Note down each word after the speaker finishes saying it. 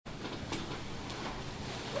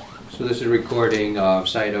So this is a recording of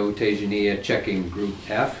Sayadaw Tejaniya checking Group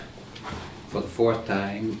F for the fourth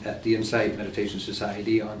time at the Insight Meditation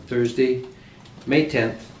Society on Thursday, May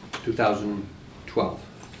 10th, 2012.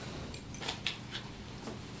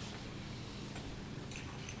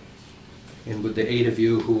 And with the 8 of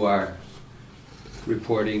you who are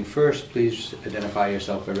reporting first, please identify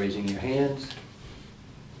yourself by raising your hands,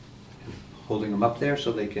 and holding them up there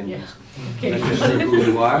so they can register who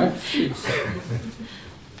you are.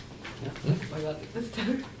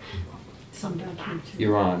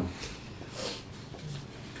 You're on.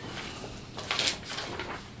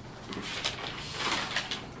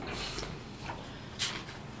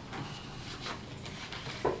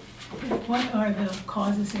 What are the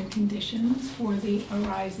causes and conditions for the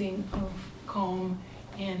arising of calm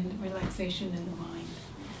and relaxation in the mind?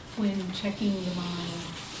 When checking the mind,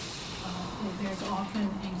 there's often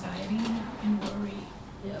anxiety and worry.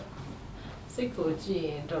 Yep. စိတ်ကိုကြည့်ရ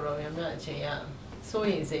င်တော်တော်များများအချိန်ကစိုး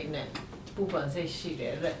ရိမ်စိတ်နဲ့ပူပန်စိတ်ရှိတ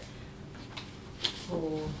ယ်တဲ့ဟို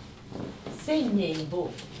စိတ်ငြိမ်ဖို့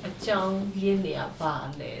အကြောင်းရင်းနေရပါ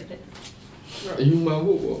လေတဲ့အယူမှ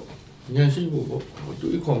ဖို့ပေါ့ဉာဏ်ရှိဖို့ပေါ့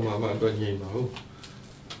တွေးခေါ်မှမှတော့ငြိမ်ပါဟုတ်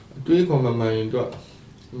တွေးခေါ်မှမှရင်တော့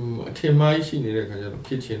အထင်မှားရှိနေတဲ့ခါကျတော့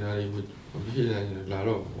ဖြစ်ချင်တာတွေမဖြစ်နိုင်လာ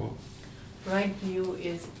တော့ပေါ့ Right view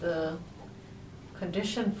is the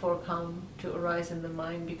condition for calm to arise in the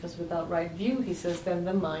mind, because without right view, he says, then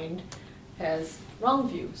the mind has wrong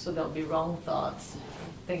view, so there'll be wrong thoughts,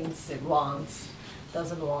 things it wants,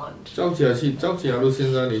 doesn't want. Things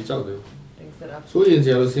that are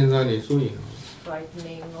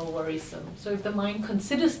frightening or worrisome. So if the mind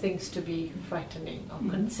considers things to be frightening or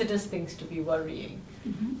considers things to be worrying,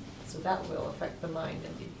 so that will affect the mind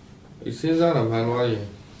and the.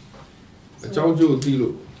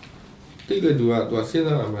 တိတဲ့သူကသူစဉ်း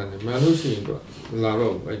စားရမှန်းတယ်မှန်လို့ရှိရင်သူလာ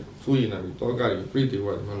တော့စိုးရင်လည်းတောကကြီးပြိတ္တိ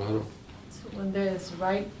ဝါမလာတော့ So when there's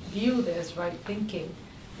right view, there's right thinking,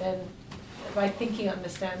 then right thinking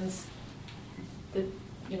understands the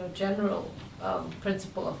general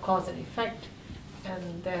principle of cause and effect, and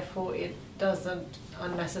therefore it doesn't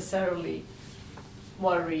unnecessarily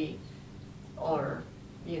worry or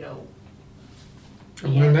So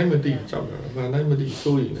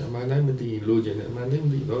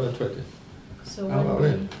when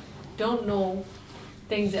we don't know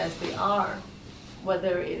things as they are,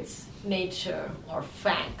 whether it's nature or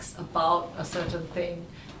facts about a certain thing,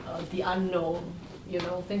 the unknown,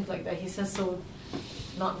 things like that. He says so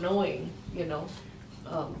not knowing,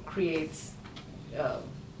 creates,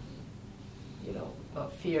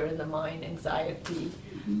 fear in the mind, anxiety,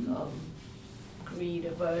 greed,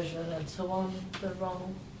 aversion, and so on, the wrong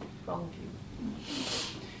view.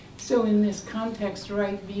 So in this context,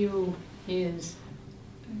 right view is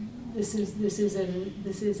this is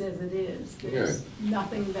as it is. There's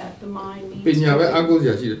nothing that the mind needs to do.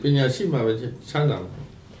 ပညာရှိမှပဲချမ်းသာမှာ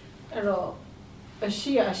အဲ့တော့အ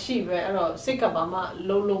ရှိပဲအဲ့တော့စိတ်ကဘာမှ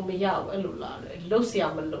လုံးမရဘူးအဲ့လိုလားလှုပ်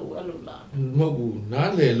ရှားမလို့အဲ့လိုလားမဟုတ်ဘူး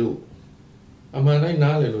နားလေလို့အမှန်တိုင်း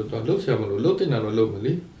နားလေလို့သူလှုပ်ရှားမလို့လှုပ်တင်တာတော့လှုပ်မ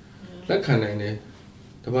လေလက်ခံနိုင်တယ်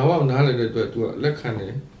တဘာဝနားလေတဲ့အတွက်သူကလက်ခံတ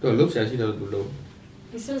ယ်သူကလှုပ်ရှားရှိတယ်လို့သူလှုပ်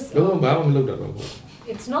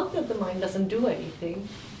It's not that the mind doesn't do anything.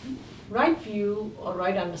 Right view or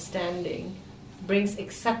right understanding brings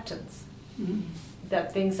acceptance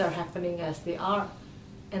that things are happening as they are.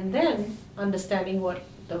 And then understanding what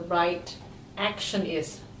the right action is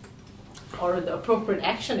or the appropriate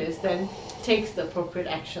action is, then takes the appropriate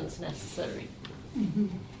actions necessary.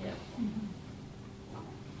 Yeah.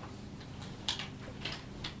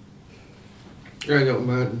 Yeah,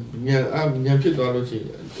ဖြစ်သွားလို့ရှိရ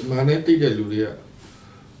င်မာနဲ့တိတဲ့လူတွေက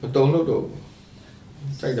မတုံလို့တော့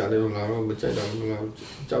စိုက်တာလည်းမလာတော့မကြိုက်တာလည်းမလာ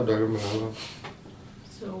ကြောက်တာလည်းမလာတော့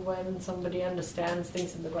So when somebody understands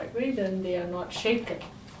things in the right way, then they are not shaken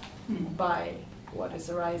by what is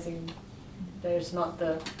arising. There's not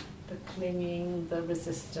the clinging, the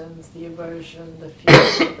resistance, the aversion, the fear,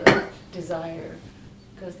 the desire,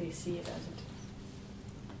 because they see it as it is.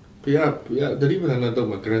 ဘုရားတတိပဌာန်တော့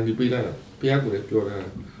မှာ guarantee ပေးလိုက်တာဘုရားကိုလည်းပြောတာ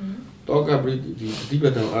တောကပရိဒီတတိပ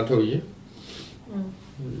ဌာန်အားထုတ်ရင်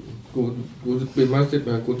ကိုပေမစစ်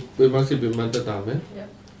ပေမတတ်တာမယ်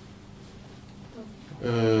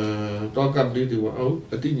တောကပရိဒီဝအောင်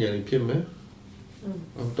အတိညာဏ်ဖြစ်မယ်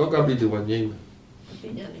တောကပရိဒီဝငြိမ်းမယ်အတိ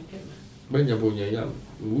ညာဏ်ဖြစ်မယ်ဘယ်ညာပုံညာရ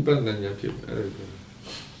ဝိပဿနာဉာဏ်ဖြစ်မယ်အဲ့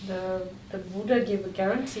ဒါ The Buddha gave a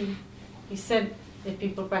guarantee. He said if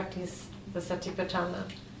people practice the Satipatthana,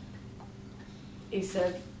 he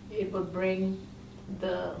said it will bring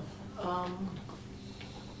the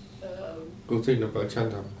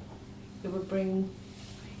it would bring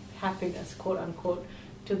happiness, quote unquote,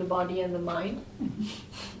 to the body and the mind.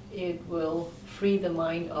 It will free the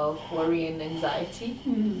mind of worry and anxiety,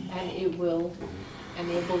 and it will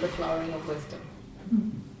enable the flowering of wisdom.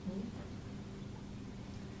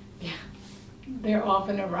 Yeah. There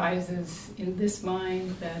often arises in this mind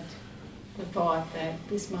that the thought that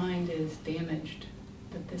this mind is damaged,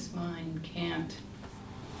 that this mind can't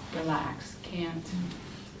relax, can't.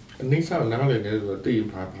 အနိစ္စနားလည်နေဆိုတော့တည်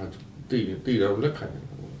တော့လက်ခံတယ်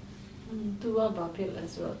သူကဘာဖြစ်လဲ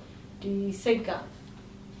ဆိုတော့ဒီစိတ်က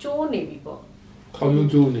ကျိုးနေပြီပေါ့ ခေါင်း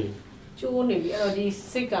ကျိုးနေ ကျိုးနေပြီအဲ့တော့ဒီ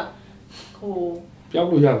စိတ်ကဟို ပြောက်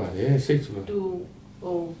လို့ရပါတယ်စိတ်ဆိုတော့ သူ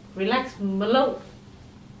ဟို relax မလုပ်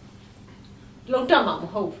တတ်မှာမ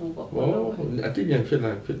ဟုတ်ဘူးပေါ့ ဟောအတိညာဖြစ်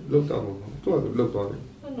လာဖြစ်လောက်တော့မှာသူကလောက်သွားတယ်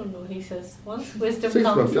No, he says once wisdom စိတ်က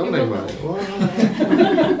comes ပြောင်းနိုင်ပါလေဟော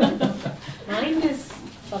mind is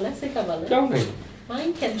ဘာလဲစိတ်ကဘာလဲ ပြောင်းနိုင်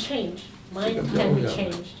mind can change mind can be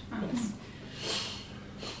changed yes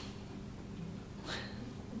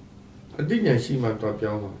အတိညာရှိမှတော့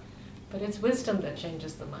ပြောင်းတော့ but it's wisdom that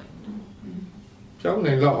changes the mind ပြောင်း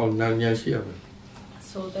နိုင်တော့အောင်ဉာဏ်ရှိရမယ်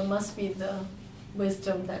so there must be the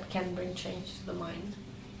wisdom that can bring change to the mind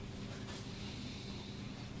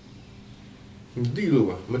မတိလို့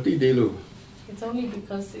ပါမတိသေးလို့ it's only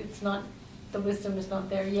because it's not the wisdom is not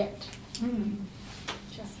there yet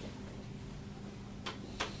just yet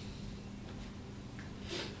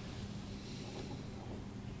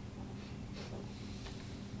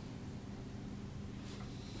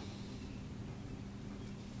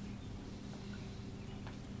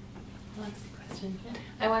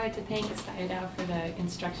I wanted to thank Sayadaw for the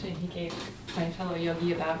instruction he gave my fellow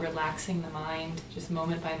yogi about relaxing the mind just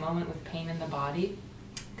moment by moment with pain in the body.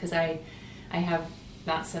 Because I have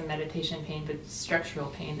not some meditation pain, but structural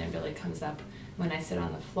pain that really comes up when I sit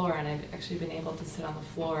on the floor. And I've actually been able to sit on the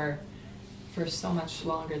floor for so much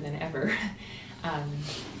longer than ever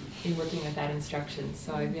in working with that instruction.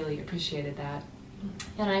 So I really appreciated that.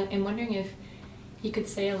 And I'm wondering if he could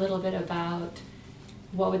say a little bit about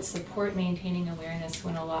what would support maintaining awareness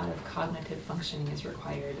when a lot of cognitive functioning is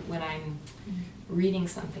required. When I'm reading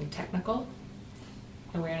something technical,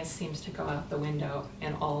 awareness seems to go out the window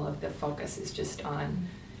and all of the focus is just on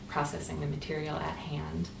processing the material at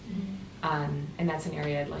hand. And that's an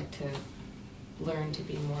area I'd like to learn to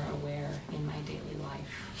be more aware in my daily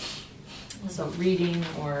life. So reading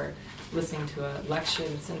or listening to a lecture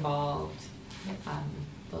that's involved,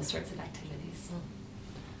 those sorts of activities.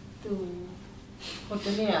 ဟိုတ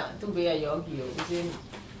နေ့ကသူ့ဘေးကယောဂီကိုဦးစင်း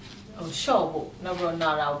ဟိုရှော့ဖို့နောက်ပြီးတော့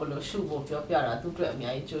နာတာကိုဘယ်လိုရှုဖို့ပြောပြတာသူ့အတွက်အ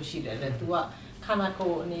များကြီးကြိုးရှိတယ်လေသူကခန္ဓာကို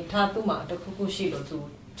ယ်အနေထားသူ့မှာတစ်ခုခုရှိလို့သူ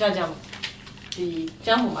ကြကြဒီကျ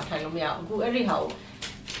မ်းပေါ်မှာထိုင်လို့မရဘူးအခုအဲ့ဒီဟာကို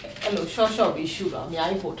အဲ့လို short ပြီးရှုတော့အများ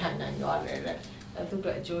ကြီးပိုထိုင်နိုင်ကြရတယ်တဲ့အဲ့သူ့အတွ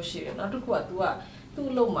က်အကျိုးရှိတယ်နောက်တစ်ခုကသူ့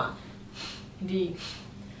အလုပ်မှာဒီ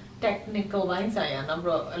technical ဘိုင်းဆိုင်ရာနောက်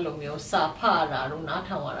ပြီးတော့အဲ့လိုမျိုးစာဖတ်တာတို့နား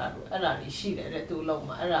ထောင်ရတာတို့အဲ့ဒါတွေရှိတယ်တဲ့သူ့အလုပ်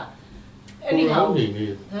မှာအဲ့ဒါအဲ့ဒီဟာဟ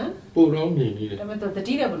မ်ပို့တော့နေနေတယ် ဒါပေမဲ့သူတ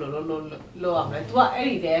တိတယ်ဘယ်လိုလုပ်ရမလဲ तू ကအဲ့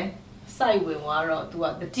ဒီတဲ့စိုက်ဝင်သွားတော့ तू က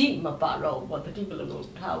တတိမပါတော့ဘူးပေါ့တတိဘယ်လိုလုပ်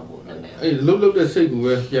ထားဖို့နည်းနည်းအေးလှုပ်တဲ့စိတ်ကို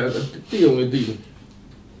ပဲပြန်တိအောင်လေးတိ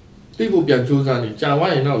ဖို့ပြန်ကြိုးစားနေကြာဝါ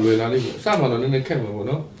ရင်တော့လွယ်လာလိမ့်မယ်အစမှတော့နည်းနည်းခက်မှာပေါ့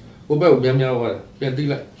နော်ဟိုဘက်ကိုများသွားတယ်ပြန်တိ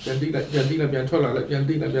လိုက်ပြန်ထွက်လာလိုက်ပြန်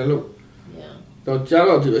တိလိုက်ပြန်လှုပ်တော့ကြာ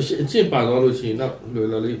တော့အကျင့်ပါတော့လို့ရှိရင်တော့လွယ်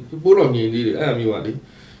လာလိမ့်ပို့တော့ငြိမ်သေးတယ်အဲ့အမျိုးပါလေ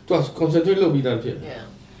तू concentrate လုပ်ပြီးသားဖြစ်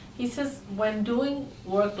He says when doing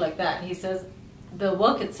work like that, he says the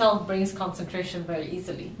work itself brings concentration very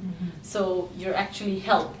easily. So you're actually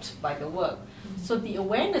helped by the work. So the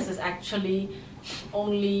awareness is actually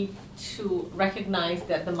only to recognize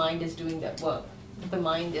that the mind is doing that work. The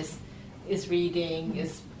mind is reading,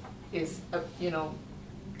 is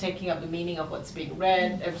taking up the meaning of what's being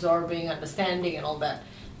read, absorbing, understanding, and all that.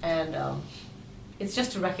 And it's just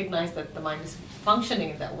to recognize that the mind is functioning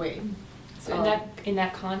in that way. So in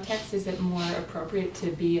that context, is it more appropriate to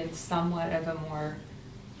be in somewhat of a more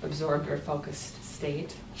absorbed or focused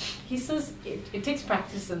state? He says it takes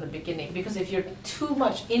practice in the beginning because if you're too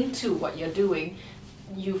much into what you're doing,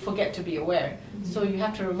 you forget to be aware. So you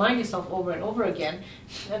have to remind yourself over and over again,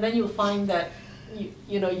 and then you'll find that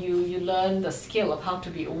you learn the skill of how to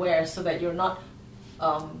be aware so that you're not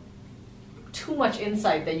too much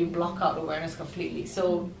insight that you block out awareness completely. So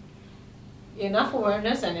enough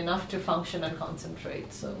awareness and enough to function and concentrate.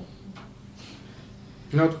 So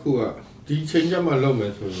နောက်တစ်ခုကဒီချိန်ကျမှလုပ်မ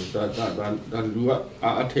ယ်ဆိုရင်ဒါလူက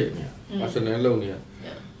အားထည့်နေအစနေလုပ်နေရ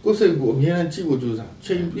ကိုယ်စိတ်ကိုအမြဲတမ်းကြည့်ဖို့ကြိုးစား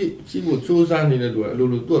ချိန်ပြည့်ကြည့်ဖို့ကြိုးစားနေတဲ့လူကအလို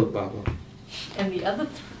လိုတော့ပါတော့ And the other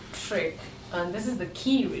trick, and this is the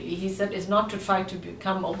key really, he said, is not to try to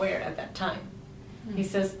become aware at that time. He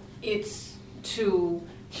says it's to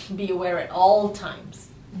be aware at all times.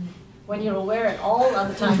 when you're aware at all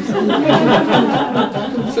other times.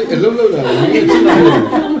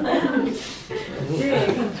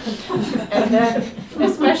 And then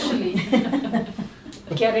especially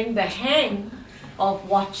getting the hang of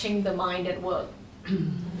watching the mind at work.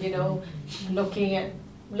 Looking,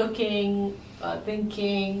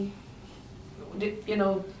 thinking,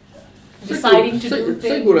 deciding to do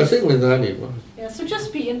things. Yeah, so just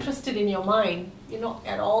be interested in your mind.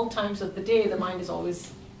 At all times of the day, the mind is always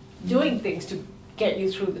doing things to get you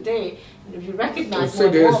through the day. And if you recognize more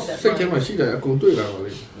and more of that mind,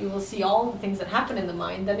 you will see all the things that happen in the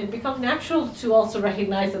mind. Then it becomes natural to also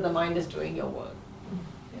recognize that the mind is doing your work.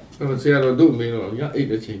 Sayadaw do me no, ya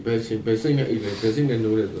 8 အချိန်ပဲရှင်ပဲစိတ်နဲ့အိတ်ပဲပဲစိတ်နဲ့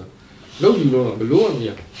နိုးတယ်ဆိုတာလုံးယူတော့ဘလို့မရ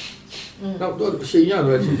နောက်တော့အချိန်ရ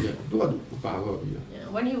တော့အချိန်ကျသူကပါတော့ပြီ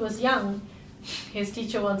When he was young, his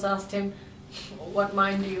teacher once asked him, what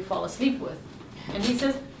mind do you fall asleep with? And he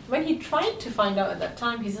says, when he tried to find out at that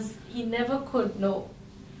time, he says he never could know.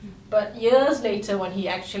 But years later, when he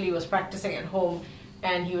actually was practicing at home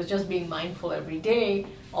and he was just being mindful every day,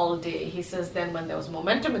 all day, he says then when there was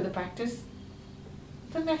momentum in the practice,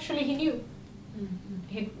 then actually he knew.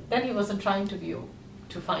 Then he wasn't trying to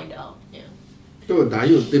find out. Yeah. So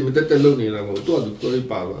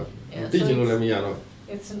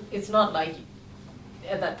it's not like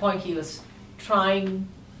at that point he was trying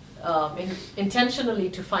intentionally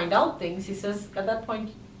to find out things. He says at that point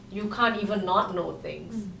you can't even not know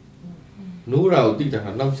things.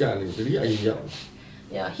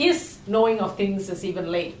 Yeah, his knowing of things is even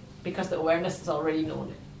late because the awareness has already known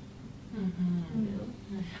it.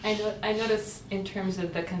 I notice in terms of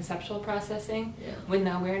the conceptual processing, when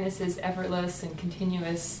the awareness is effortless and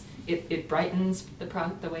continuous, it brightens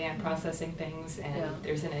the way I'm processing things, and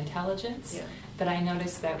there's an intelligence. But I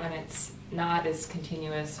notice that when it's not as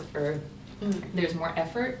continuous or there's more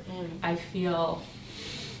effort, I feel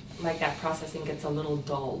like that processing gets a little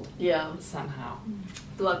dulled somehow.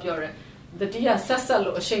 The dia sasa lo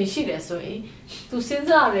အရှိန်ရှိတယ်ဆိုရင် तू စဉ်း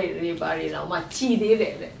စားရတွေပါတွေတော့မှကြည်သေးတ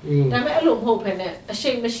ယ်တဲ့ ဒါပေမဲ့အဲ့လိုမဟုတ်ဘဲနဲ့အရှိ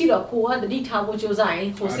န်မရှိတော့ကိုကသတိထားဖို့ကြိုးစားရင်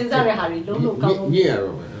ကိုစဉ်းစားတဲ့ဟာတွေလုံးလုံးကောင်း ညက်ရ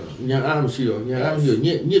တော့ညာအားမရှိတော့ညအားမရှိည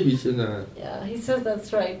က်ပြီးစဉ်းစား Yeah, he says that's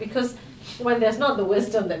right because when there's not the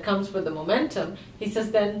wisdom that comes with the momentum, he says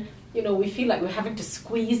then we feel like we're having to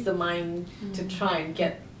squeeze the mind to try and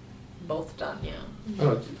get both done.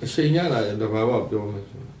အရှိန်ရတာတဘာဝပြောမယ်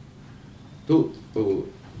ဆိုတော့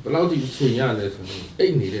ဘယ်လောက်ဒီအချိန်ရလဲဆိုတော့အိ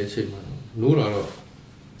တ်နေတဲ့အချိန်မှာနိုးလာတော့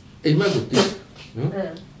အိမ်မက်ကိုတည်နော်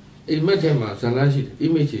အိမ်မက်ထဲမှာဇာတ်လမ်းရှိတယ်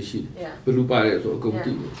image ရှိတယ်ဘယ်လိုပါတယ်ဆိုအကုန်တ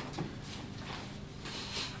ည်တယ်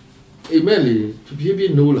အိမ်မက်လေးဖြည်းဖြ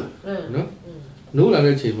ည်းနိုးလာနော်နိုးလာ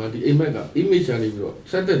တဲ့အချိန်မှာဒီအိမ်မက်က image ကနေပြီးတော့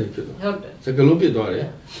စက်တက်နေဖြစ်သွားဟုတ်တယ်စကလုံးဖြစ်သွားတယ်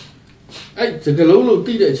အဲ့စကလုံးလို့တ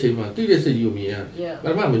ည်တဲ့အချိန်မှာတည်တဲ့စိတ်ကိုမြင်ရတ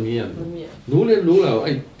ယ်ဘာမှမမြင်ရဘူးနိုးလဲနိုးလာတော့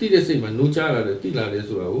အဲ့တည်တဲ့စိတ်မှာနိုးချလာတယ်တည်လာတယ်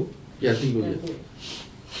ဆိုတာကိုပြန်သိလို့ရတယ်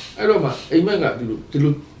အဲ့တော့မှအိမ်မက်ကဒီ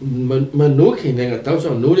လိုမနိုးခင်တဲ့ကတောက်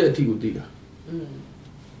ချောင်းနိုးတဲ့အထိကိုတည်တာ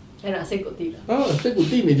အဲ့ဒါစိတ်ကိုတည်တာစိတ်ကို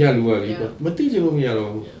တည်နေကြလူကလေမတည်ချင်လို့မရတော့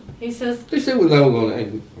ဘူး He says စိတ်ဝင်စားဖို့ကောင်းတယ်အဲ့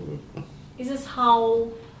He says how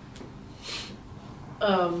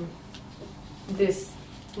this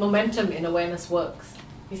momentum in awareness works.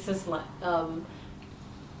 He says like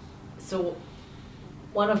so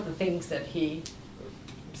one of the things that he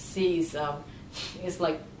sees is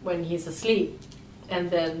like when he's asleep and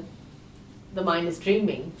then the mind is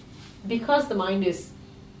dreaming. Because the mind is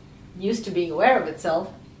used to being aware of itself,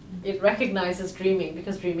 it recognizes dreaming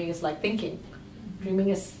because dreaming is like thinking. Dreaming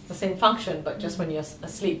is the same function but just when you're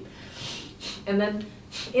asleep. And then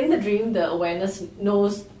in the dream the awareness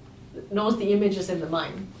knows the images in the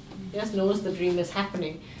mind. Yes, knows the dream is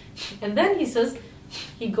happening. And then he says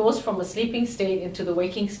he goes from a sleeping state into the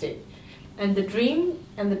waking state. And the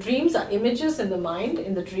dreams are images in the mind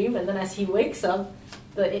in the dream, and then as he wakes up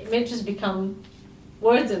the images become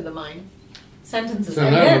words in the mind, sentences. And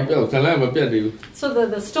then, so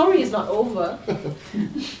the story is not over.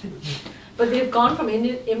 But they've gone from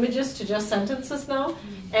images to just sentences now,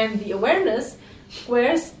 and the awareness,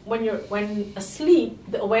 whereas when asleep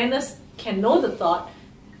the awareness can know the thought,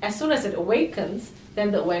 as soon as it awakens then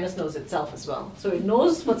the awareness knows itself as well. So it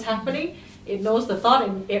knows what's happening, it knows the thought,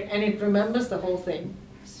 and it remembers the whole thing,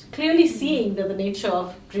 clearly seeing that the nature of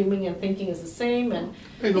dreaming and thinking is the same. And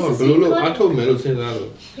he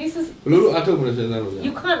says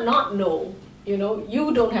you can't not know, you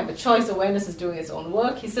don't have a choice. Awareness is doing its own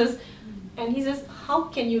work. He says how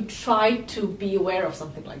can you try to be aware of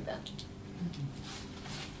something like that?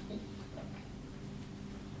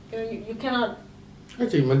 You cannot. You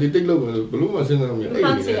can't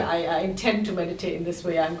say I intend to meditate in this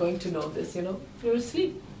way, I'm going to know this, you're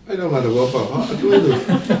asleep. I don't matter what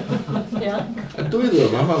Yeah.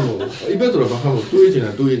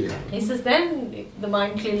 He says then the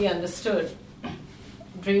mind clearly understood.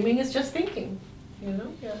 Dreaming is just thinking. You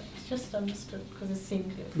know? Yeah, it's just understood because it's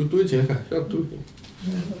seen clearly. The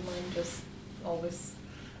mind just always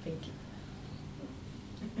thinking.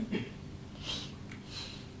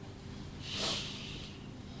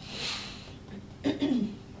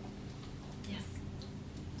 Yes.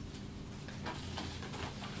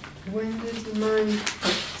 When does the mind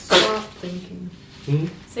stop thinking?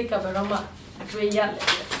 Sikabarama, yeah.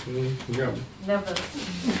 Never.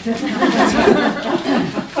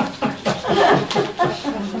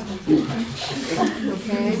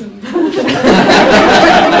 Okay.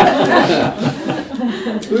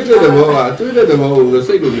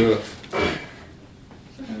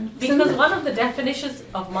 Because one of the definitions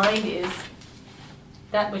of mind is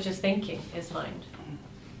that which is thinking is mind.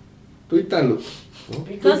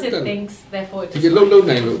 Because it thinks, therefore it is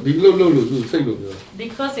mind.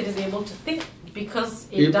 Because it is able to think, because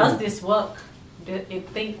it does this work, it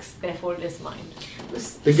thinks, therefore it is mind.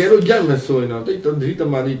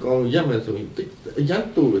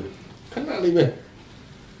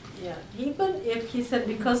 Yeah, even if he said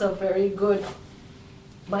because of very good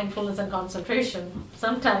mindfulness and concentration,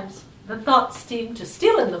 sometimes the thoughts seem to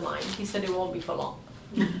still in the mind. He said it won't be for long.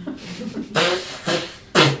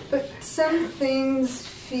 But some things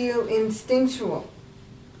feel instinctual.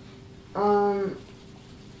 An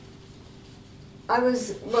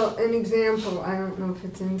example, I don't know if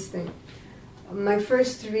it's instinct. My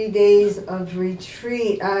first 3 days of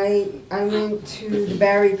retreat, I went to the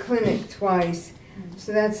Barry Clinic twice.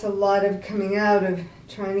 So that's a lot of coming out of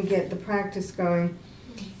trying to get the practice going.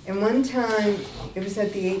 And one time, it was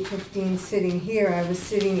at the 8:15 sitting here, I was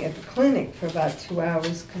sitting at the clinic for about 2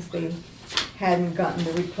 hours because they hadn't gotten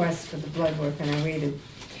the request for the blood work and I waited.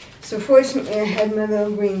 So fortunately I had my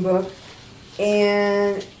little green book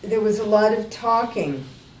and there was a lot of talking.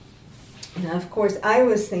 And of course I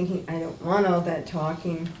was thinking, I don't want all that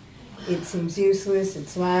talking. It seems useless,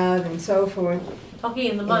 it's loud and so forth.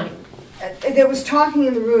 Talking in the mind. There was talking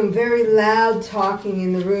in the room, very loud talking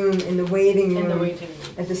in the room, in the waiting room,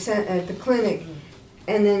 at the clinic.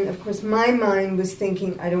 And then, of course, my mind was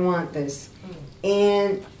thinking, I don't want this.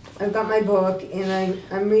 And I've got my book, and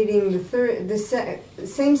I'm reading the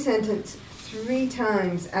same sentence 3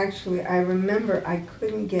 times. Actually, I remember I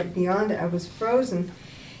couldn't get beyond it. I was frozen.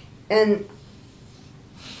 And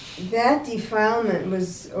that defilement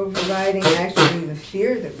was overriding, actually, the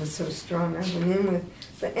fear that was so strong I went in with.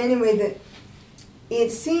 But anyway,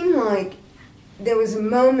 it seemed like there was a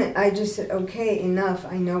moment I just said, okay, enough,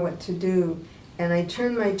 I know what to do. And I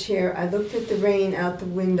turned my chair, I looked at the rain out the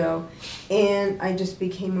window, and I just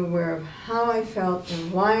became aware of how I felt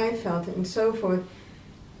and why I felt it and so forth.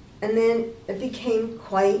 And then it became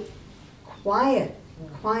quite quiet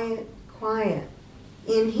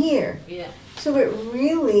in here. Yeah. So it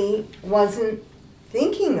really wasn't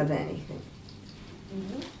thinking of anything.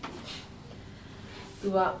 Mm-hmm.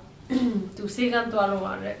 Tu sigan tu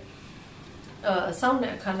alumare. Sound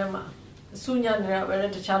kanama. Sunya nera where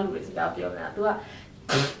the child is gapiona. Tu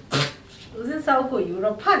Usin Sauko, you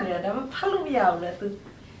are panera, never palumia.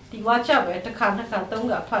 The watch up at the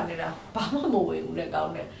Kanatonga panera, Pamo will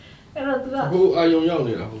go there. Who are you young?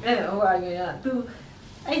 Who are you? Tu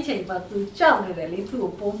I take but to jump a little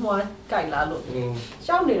Poma Kailalo.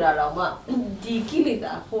 Jump it around, the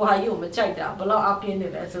Kilida, who are you, Machida, below up in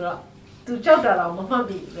the as well. To jump around,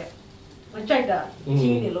 Mahabi, Machida,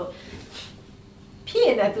 Chilo.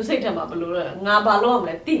 Pia to say to Mabalo, Nabalom,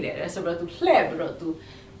 like dinner, as about to clever to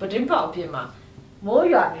but in Pima. More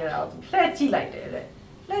young out, let you like that.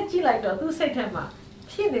 Let you like to say to Ma.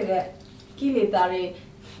 Pia Kilidari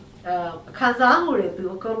Kazamure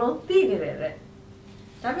to Colon dinner.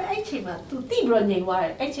 That I came to deep running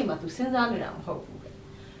while I came to send on it.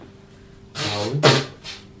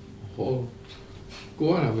 Oh,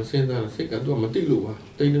 go on, I'm saying that I think I do a Matilu.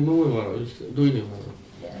 Take the movie doing it.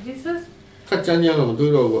 Yeah, he says. Tejaniya do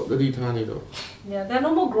it over the Tejaniya. Yeah, there are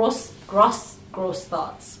no more gross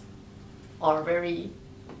thoughts, or very,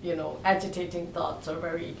 agitating thoughts, or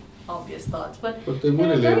very obvious thoughts. But there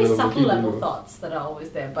are very subtle level thoughts that are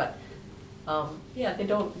always there. But they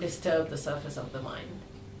don't disturb the surface of the mind.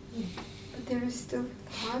 But there is still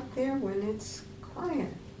thought there when it's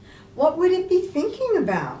quiet. What would it be thinking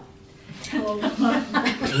about?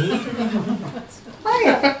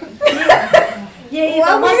 Quiet.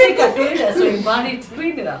 Yeah, masika twinner, so in body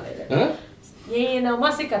twinner. Huh? Yeah,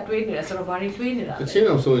 masika twinner, so body twinner. The chain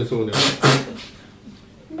of so.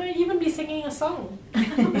 Might even be singing a song.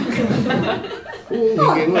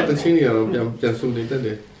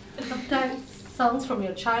 sounds from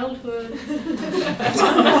your childhood.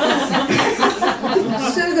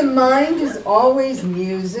 So the mind is always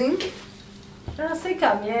musing. စိတ်က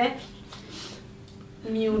အမြဲ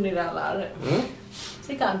မြူနေတာလားတဲ့ ဟမ်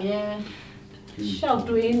စိတ်ကအမြဲရှောက်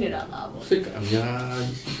တွေးနေတာလားပေါ့ စိတ်ကအများ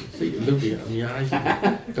ကြီးစိတ်အလုပ်တွေအများကြီး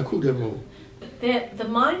တစ်ခုတည်းမဟုတ် The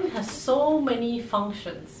mind has so many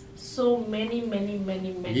functions, so many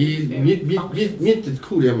ဒီမြစ်တစ်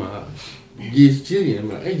ခုတည်းမှာရေစီးရင်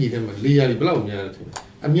မှာအဲ့ဒီတည်းမှာလေယာဉ်ဘယ်လောက်များလဲထင်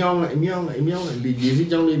အမြောင်းလိုက်လေရေစီး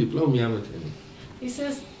ကြောင်းလေးတွေဘယ်လောက်များမလဲထင် He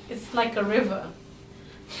says it's like a river.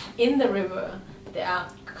 In the river, there are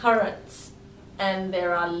currents and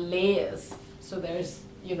there are layers. So there's,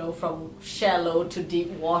 from shallow to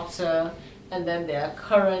deep water, and then there are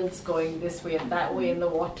currents going this way and that way in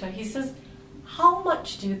the water. He says, how much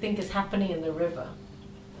do you think is happening in the river?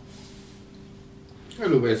 အဲ့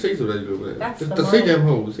လိုပဲစိတ်ဆိုတာဒီလိုပဲ That's the တစ်စိတ်တည်းမ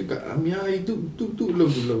ဟုတ်ဘူးစိတ်ကအများကြီးသူ့အလု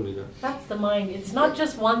ပ်နေတာ That's the mind. It's not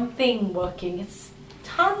just one thing working. It's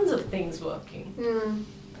tons of things working. Yeah.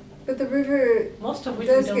 But the river Most of which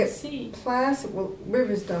we does don't get see. placid. Well,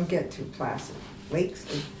 rivers don't get too placid. Lakes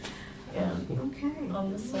do. Yeah. Okay. On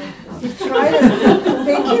the surface. I'll try to.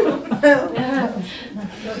 Thank you. Yeah.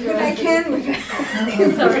 Do what I can with that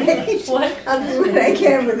Sorry. information. What? I'll do what I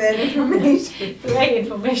can with that information. Right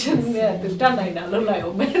information. Yeah. They've done like that. Look like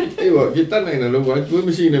Omer. အေးပေါ့ဒီတတ်နိုင်တယ်လို့ပေါ့သူမ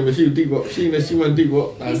ရှိနေမရှိတိပေါ့ရှိနေရှိမှတိပေါ့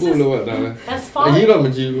ဒါကိုလို့တာလဲ As အကြီး far တော့မ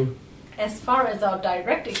ကြည့်ဘူး as far as our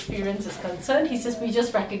direct experience is concerned, he says we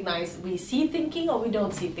just recognize we see thinking or we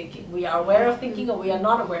don't see thinking. We are aware of thinking or we are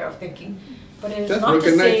not aware of thinking. But it is Just not to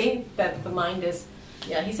recognize. say that the mind is.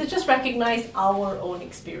 Yeah. He says just recognize our own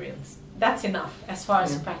experience. That's enough as far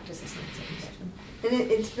as Yeah. practice is concerned. And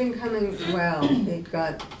it's been coming well. It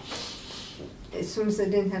got, as soon as I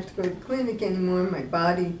didn't have to go to the clinic anymore, my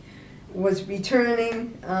body was returning.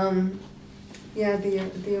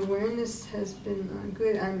 The awareness has been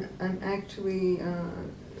good. I'm actually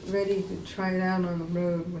ready to try it out on the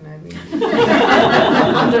road when I leave.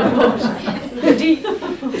 On the road.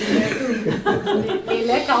 ဒီ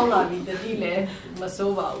လေကောင်းလာပြီတတိလေမ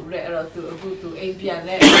စိုးပါဘူးတဲ့အဲ့တော့သူအခုသူအိမ်ပြန်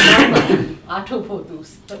လဲအားထုတ်ဖို့သူ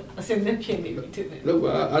အစင်းနဲ့ဖြစ်နေပြီတဲ့ လို့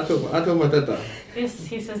ပါအထုံးမတတ်တာ Yes,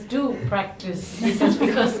 he says do practice. He says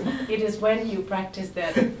because it is when you practice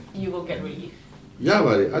that you will get relief. ရ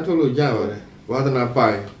ပါတယ်အထုံးလို့ရပါတယ်ဝါသနာပို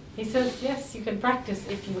င် He says yes, you can practice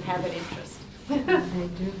if you have an interest. I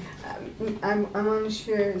do. I want to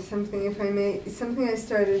share something, if I may. Something I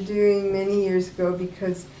started doing many years ago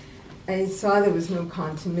because I saw there was no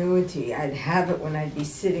continuity. I'd have it when I'd be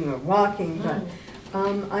sitting or walking, but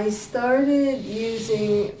I started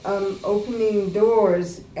using opening doors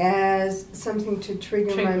as something to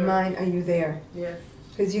trigger my mind. Are you there? Yes.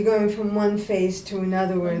 Because you're going from one phase to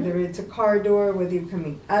another, whether it's a car door, whether you're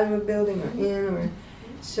coming out of a building or in, or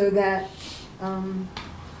so that.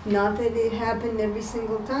 Not that it happened every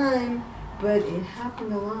single time, but it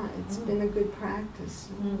happened a lot. It's been a good practice.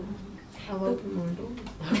 I'll open more doors.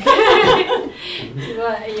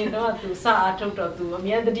 Tu sa atuk to tu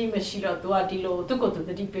amya tati mashi to tu ati lo tu ko tu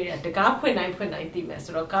tati pe da ka phwin nai ti me so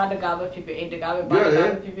ro ka da ka ba phit phit ai da ka ba ba da ka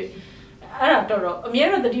ba phit phit အဲ့ဒါတော့အမြဲ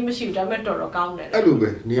တော့တတိမရှိဘူးဒါပေမဲ့တော်ကောင်းတယ် အဲ့လိုပဲ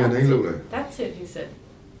နေရာတိုင်းလုပ်လိုက် That's it, he said.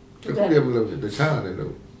 တခုတည်းမလုပ်ဘူးတခြားရတယ်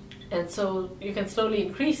လို့ And so you can slowly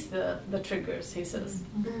increase the triggers, he says,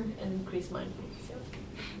 and increase mindfulness. Yeah.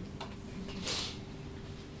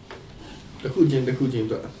 တခုချင်းတော့တခုချင်း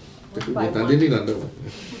တန်တင်းတော့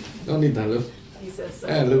တော့နေတာလို့ He says,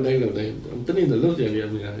 အဲ့လုံးတိုင်းတနေ့တော့လုပ်ကြရမြ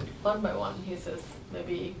င်ရတယ် one by one, he says,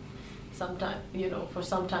 maybe sometime, for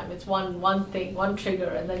some time, it's one thing, one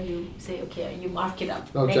trigger, and then you say, okay, you mark it up.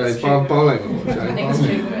 တော့ Next ကြာ trigger, ပေါင်းလိုက်ပါ next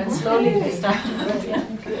trigger, and slowly they start to grow. Yeah.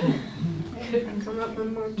 Come up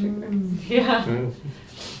with more triggers. Yeah.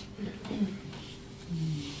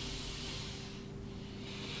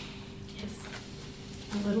 Yes.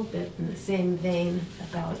 A little bit in the same vein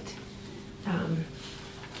about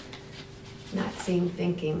not seeing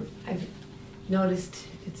thinking. I've noticed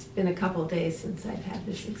it's been a couple days since I've had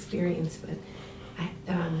this experience, but I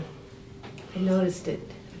noticed it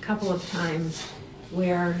a couple of times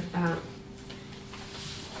where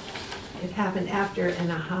it happened after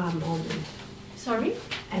an aha moment. Sorry?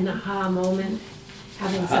 An aha moment,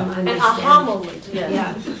 having some An understanding. aha moment, yes.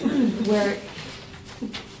 Yeah, where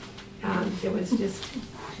there was just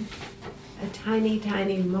a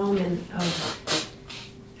tiny moment of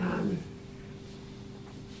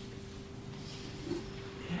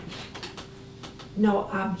no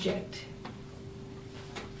object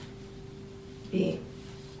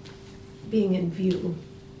being in view,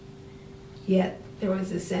 yet there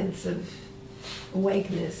was a sense of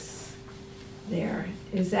awakeness. There.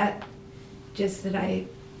 Is that just that I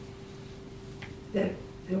that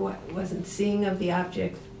there wasn't seeing of the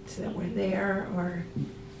objects that were there, or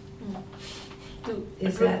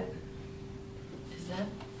is that?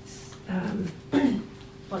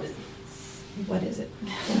 What is it? What is it?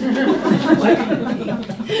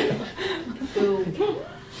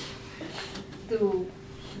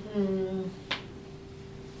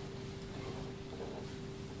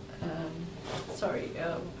 Sorry,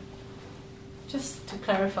 just to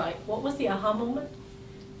clarify, what was the aha moment?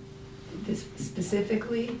 This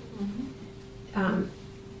specifically,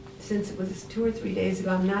 since it was 2 or 3 days ago,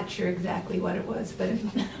 I'm not sure exactly what it was, but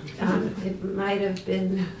it might have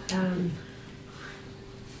been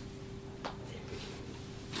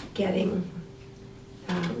getting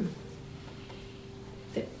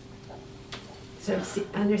sort of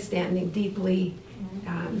understanding deeply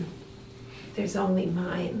there's only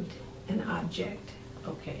mind and object.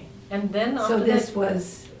 Okay, and then after so this that,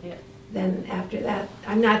 was, yeah. Then after that,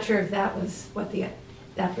 I'm not sure if that was what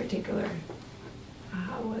that particular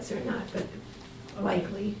was or not, but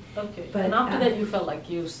likely. Okay, But, and after that you felt like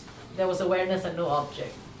there was awareness and no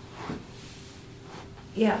object.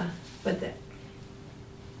 Yeah, but that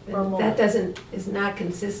is not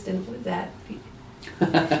consistent with that.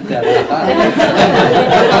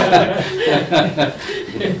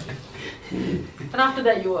 And after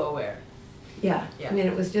that you were aware. Yeah, I mean,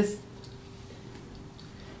 it was just,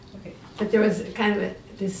 okay. But there was kind of a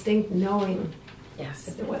distinct knowing Yes.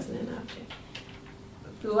 that there wasn't an object.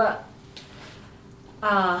 သူက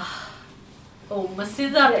မစ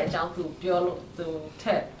ဉ်းစားတဲ့အကြောင်းသူပြောလို့သူထ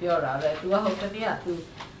က်ပြောတာတဲ့သူကဟိုတနေ့ကသူ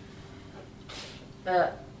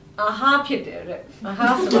အာဟာဖြစ်တယ်တဲ့အာဟာ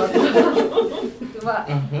ဆိုတော့သူကအာ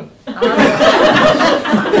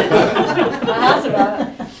ဟာဆိုတော့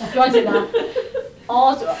ပြောချင်တာ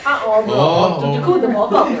အော်ဆိုတော့အော်သူတခုသဘော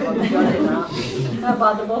ပေါက်တယ်ပေါ့ပြောချင်တာဘာ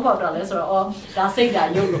သဘောပေါက်တာလဲဆိုတော့အော်ဒါစိတ်ဓာ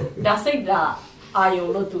တ်ရုပ်လို့ဒါစိတ်ဓာတ်အာယုံ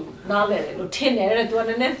လို့သူနားလဲတယ်လို့ထင်တယ်တဲ့သူက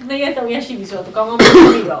နည်းနည်း2ရက်3ရက်ရှိပြီဆိုတော့သူကောင်းကောင်းမ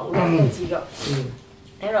သိတော့ဘူးတော့ကြည့်တော့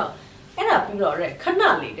အဲ့ဒါပြီးတော့တဲ့ခဏ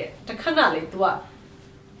လေးတဲ့တစ်ခဏလေး तू က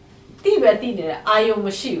တိပဲတိနေတယ်အာယုံမ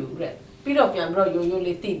ရှိဘူးတဲ့ပြီးတော့ပြန်ပြီးတော့ရိုးရိုး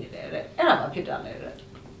လေးတိနေတယ်တဲ့အဲ့ဒါဘာဖြစ်တာလဲတဲ့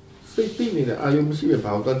စိတ်တိနေတဲ့အာယုံမရှိပဲဘာ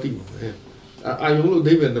လို့တိမှာလဲအာယုံလို့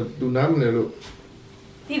အိဗယ်သူနားမလဲလို့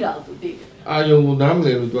တိတာသူတိတယ် အာယုံကိုနားမ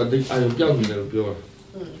လဲလို့သူကအာယုံပြောက်နေတယ်လို့ပြောတာ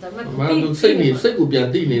ဒါပေမဲ့ မန်သူစိတ်ကိုပြန်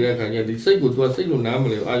တိနေတဲ့အခါကျဒီစိတ်ကိုသူကစိတ်လို့နားမ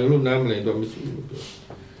လဲအာယုံလို့နားမလဲသူကမရှိဘူးလို့ပြော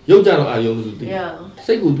ရုပ်ကြတော့အာယုံလို့သူတိ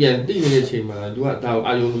စိတ်ကိုပြန်တိနေတဲ့အချိန်မှာသူကဒါ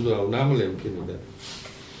အာယုံလို့ဆိုတာကိုနားမလဲဖြစ်နေတယ်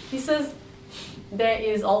He says there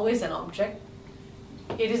is always an object.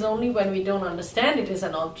 It is only when we don't understand it is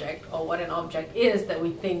an object or what an object is that we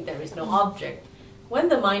think there is no object. When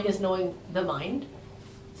the mind is knowing the mind,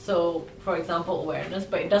 so for example awareness,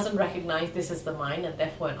 but it doesn't recognize this is the mind and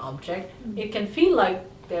therefore an object, it can feel like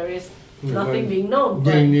there is nothing being known.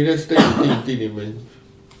 But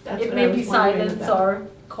it may be silence or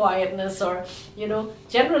quietness or,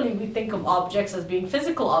 generally we think of objects as being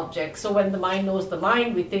physical objects. So when the mind knows the mind,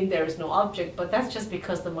 we think there is no object, but that's just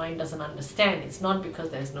because the mind doesn't understand. It's not because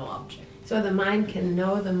there's no object. So the mind can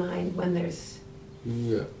know the mind when there's...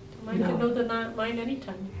 Yeah. The mind can know the mind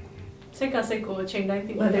anytime.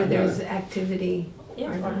 Whether there's activity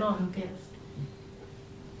or not. Yes.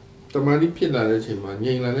 တမာတိဖြစ်လာတဲ့အချိန်မှာ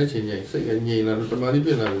ငြိမ်လာတဲ့အချိန်ကျရင်စိတ်ကငြိမ်လာတော့တမာတိဖြ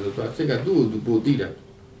စ်လာလို့ဆိုတော့စိတ်ကသူ့ကိုသူပိုတိတာ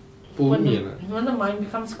ပိုမြင်လာ When the mind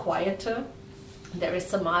becomes quieter, there is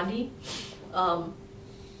samadhi.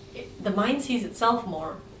 The mind sees itself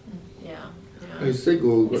more. Yeah. အဲစိတ်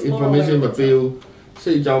ကို information မပေးဘူး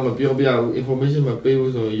စိတ်အကြောင်းမပြောပြဘူး information မပေး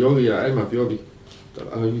ဘူးဆိုရင်ယောဂီကအဲ့မှာပြောပြီး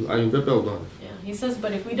အာယုံပြောက်သွားတယ် He says,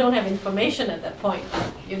 but if we don't have information at that point,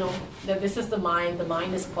 that this is the mind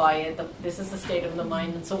is quiet, this is the state of the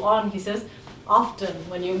mind, and so on, he says, often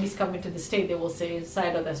when yogis come into the state, they will say,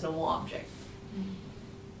 Sayadaw, there's no more object.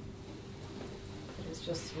 It's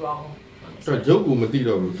just wrong.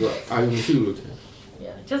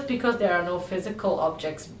 Yeah, just because there are no physical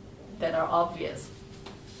objects that are obvious,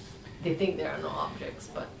 they think there are no objects,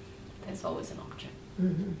 but there's always an object.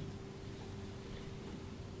 Mm-hmm.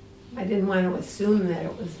 I didn't want to assume that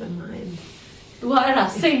it was the mind. Yeah,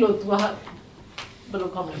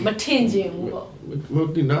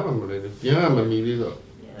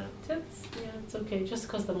 it's okay, just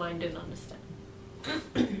because the mind didn't understand.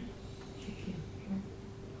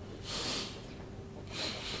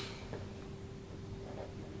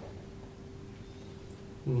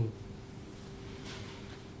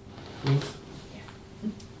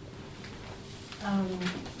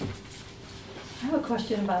 I have a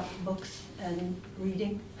question about books and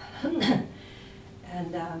reading.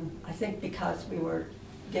 And I think because we were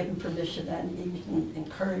given permission and even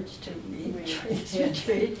encouraged to read during this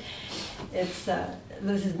retreat. It's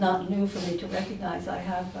this is not new for me to recognize. I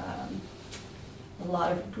have a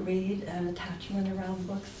lot of greed and attachment around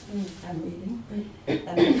books and reading,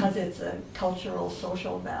 and because it's a cultural,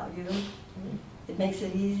 social value, it makes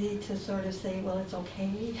it easy to sort of say, well, it's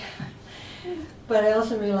okay. But I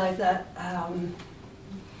also realize that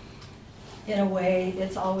in a way,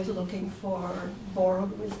 it's always looking for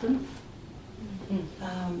borrowed wisdom.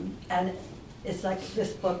 And it's like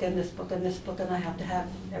this book and this book and this book, and I have to have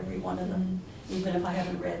every one of them, even if I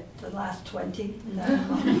haven't read the last 20.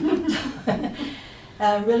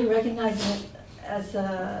 Really recognizing it as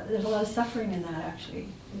there's a lot of suffering in that, actually.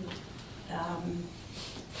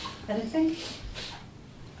 And I think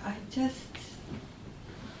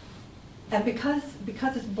and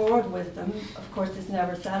because it's borrowed wisdom, of course, it's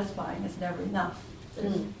never satisfying. It's never enough.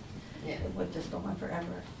 It would just go on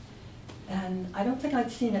forever. And I don't think I'd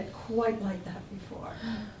seen it quite like that before.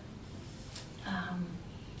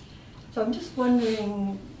 So I'm just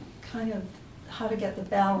wondering kind of how to get the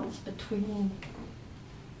balance between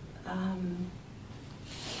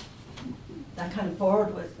that kind of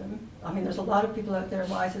borrowed wisdom. I mean, there's a lot of people out there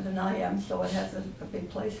wiser than I am, so it has a big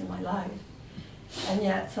place in my life. And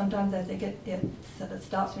yet, sometimes I think it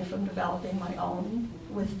stops me from developing my own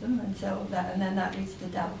wisdom, and then that leads to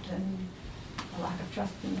doubt and a lack of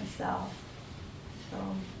trust in myself. So,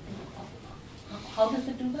 how does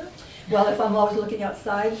it do that? Well, if I'm always looking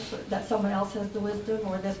outside, that someone else has the wisdom,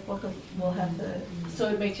 or this book will have the. So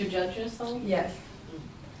it makes you judge yourself? Yes.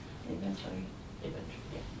 Eventually.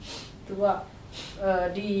 Tuက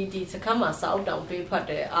ဒီစခန်းမှာစာအုပ်တောင်ပေးဖတ်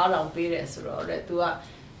တယ်အားတောင်ပေးတယ်ဆိုတော့တဲ့ तू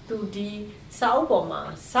ဒီစာအုပ်ပေါ်မှာ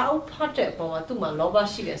စာအုပ်ဖတ်တဲ့ပုံမှာ तू မှာလောဘ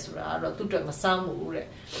ရှိတယ်ဆိုတာကတော့ तू အတွက်မဆန်းဘူးတဲ့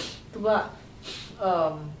तू က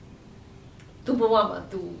သူ့ဘဝမှာ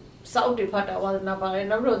तू စာအုပ်တွေဖတ်တာဝါသနာပါတယ်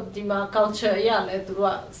နောက်ပြီးတော့ဒီမှာ culture အရလဲ तू က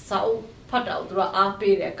စာအုပ်ဖတ်တာကို तू ကအား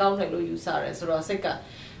ပေးတယ်ကောင်းတယ်လို့ယူဆတယ်ဆိုတော့စိတ်က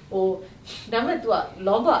ဒါမဲ့ तू က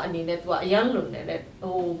လောဘအနေနဲ့ तू ကအယမ်းလွန်နေတဲ့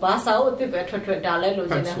ဘာစာအုပ်အစ်စ်ပဲထွက်ဒါလဲလို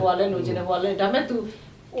ချင်တယ်ဟိုကလဲလိုချင်တယ်ဟိုကလဲဒါမဲ့ तू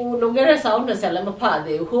လုံခဲ့တဲ့စာအုပ်20လည်းမဖတ်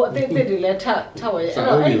သေးဘူးဟိုအစ်စ်တွေလည်းထပ်ဝယ်အဲ့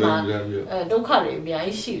တော့အဲ့မှာဒုက္ခတွေအများ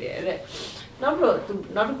ကြီးရှိတယ်တဲ့နောက်ပြီးတော့ तू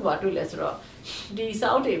နောက်တစ်ခုပါတွေ့လဲဆိုတော့ဒီစာ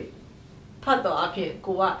အုပ်တွေဖတ်တော့အဖြစ်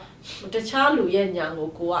ကိုကတခြားလူရဲ့ညာကို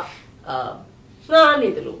ကိုကငှားနေ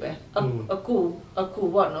တယ်လို့ပဲအခု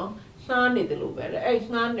ပေါ့နော်ငှားနေတယ်လို့ပဲအဲ့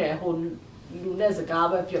ငှားနေဟိုလူနဲ့စကား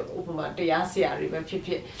ပဲပြောဥပမာတရားဆရာတွေပဲဖြစ်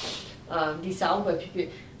ဖြစ်ဒီစာအုပ်ပဲဖြစ်ဖြစ်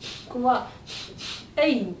ကိုက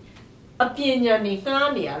အဲ့အပြင်းညာနေငှား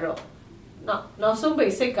နေရတော့နောက်ဆုံးပိ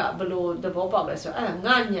တ်စိတ်ကဘလို့သဘောပေါက်လဲဆိုတော့အဲ့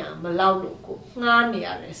ငါညာမလောက်လို့ကိုငှားနေရ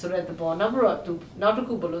တယ်ဆိုတဲ့သဘောနောက်ပြီးတော့သူနောက်တစ်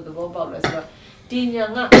ခုဘလို့သဘောပေါက်လဲဆိုတော့ဒီညာ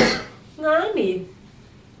ကငှားနေ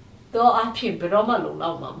တော့အဖြစ်ဘယ်တော့မှလုံ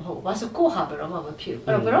လောက်မှာမဟုတ်ဘာလို့ကိုဟာဘယ်တော့မှမဖြစ်ဘူး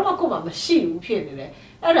အဲ့တော့ဘယ်တော့မှကိုမှမရှိဘူးဖြစ်နေတယ်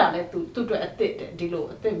အဲ့ဒါလဲသူတို့အစ်စ်တယ်ဒီလို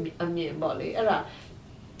အစ်စ်အမြင်ပေါ့လေအဲ့ဒါ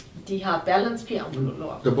ဒီဟာ balance ဖြစ်အောင်လို့လု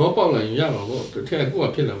ပ်အောင်သဘောပေါက်လာရင်ရမှာပေါ့တစ်ထက်ကိုက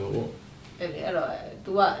ဖြစ်လာမှာပေါ့အဲ့တော့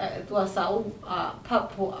तू ကစာအုပ်ဖတ်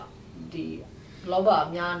ဖို့ဒီလောဘအ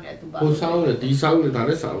များနဲ့ तू ပါဟိုစာအုပ်ဒီစာအုပ်ဒါ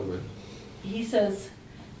လည်းစာအုပ်ပဲ He says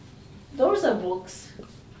those are books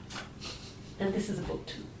and this is a book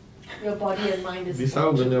too your body and mind is this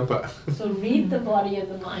sounds so read the body and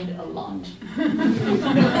the mind a lot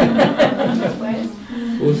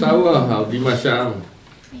ဟိုစာအုပ်ဟာဒီမှာရှာ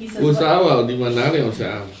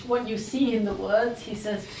What you see in the words, he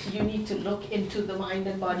says, you need to look into the mind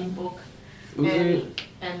and body book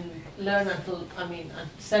and learn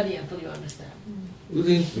study until you understand.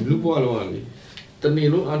 Look what I the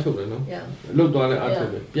Nilo Antoine, no? Look on the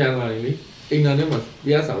Antoine, Piano, in a name of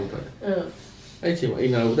yes out there. I think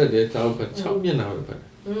in our that out but Chow out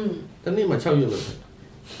the name of Chow you love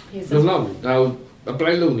it. Now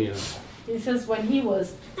apply Lunia. He says when he was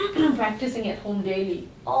practicing at home daily,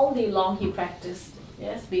 all day long he practiced,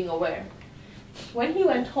 yes, being aware. When he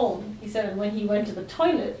went home, he said when he went to the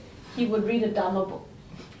toilet, he would read a Dharma book.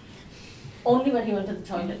 Only when he went to the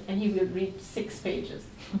toilet, and he would read 6 pages.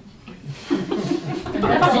 And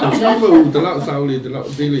that's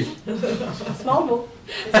small book.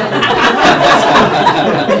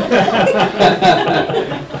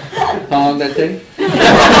 How long that take?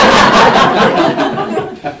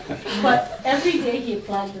 But every day he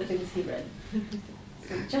applied the things he read.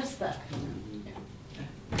 So just that.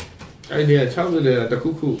 Idea, child the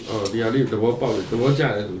cuckoo or the ali, the wall power, the watch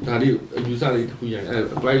out,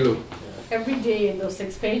 apply look. Every day in those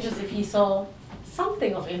 6 pages, if he saw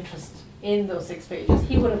something of interest in those 6 pages,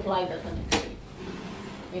 he would apply that the next day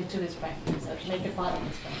into his practice, or make it part of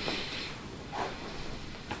his practice.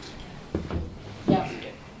 Yeah.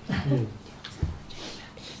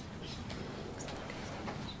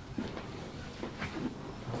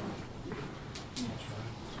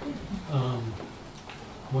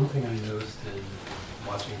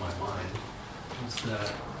 my mind was that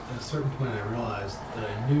at a certain point I realized that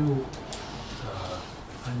I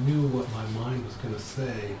knew what my mind was going to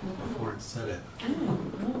say before it said it,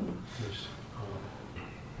 which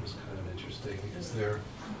was kind of interesting. Is there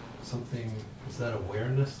something, is that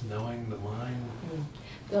awareness, knowing the mind?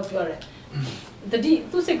 တော့ပြောတယ်တတိ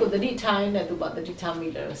သူ့စိတ်ကိုတတိထိုင်းတဲ့သူပါတတိထားမိ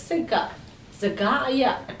တယ်စိတ်ကစကားအ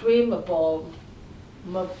ရာအတွေးမ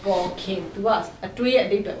ပေါ်ခင် तू ကအတွေးရဲ့အ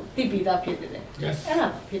ဓိပ္ပာယ်ကိုသိပြီးသားဖြစ်တယ် Yes. အဲ့ဒါ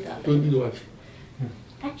ဖြစ်တာလေ တွေးပြီးတော့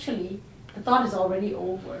actually the thought is already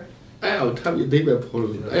over အဲ့အောင်ထပ်ပြီးအသေးပဲပေါ်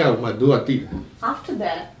လို့အဲ့အောင်မှတို့ကတိတယ် after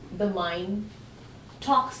that the mind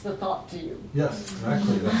talks the thought to you Yes,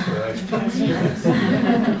 exactly. That's what I experienced.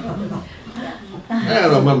 အဲ့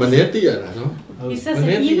တော့မှမနေတိရတာနော် he says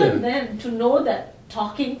that even then to know that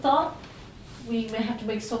talking thought we may have to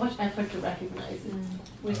make so much effort to recognize it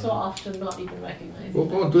we so often not even recognize ဘော it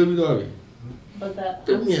ကောတွေးပြီးတော့ပြီ but that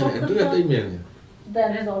တိတ်မြန်တယ်သူကတိတ်မြန်တယ်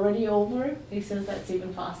that is already over he says that's even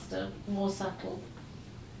faster more subtle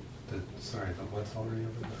Sorry, but what's already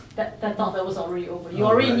over there? that thought that was already over you Oh,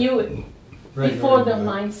 already right. knew it Right, before right, the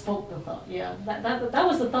right. mind spoke the thought yeah that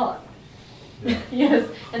was the thought Yeah. yes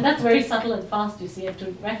and that's very subtle and fast you see you have to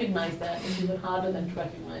recognize that it's even harder than to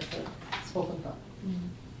recognize the spoken thought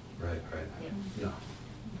Right, right. Yeah. Yeah.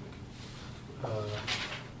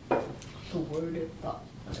 the worded thought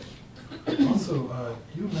Also,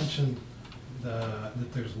 you mentioned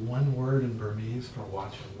that there's one word in Burmese for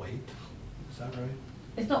watch and wait. Is that right?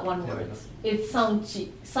 it's not one Yeah, word but- it's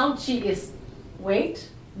sound chi is wait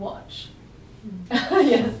watch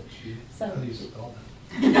yes How do you sound spell that?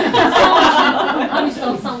 how do you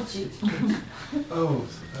spell sound chi Oh,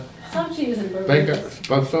 sound chi is in back Burmese up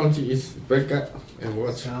but sound is back up and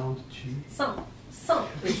watch sound, chi? Some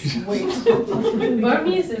is wait.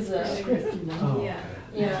 Burmese is Oh,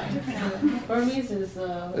 okay. Burmese is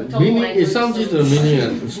total meaning language. it sounds is the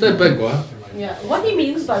meaning step back ကွာ Yeah, what he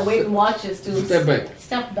means by wait and watch is to Step back.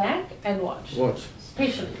 step back and watch watch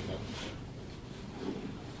patiently.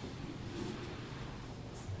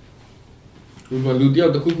 ဒီမှာလူတယော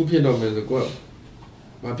က်တစ်ခုခုဖြစ်တော့မယ်ဆိုကွာ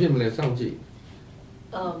ဘာဖြစ်မလဲစောင့်ကြည့်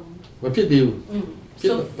မဖြစ်သေးဘူး ဖြစ်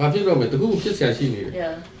So ဘာဖြစ်တော့မယ်တစ်ခုခုဖြစ်ဆရာရှိနေတယ်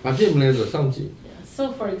yeah. ဘာဖြစ်မလဲဆိုစောင့်ကြည့် So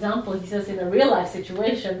for example, he says in a real life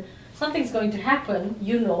situation, something's going to happen,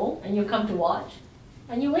 you know, and you come to watch,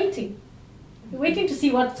 and you're waiting. You're waiting to see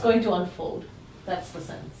what's going to unfold. That's the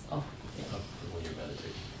sense of When you're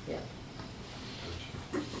meditating. yeah.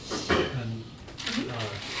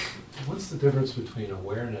 And what's the difference between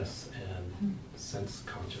awareness and sense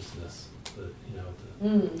consciousness? The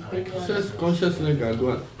big one. self consciousness က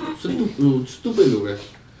တော့ stupid လို့ပဲ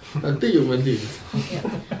အတိတ်ရုံမသိဘူး Yeah.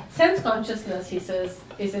 Sense consciousness, he says,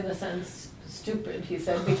 is in a sense stupid, he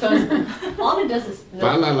said, because all it does is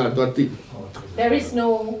ဘာလာလာတော့တိ there is no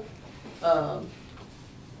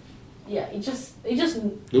it just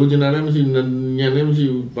လူကျင်တာလည်းမရှိဘူးဉာဏ်လည်းမရှိ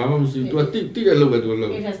ဘူးဘာမှမရှိဘူးသူကတိတဲ့လို့ပဲသူလု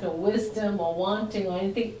ပ် it has no wisdom or wanting or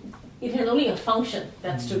anything. It has only a function,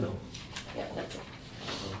 that's to know. Yeah, that's it.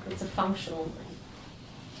 It's a functional mind.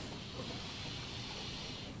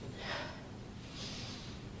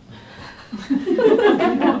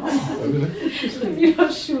 You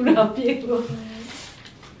don't shoot up people.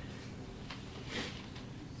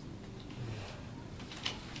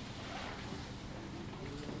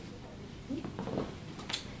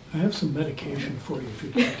 I have some medication for you if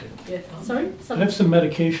you'd like it. Yes. Sorry? I have some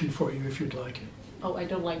medication for you if you'd like it. Oh, I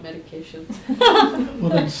don't like medication. Well,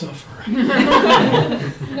 then suffer.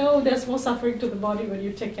 No, there's more suffering to the body when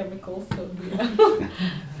you take chemicals. So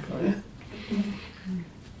yeah.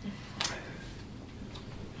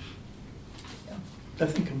 I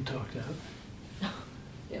think I'm talked out.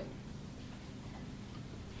 Yep.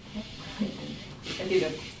 I do.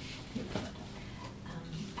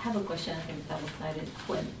 I have a question, I think that was cited,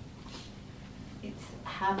 when it's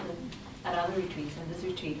happened at other retreats, and this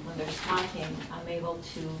retreat, when there's talking, I'm able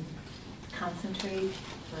to concentrate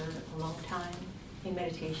for a long time in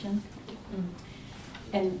meditation.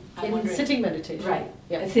 And I'm In wondering, sitting meditation. right?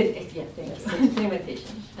 Yeah. Yes, thank you. Sitting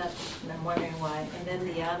meditation. That's, and I'm wondering why. And then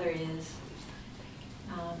the other is,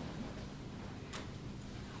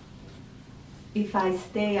 if I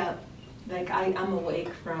stay up, like I'm awake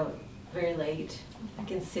for very late, I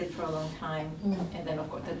can sit for a long time, and then of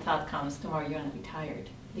course the thought comes, tomorrow you're gonna be tired,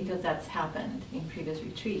 because that's happened in previous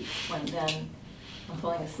retreats when then I'm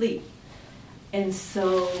falling asleep. And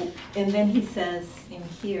so, and then he says in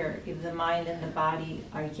here, if the mind and the body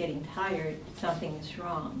are getting tired, something is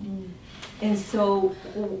wrong. And so,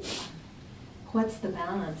 what's the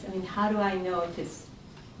balance? I mean, how do I know if it's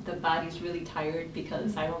the body's really tired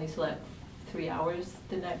because I only slept 3 hours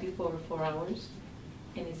the night before, or 4 hours?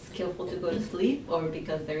 and it's skillful to go to sleep, or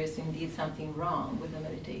because there is indeed something wrong with the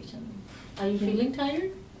meditation? Are you feeling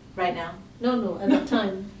tired? Right now? No, at that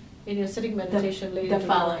time, in your sitting meditation later. The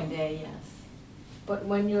following day, yes. But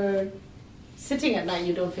when you're sitting at night,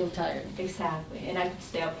 you don't feel tired. Exactly, and I could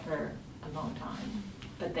stay up for a long time,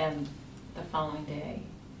 but then the following day,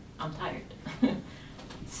 I'm tired.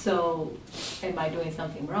 So, am I doing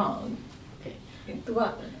something wrong? Okay.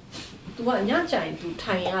 သူကညကြရင် तू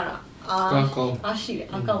ထိုင်ရတာအားရှိတယ်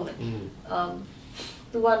အားကောင်းတယ်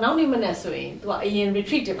သူကနောက်နေ့မနေ့ဆိုရင် तू ကအရင်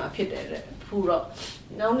retreat တွေမှာဖြစ်တယ်တဲ့ဖူတော့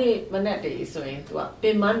နောက်နေ့မနေ့တည်းဆိုရင် तू ကပ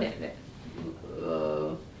င်မနဲ့တဲ့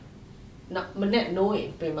မနေ့နိုးရင်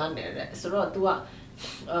ပင်မနဲ့တဲ့ဆိုတော့ तू က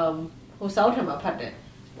ဟိုစောက်ထမှာဖတ်တယ်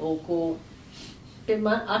ဟိုကိုပင်မ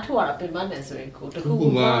အားထုတ်ရတာပင်မနဲ့ဆိုရင်ကိုတခုခု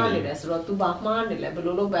မှားနေတယ်ဆိုတော့ तू ဘာမှားနေလဲဘယ်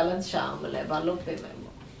လိုလုပ် balance ရှာအောင်မလဲဘာလုပ်သိလဲ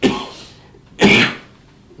ပေါ့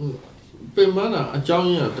ပင်မနာအကြောင်း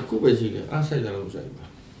ရင်းကတစ်ခုပဲရှိတယ်အားဆိုင်တယ်လို့မဆိုင်ဘူး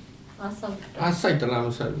အားဆိုင်တယ်လားမ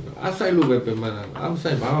ဆိုင်ဘူးအားဆိုင်လို့ပဲပင်မနာအားမ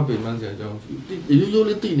ဆိုင်ဘာမှပင်မစရာအကြောင်းရှိဘူးရိုးရိုး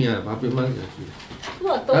လေးသိနေရတာဘာပင်မစရာရှိတယ်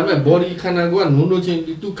ဒါပေမဲ့ body ခန္ဓာကိုယ်ကနိုးနိုးချင်း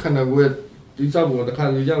သူ့ခန္ဓာကိုယ်ရဲ့ဒီစပေါ်တစ်ခါ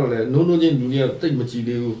လေကြတော့လေနိုးနိုးချင်းလူတွေကတိတ်မကြည့်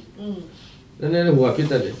သေးဘူးနည်းနည်းဟိုကဖြစ်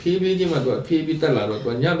တတ်တယ်ဖြည်းဖြည်းချင်းမှသူကဖြည်းဖြည်းတက်လာတော့သူ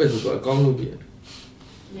ကညဘက်ဆိုတော့အကောင်းလို့ဖြစ်တယ်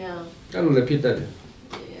yeah အဲ့လိုလည်းဖြစ်တတ်တယ်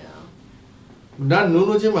yeah ဒါနိုး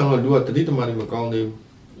နိုးချင်းမှတော့လူကတတိတမာတွေမကောင်းသေးဘူး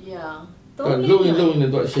yeah လုံးရင်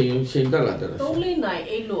တော့အချိန်တက်လာတယ်3-4နိုင်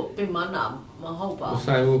အဲ့လိုပင်မနာမဟုတ်ပါဘူး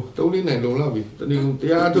ဆိုင်ဘူး3-4နိုင်လုံလောက်ပြီတနည်းတ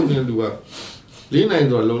ရားထုတ်နေတဲ့လူက4နိုင်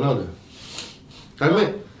ဆိုတော့လုံလောက်တယ်ဒါပေမဲ့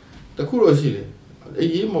တခုတော့ရှိတယ်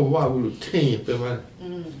အေးမဝဘူးလို့ထင်ရင်ပင်မ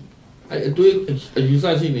အဲ့အတွေးအယူဆ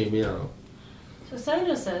ရှိနေမရတော့ So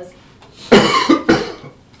Sayadaw says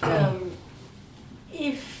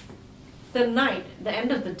if the night the end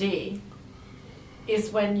of the day is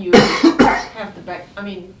when you have the back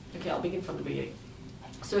okay, I'll begin from the beginning.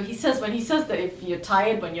 So when he says that if you're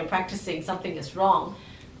tired when you're practicing, something is wrong,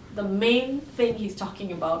 the main thing he's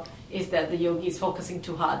talking about is that the yogi is focusing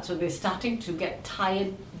too hard. So they're starting to get tired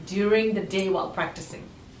during the day while practicing.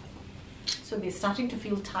 So they're starting to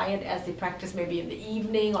feel tired as they practice, maybe in the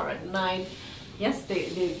evening or at night. Yes,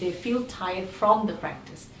 they feel tired from the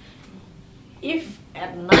practice. If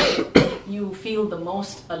at night you feel the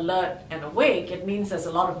most alert and awake, it means there's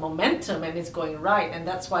a lot of momentum and it's going right, and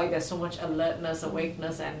that's why there's so much alertness,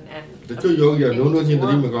 awakeness, and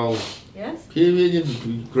yes.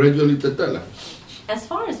 Gradually, as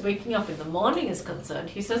far as waking up in the morning is concerned,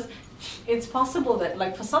 he says it's possible that,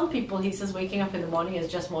 like for some people, he says waking up in the morning is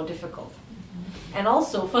just more difficult. And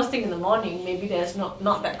also, first thing in the morning, maybe there's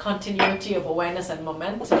not that continuity of awareness and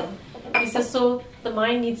momentum. He says, so the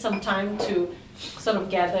mind needs some time to sort of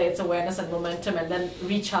gather its awareness and momentum and then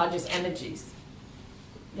recharge its energies.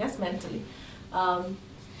 Yes, mentally. And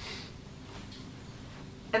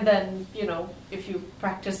then, if you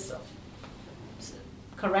practice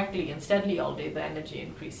correctly and steadily all day, the energy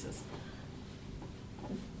increases.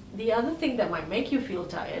 The other thing that might make you feel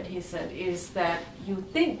tired, he said, is that you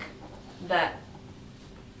think that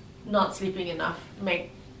not sleeping enough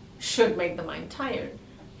should make the mind tired.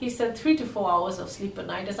 He said 3 to 4 hours of sleep a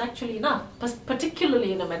night is actually enough,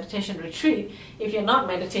 particularly in a meditation retreat. If you're not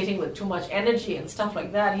meditating with too much energy and stuff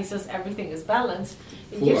like that, he says everything is balanced.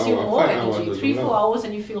 It gives you more energy, 3-4 hours,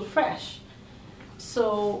 and you feel fresh.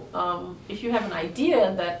 So if you have an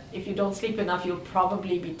idea that if you don't sleep enough, you'll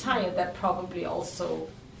probably be tired, that probably also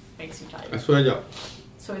makes you tired.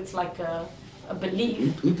 So it's like a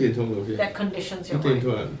belief that conditions your mind.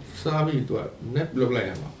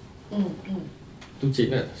 Tu chỉ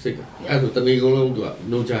là sick. Ai tụi tani công long tụi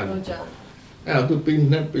nô chan. Ai tụi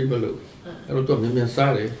pin nét pin bao lâu. Ai tụi mình miền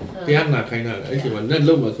xa đấy. Tiếng nào khai nào. Ai chỉ mà nét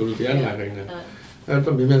lâu mà số tiếng nào khai nào. Ai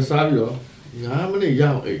tụi mình miền xa rồi. Ngã mới này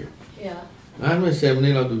giao ấy. Ngã mới xem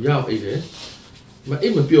này là tụi giao ấy đấy. Mà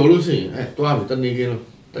ít mà biểu luôn gì. Ai tụi mình tani kia luôn.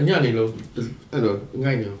 Tani nhà này luôn. Ai rồi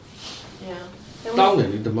ngay nhiều. Tao này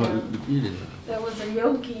thì tụi mình đi đến. There was a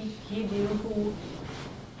yogi he knew who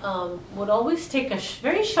would always take a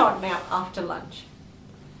very short nap after lunch.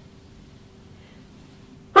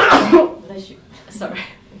 Bless you. Sorry.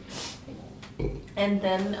 And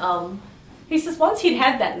then he says once he'd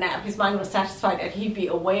had that nap, his mind was satisfied and he'd be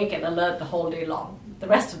awake and alert the whole day long, the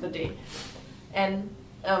rest of the day. And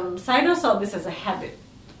Sayadaw saw this as a habit.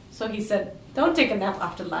 So he said, don't take a nap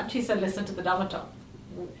after lunch. He said, listen to the Dhamma talk.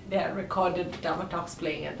 There are recorded Dhamma talks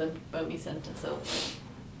playing at the Burmese Center.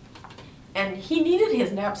 And he needed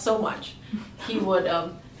his nap so much. He would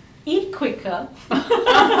eat quicker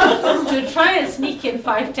to try and sneak in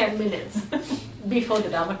 5-10 minutes before the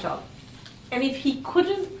Dhamma talk. And if he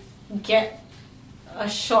couldn't get a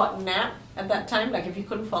short nap at that time, like if he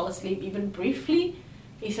couldn't fall asleep even briefly,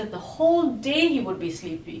 He said the whole day he would be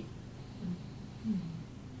sleepy.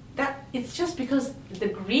 That it's just because the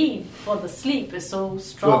greed for the sleep is so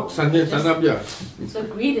strong. So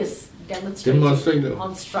greed is demonstrated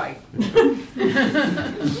on strike.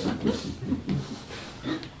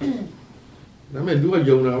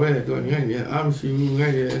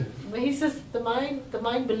 But he says the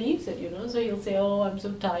mind believes it, so he'll say, oh, I'm so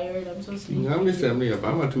tired, I'm so sleepy.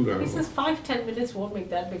 He says 5-10 minutes won't make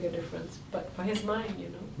that big a difference, but for his mind,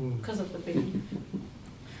 because of the big.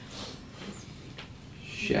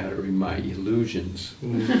 Shattering my illusions.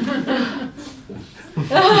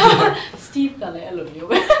 Steve got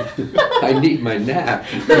I need my nap.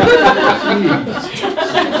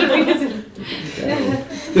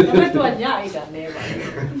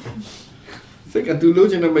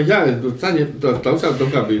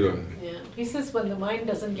 He says when the mind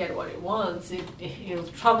doesn't get what it wants, it'll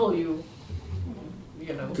trouble you.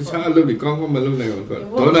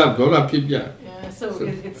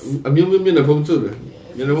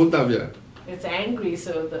 It's angry,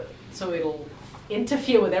 so it'll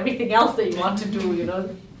interfere with everything else that you want to do,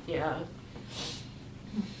 Yeah.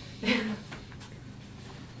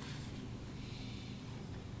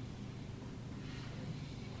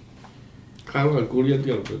 Korean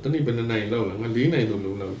တနေ့ဘယ်နှစ်လောက်လဲငါ4နိုင်တော့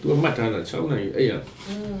လုံးလောက် तू မှတ်ထားတာ6နိုင်အဲ့ရ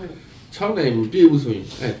6နိုင်မပြည့်ဘူးဆိုရင်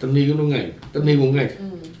တနေ့ကလုံးငိုက်တနေ့ကုန်ငိုက်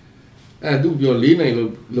သူပြော4နိုင်လို့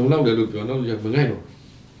လုံလောက်တယ်လို့ပြောတော့မငိုက်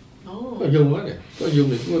တော့ယုံရတယ်တော့ယုံ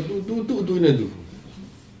တယ် तू အတွင်းနဲ့ तू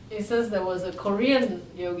It says there was a Korean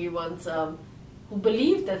yogi once who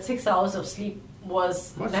believed that 6 hours of sleep was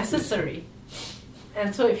necessary, and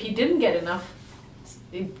so if he didn't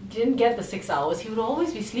get the 6 hours, he would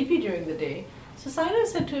always be sleepy during the day. So Sayadaw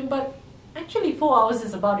said to him, but actually 4 hours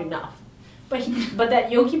is about enough. But that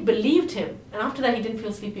yogi believed him, and after that he didn't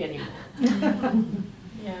feel sleepy anymore.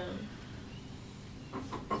 Yeah.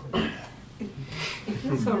 It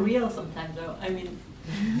feels so real sometimes, though. I mean,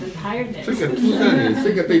 the tiredness. The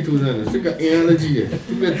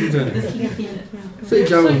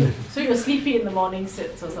sleepiness. So you're sleepy in the morning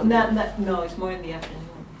sits or something? No, it's more in the afternoon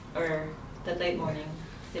or the late morning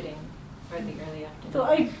sitting or the early afternoon. So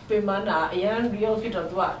I remember real people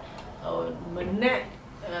do what? Minute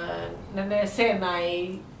နည်းနည်း10နာရီ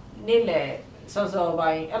နေ့လေစောစောပို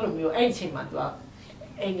င်းအဲ့လိုမျိုးအဲ့အချိန်မှာသူက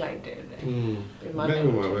အိမ်လိုက်တယ်ပြန်မနေ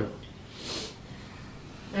ပါပဲ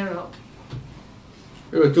အဲ့တော့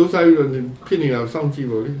စူးစမ်းပြီးတော့ဖြစ်နေတာစောင့်ကြည့်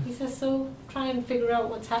ပါလေ He says so try and figure out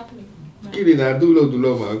what's happening ကိလေသာသူ့လို့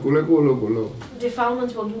မှာကိုလည်းကိုလို့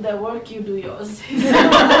Defilements will do their work, you do yours.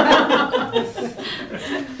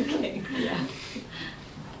 Okay, yeah.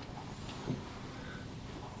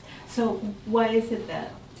 So why is it that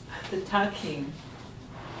the talking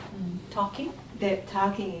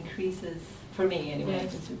increases, for me anyway,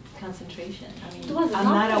 concentration? I mean,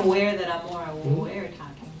 I'm not aware that I'm more aware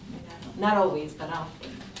talking. Not always, but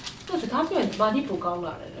often. Because the talking is body program.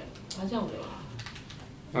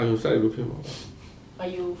 Are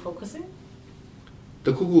you focusing?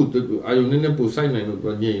 Are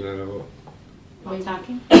you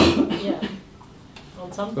talking? Yeah. On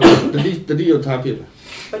something.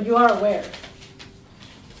 But you are aware.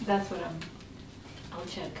 That's what I'll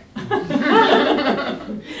check.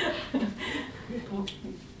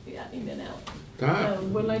 Yeah, in and out.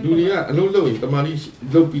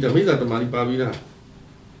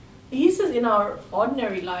 He says in our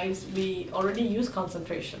ordinary lives we already use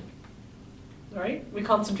concentration, right? We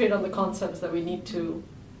concentrate on the concepts that we need to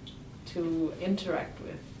interact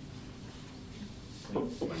with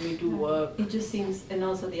when we do work. It just seems, and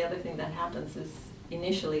also the other thing that happens is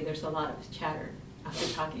initially there's a lot of chatter. After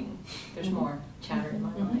talking, there's more chatter in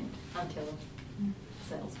my mind until it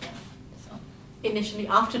settles down. So initially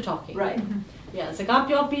after talking, right? Yeah, စကား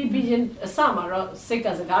ပြောပြီးရင်အစမှာတော့စိတ်က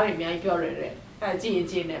စကားတွေအများကြီးပြောရတယ်ကြ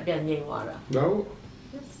ည့်နဲ့ပြန်ငြိမ်သွားတာ No.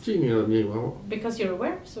 ကြည့်နေတော့ငြိမ်ပါပေါ့ Because you're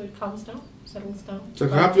aware, so it calms down, settles down. စ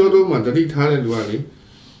ကားပြောတော့မှတတိထားတဲ့လူကလေ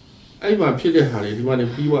အဲ့မှာဖြစ်တဲ့ဟာတွေဒီမှာနေ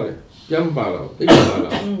ပြီးသွားတယ်ပြန်ပါလာတိတ်ပါ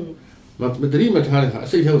လာမတတိမထားတဲ့ဟာအ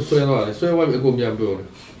စိတ်ထဲကိုဆွဲသွားတယ်ဆွဲသွားပြီးအကုန်ပြန်ပြောတယ်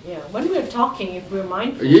Yeah, when we're talking, if we're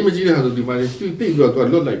mindful.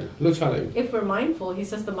 If we're mindful, he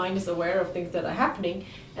says the mind is aware of things that are happening,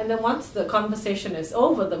 and then once the conversation is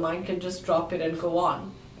over, the mind can just drop it and go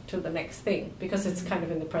on to the next thing because it's kind of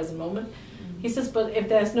in the present moment. He says, but if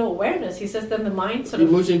there's no awareness, he says, then the mind sort of.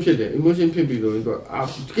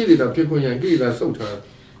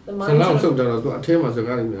 The mind sort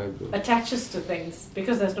of attaches to things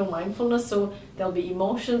because there's no mindfulness, so there'll be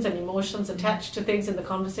emotions and emotions attached to things in the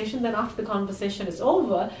conversation. Then after the conversation is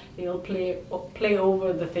over, they'll play over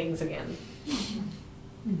the things again.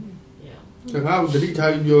 Yeah. How the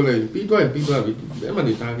detail you like, be doing,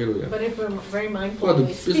 everybody target. But if we're very mindful What when the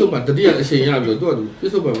we speak, pistol, but the dear saying, I will do it.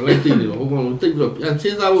 Pistol, but like, who take up and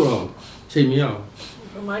say that will say me out.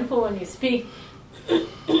 if we're mindful when we speak,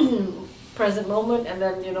 present moment, and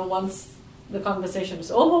then, you know, once the conversation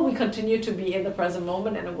is over, we continue to be in the present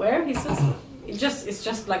moment and aware. He says, it's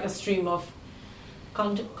just like a stream of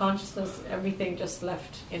consciousness, everything just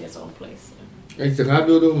left in its own place. It's a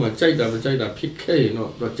habit of my child, pick,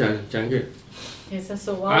 not Janget. He says,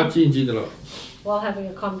 so while having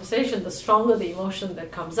a conversation, the stronger the emotion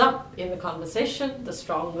that comes up in the conversation, the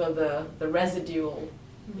stronger the residual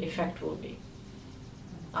effect will be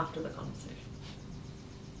after the conversation.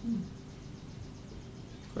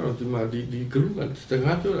 Oh, the group, the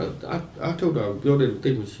habit, I told our building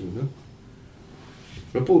the machine, no?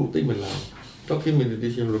 Report the Milan. Talking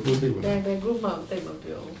meditation, report the group of them.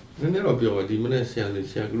 And then I'll be over the Malaysia and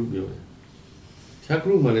the group.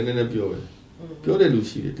 Group man and then a pure. Pure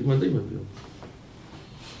Lucy, the Mandem.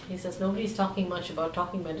 He says nobody's talking much about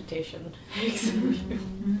talking meditation.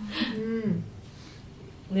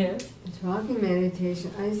 Yes. Talking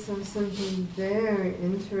meditation, I saw something very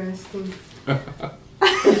interesting.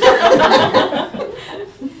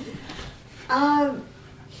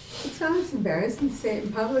 It's almost embarrassing to say it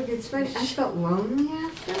in public. It's funny. I felt lonely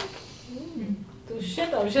after. Tu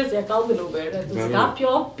shit, I was just like, I'll be over there. Tu stop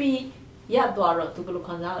your pee. Yeah, do I run to look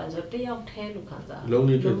on that? So they are 10 look on that.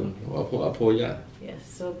 Lonely people. Yes,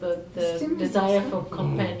 so the desire for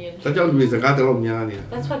companionship.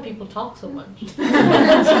 That's why people talk so much. If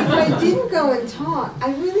I didn't go and talk,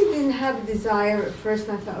 I really didn't have a desire at first,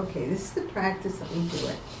 and I thought, okay, this is the practice, let me do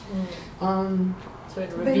it. So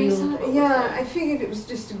it revealed. I figured it was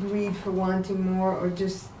just a greed for wanting more, or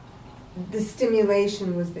just the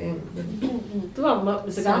stimulation was there. သူက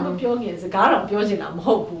စကားမပြောခင်စကားတော့ပြောချင်တာမ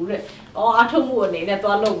ဟုတ်ဘူးတဲ့။အော်အထုံးမှုအနေနဲ့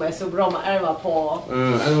သွားလုပ်မယ်ဆိုပြီးတော့မှအဲ့ဒါပေါ်။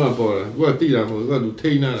အဲ့ဒါပေါ်တယ်။ကိုကတိတာမဟုတ်ဘူး။ကိုကသူထိ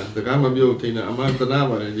န်းတာ။စကားမပြောထိန်းတာ။အမှန်တရား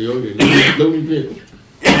ပါလေဒီယောဂီလုံးပြီးဖြစ်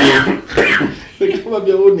။စကားမ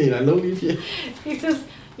ပြောနေတာလုံးပြီးဖြစ်။ He says,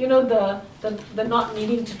 you know, the not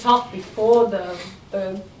needing to talk before the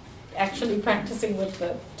actually practicing with the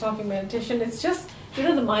talking meditation. It's just, you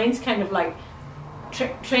know, the mind's kind of like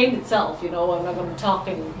trained itself, you know, I'm not going to talk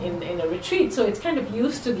in a retreat, so it's kind of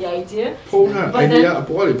used to the idea. So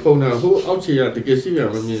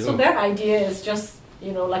that idea is just,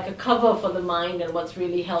 you know, like a cover for the mind and what's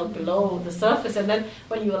really held below the surface, and then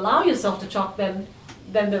when you allow yourself to talk, then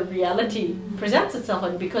the reality presents itself,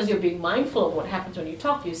 and because you're being mindful of what happens when you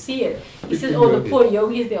talk, you see it. He says, oh, the poor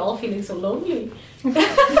yogis, they're all feeling so lonely.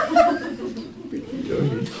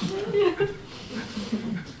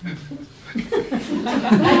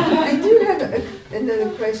 I do have another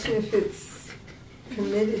question, if it's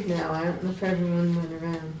permitted now. I don't know if everyone went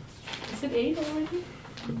around. Is it 8 already?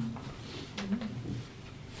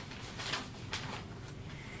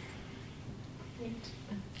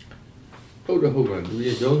 Hold on. We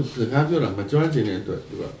are young. The half of my joint in it.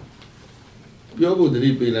 Pure the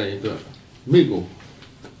deep line. Migo.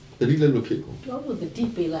 The little people. Pure the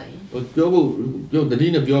deep line. But Pure the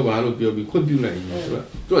dinner Pure Balo Pure be could be like.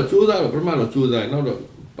 To a choose out of Permano choose I not a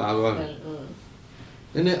power.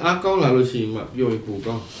 And then I call Alushim Pure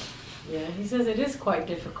Puka. Yeah, he says it is quite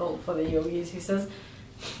difficult for the yogis. He says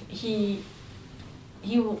he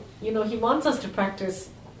wants us to practice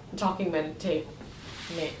talking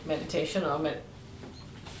meditation or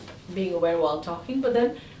being aware while talking, but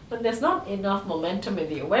then when there's not enough momentum in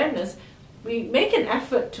the awareness, we make an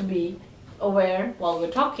effort to be aware while we're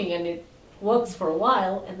talking, and it works for a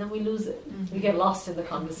while, and then we lose it. We get lost in the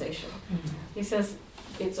conversation. He says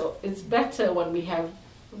it's better when we have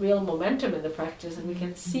real momentum in the practice, and we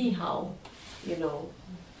can see how, you know,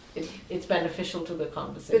 it's beneficial to the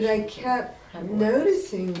conversation. But I kept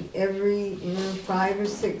noticing every 5 or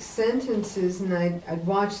 6 sentences, and I'd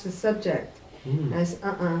watch the subject. And I said,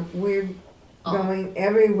 we're going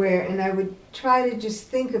everywhere, and I would try to just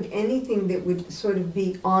think of anything that would sort of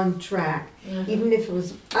be on track, even if it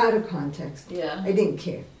was out of context. Yeah. I didn't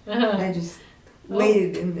care. I just laid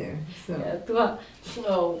it in there. So it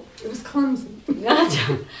was clumsy.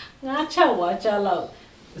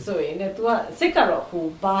 So in it was Sikaro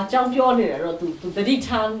who ba champion or to the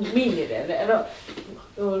return meaning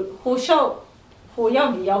who show who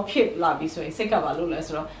young yao pip labi so Sikavalulas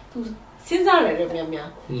to Sinzare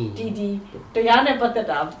Didi Diana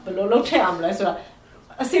Patata below Tamless or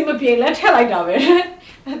a simple pay let her like that.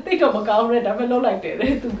 I think I'm a government I'm a low like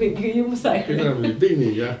that to give you side.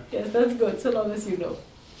 Yes, that's good, so long as you know.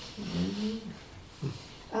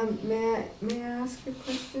 May I ask a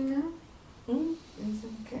question now? It's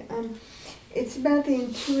okay. It's about the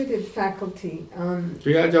intuitive faculty. တ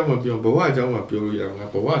ရားအကြောင်းမပြောဘဝအကြောင်းမှာပြောလို့ရမှာ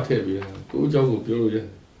ဘဝထည့်ပြီးကိုယ်အကြောင်းကိုပြောလို့ရ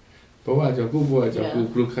ဘဝအကြောင်းကိုယ့်ဘဝအကြောင်း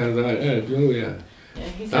ကိုခံစားအဲ့ပြောလို့ရ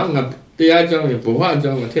နောက်ငါတရားအကြောင်းရင်ဘဝအ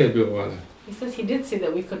ကြောင်းကိုထည့်ပြောသွားတာ He says he did say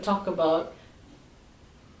that we could talk about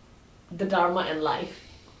the Dharma and life.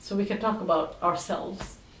 So we could talk about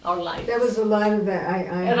ourselves, our life. There was a lot of that.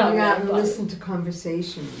 I hung out and listened to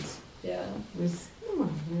conversations. Yeah. It was,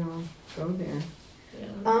 go there.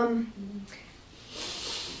 Yeah.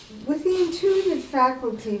 With the intuitive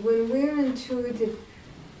faculty, when we're intuitive,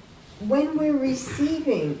 when we're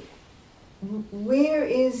receiving, where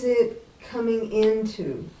is it coming into?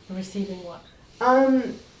 Receiving what?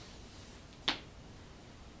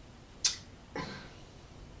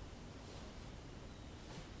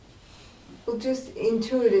 Well, just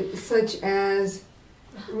intuitive, such as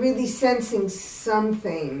really sensing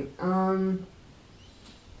something,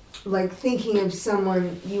 like thinking of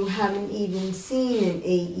someone you haven't even seen in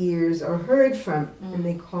 8 years or heard from, and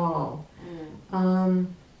they call.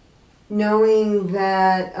 Knowing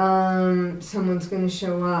that someone's going to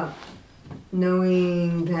show up,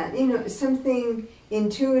 knowing that, something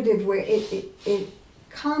intuitive where it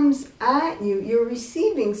comes at you, you're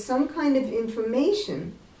receiving some kind of information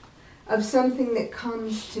of something that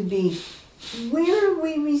comes to be. Where are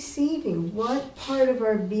we receiving? What part of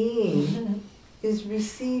our being is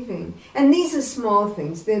receiving? And these are small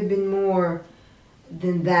things. There have been more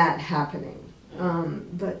than that happening.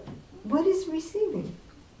 But what is receiving?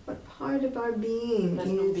 What part of our being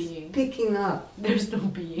is picking up? There's no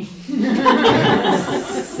being.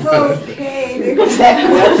 Okay, there goes that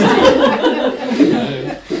question.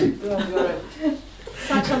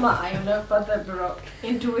 Satama ayona pada bro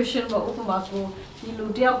intuition wa upama ko di lu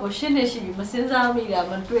tyaw ko shin ne shi bi ma sin sa mi da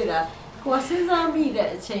ma twai da ko sin sa mi de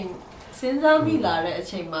a chain sin sa mi la de a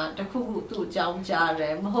chain ma takku ku tu jaung ja de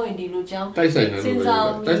ma hoi di lu jaung sin sa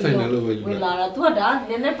mi we la da tu da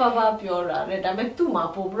ne ne pa pa pyo da de da me tu ma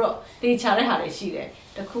po bro te cha de ha de shi de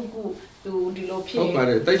takku ku tu di lo phit ဟုတ်ပါတ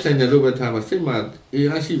ယ်တိုက်ဆိုင်တယ်လို့ပဲထားပါစိတ်မှာအေး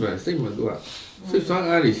အားရှိပါစိတ်မှာသူကစိတ်ဆွမ်း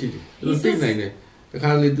အားတွေရှိတယ်သူသိနိုင်တယ်တ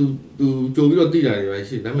ခါလေသူကြိုပြီးတော့သိတာတွေပဲ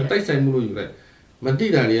ရှိတယ်ဒါပေမဲ့တိုက်ဆိုင်မှုလို့ယူလိုက်မသိ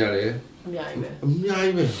တာတွေရတယ်အများ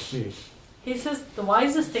ကြီးပဲ He says the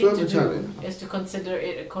wisest thing to do is to consider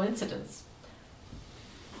it a coincidence.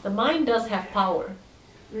 The mind does have power.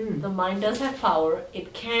 The mind does have power. It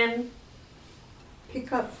can pick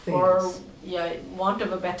up things. For want of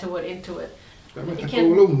a better word into it.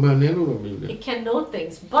 It can know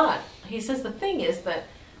things, but he says the thing is that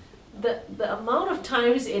the amount of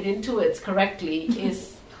times it intuits correctly is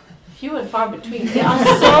few and far between. There are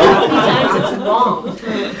so many times it's wrong,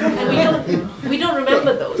 and we don't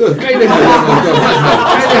remember those.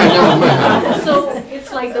 So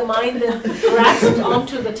it's like the mind then grasps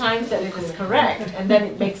onto the times that it is correct, and then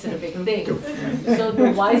it makes it a big thing. So the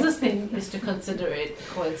wisest thing is to consider it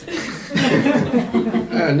coincidence.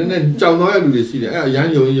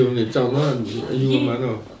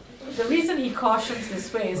 The reason he cautions this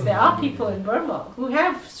way is there are people in Burma who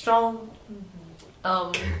have strong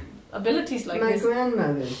abilities like My this. My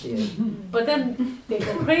grandmother did. But then they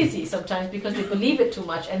go crazy sometimes because they believe it too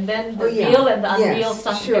much, and then the real and the unreal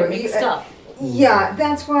stuff get mixed up. Yeah,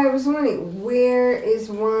 that's why I was wondering, where is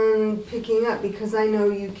one picking up? Because I know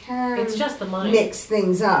you can it's just the mind. Mix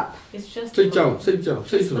things up. It's just the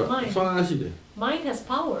mind. Mind has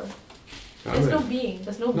power. There's no being,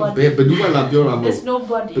 there's no body. There's no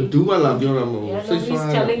body. Nobody's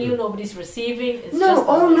telling you, nobody's receiving. It's just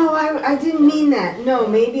no, I didn't mean that. No,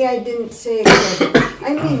 maybe I didn't say it correctly.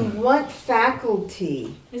 I mean, what faculty?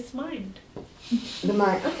 It's mind. The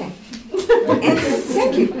mind, okay.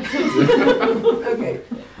 Thank you. Okay.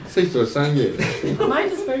 The mind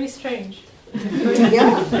is very strange.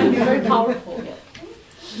 Very powerful.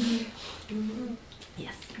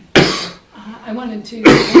 Yes. I wanted to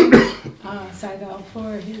thank Sayadaw for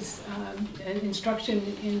his instruction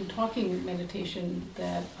in talking meditation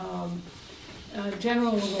that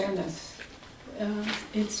general awareness,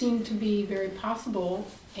 it seemed to be very possible,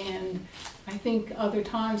 and I think other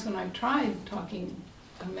times when I've tried talking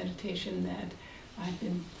meditation that I've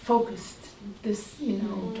been focused,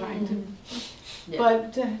 trying to,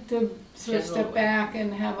 but to sort of step back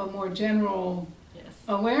and have a more general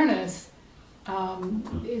awareness,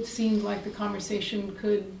 it seemed like the conversation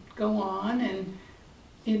could go on, and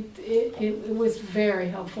it was very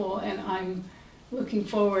helpful, and I'm looking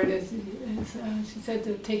forward, as she said,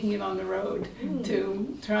 to taking it on the road, to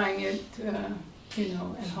trying it,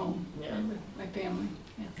 at home with my family.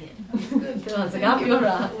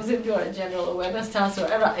 General awareness task or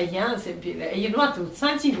ever a young simple. You know what to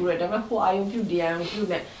Sanchi Guru,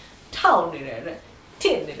 ထောက်နေတယ်တဲ့ထ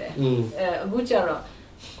စ်နေတယ်အခုကျတော့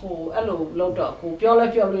ကိုအဲ့လိုလောက်တော့ကိုပြောလဲ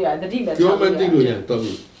ပြောလို့ရတယ်တတိလည်း ပြောမသိလို့ရတော့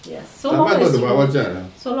ပြီ Yes. So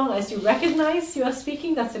long as you recognize you are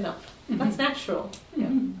speaking, that's enough. That's natural.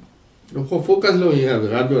 Yeah. ကို focus လုပ်ရင်က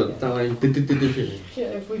ပြောတာတိုင်းတိတိတိဖြစ်နေ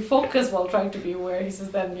Yeah, if we focus while trying to be aware, he says,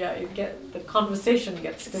 then the conversation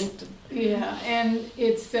gets stilted. Yeah, and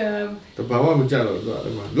it's တဘာမှမကြတော့သူ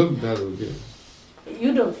အဲ့မှာလုတ်တာလို့ဖြစ် You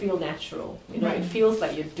don't feel natural. You know, Right. it feels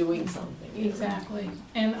like you're doing something. exactly,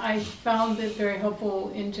 and I found it very helpful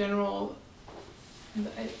in general.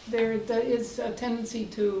 There is a tendency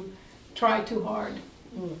to try too hard,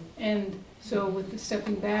 and so with the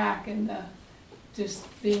stepping back and the just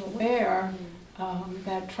being aware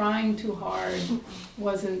that trying too hard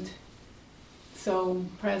wasn't so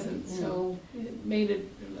present, so it made it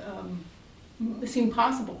seem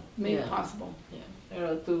possible, made it possible. Yeah. အဲ့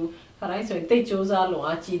တော့သူခါတိုင်းဆိုရင်တိတ်စူးစမ်းလို့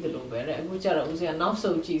အားကြီးတယ်လို့ပဲတဲ့အခုကျတော့ဦးစင်ကနောက်ဆု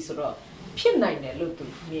တ်ကြည့်ဆိုတော့ဖြစ်နိုင်တယ်လို့သူ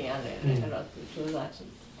မြင်ရတယ်အဲ့တော့သူစူးစမ်းကြ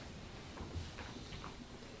ည့်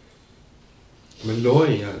မလို့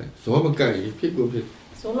ရင်ရတယ်ဇောမကတ်ရင်ဖြစ်ကိုဖြစ်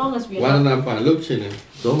So long as we ဝါ are ဒ not, နာပါလုတ်ချင်တယ်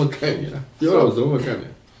ဇောမကတ်နေတာပြောတော့ဇောမကတ်တ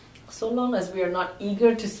ယ် so long as we are not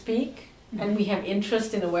eager to speak and we have interest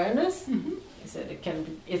in awareness, he said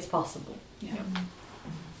it's possible. Yeah.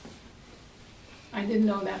 I didn't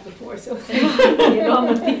know that before, so You know, I'm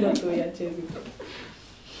not thinking to it, too.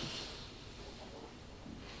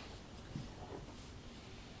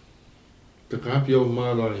 တကားပြောမှ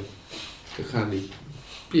တော့တခါလေး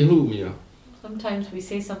ပြင်လို့မရ Sometimes we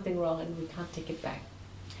say something wrong and we can't take it back.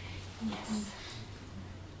 yes.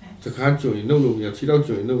 တကားကြုံရင်နှုတ်လို့မရခြေတော့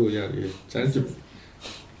ကြုံရင်နှုတ်လို့ရတယ်စမ်းစစ်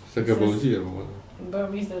စကားပုံရှိတယ်ပေါ့ In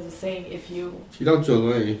Burmese, there's a saying:ခြေတော့ကြုံ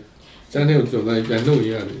တော့ရင်စမ်းတဲ့ကိုကြုံတော့ပြန်နှုတ်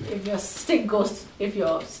ရတယ်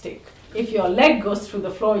if your leg goes through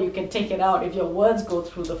the floor, you can take it out. If your words go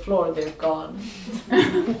through the floor, they're gone.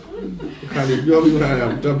 ခါလေးပြောပြီးတော့အဲ့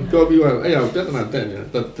ပြဿနာတက်နေ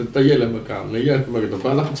တာတရက်လည်းမကဘူးနေ့ရက်မကတော့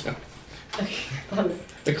ဘာလို့ချာ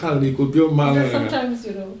အခါလေးကိုပြောမှလည်း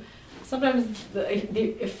Sometimes the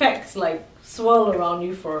effects like swirl around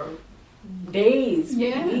you for days,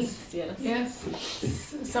 Yes. weeks. Yes.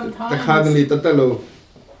 တခါလေးတက်လို့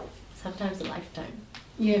Sometimes a lifetime.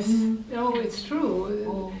 Yes. No, it's true.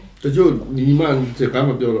 တချို့ညီမစကားမ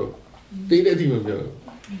ပြောတော့တိတ်တဲ့အထိမပြောတော့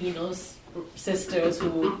He knows sisters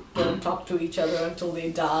who don't talk to each other until they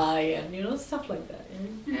die, and stuff like that.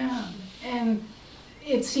 Yeah. And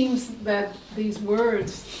it seems that these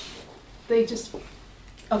words, they just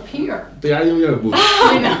appear. တရားရုံးရဘူး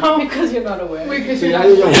I know. Because you're not aware. Because တ you're ရား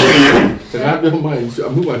not ရုံးစကားပြောမှ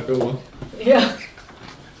အမှုပါတော့ Yeah.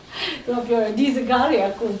 တော့ပြောဒီစကားတွေက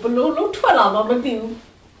ကိုဘလို့လုံးထွက်လာမှမသိဘူး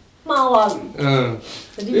မှားသွား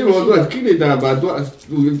ပြီ ဒီဘောတော့ကိလေသာဘာတော့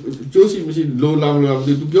ကျိုးရှိမရှိလိုလောင်လောင်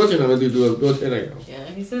သူပြောချင်တာလည်းသူပြောထည့်လိုက်တော့ Yeah,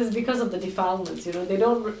 and he says because of the defilements, they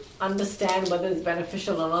don't understand whether it's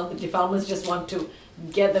beneficial or not. The defilements just want to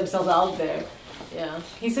get themselves out there. Yeah.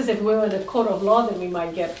 He says if we were in a court of law, then we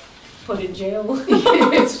might get put in jail.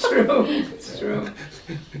 It's true. It's true.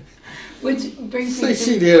 Which brings me စိတ်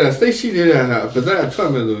ရှိ to တယ်လားစိတ်ရှိတယ်လားပါဇက်အထွက်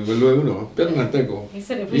မယ်ဆိုမလွယ်ဘူးနော်ပြဿနာတက်ကုန် He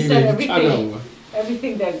said if we said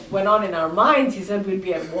everything that went on in our minds, he said we'd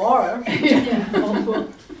be at war.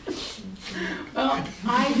 Well,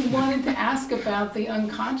 I wanted to ask about the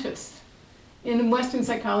unconscious. In Western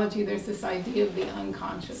psychology, there's this idea of the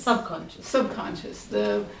unconscious. Subconscious.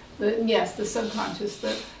 The subconscious.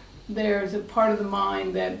 That there's a part of the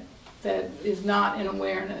mind that is not in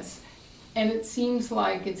awareness. And it seems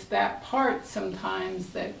like it's that part sometimes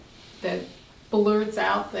that blurts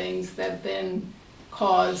out things that then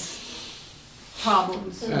cause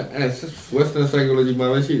problems. Western psychology မှာ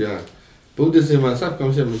ပဲရှိတာ Buddhism မှာ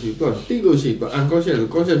subconscious မရှိတော့တိလို့ရှိတော့ unconscious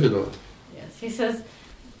conscious ဖြစ်တော့ Yes, he says,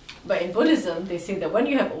 but in Buddhism, they say that when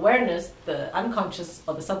you have awareness, the unconscious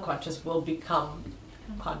or the subconscious will become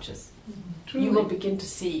conscious. Truly. You will begin to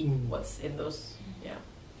see what's in those. Yeah.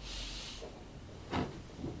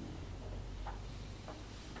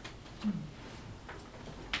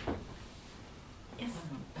 Yes.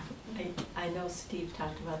 I know Steve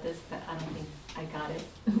talked about this, but I don't think I got it.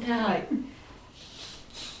 Yeah. Right.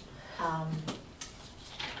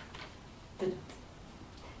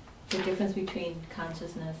 The difference between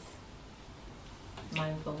consciousness,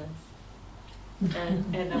 mindfulness,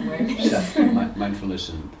 and awareness. Mindfulness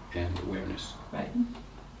and awareness. Right.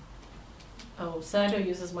 Oh, Sayadaw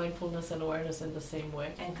uses mindfulness and awareness in the same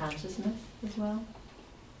way. And consciousness as well.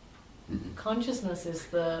 Consciousness is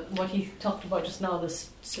what he talked about just now, the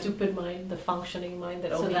stupid mind, the functioning mind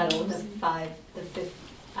that only that's knows. the fifth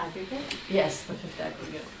aggregate? Yes, the fifth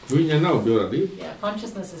aggregate. ဝိညာဉ်တော့ပြောတာလေ Yeah,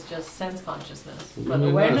 consciousness is just sense consciousness. ဝိ But ညာ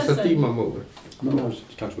ဉ်က awareness စတိမှမဟုတ်ဘူး No,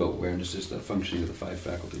 it talks about awareness is the functioning of the 5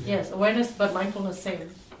 faculties. Yes, awareness, but mindfulness same.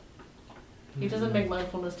 He doesn't make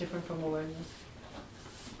mindfulness different from awareness.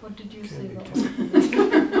 What did you say about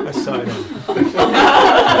I saw it.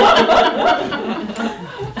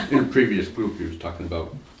 In a previous group, he was talking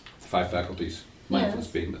about 5 faculties, mindfulness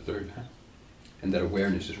Yes. being the 3rd, and that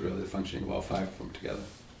awareness is really the functioning of all 5 of them together.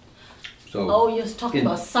 So, Oh, you're talking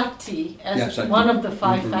about sati as Sati. one of the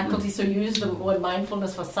 5 Mhm. faculties, so you use the word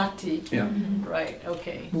mindfulness for sati. yeah. Right,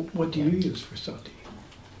 okay. What do you use for sati?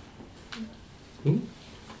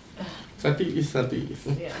 Sati is sati.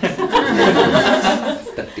 Yes.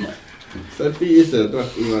 Sati is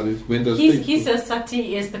what is mental state. He says sati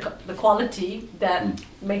is the quality that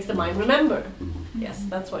makes the mind remember. Mhm. Yes,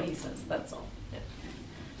 that's what he says, that's all. Yeah.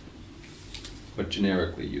 But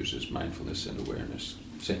generically uses mindfulness and awareness.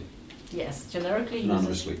 Same. Yes, generically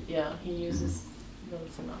Synonymously. uses, yeah, he uses those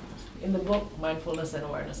synonymously. In the book, mindfulness and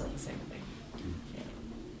awareness are the same thing.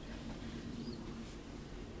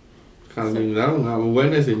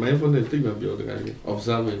 Awareness and mindfulness သိမှပြောတကယ်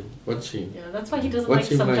observing, watching. Yeah, that's why he doesn't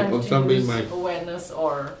Watching like sometimes mind, to observing use mind. awareness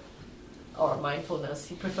or mindfulness.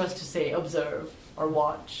 He prefers to say observe or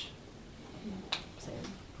watch. Same.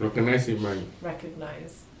 Recognizing mind.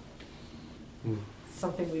 Recognize. Mm.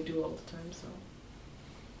 Something we do all the time, so.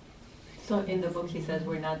 So in the book he says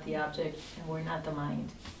we're not the object and we're not the mind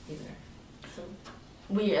either. So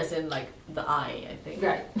We as in like the I think.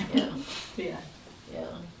 right. Yeah. Yeah.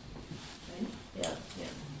 Yeah. Right? Yeah,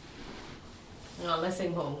 yeah. Ngā le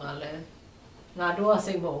sing ho ngā le. Ngā dua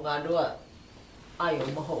sing ho ngā dua ayo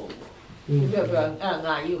ma ho. Pio pio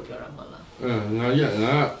ngā yu pio ra ma la. ငါရ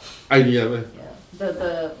ငါ idea ပဲ Yeah.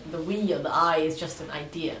 The we or the I is just an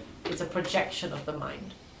idea. It's a projection of the mind.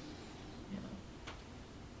 Yeah.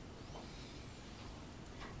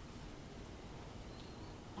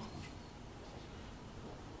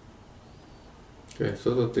 ကဲ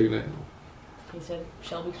စောစောသိလိုက် He said,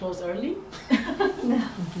 shall we close early?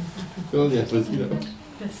 ပြောကြမရှိတော့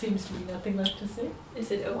There seems to be nothing left to say. Is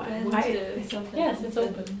it open Why- to something? Yes, it's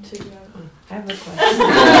open to I have a question.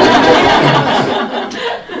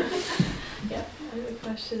 Yeah, I have a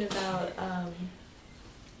question about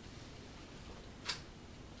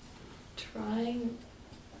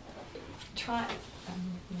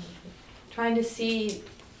trying to see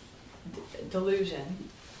delusion.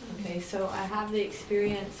 Okay, so I have the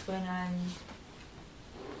experience when I'm,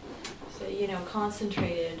 say,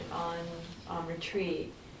 concentrated on retreat,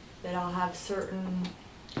 that I'll have certain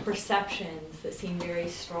perceptions that seem very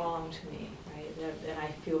strong to me, right? That I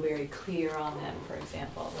feel very clear on them, for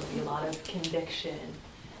example. There'll be a lot of conviction.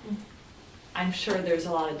 I'm sure there's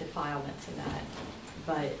a lot of defilements in that,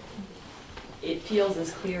 but it feels as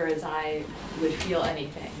clear as I would feel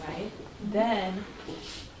anything, right? Then,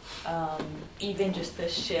 even just the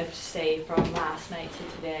shift, say, from last night to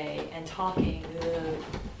today, and talking,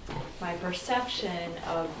 my perception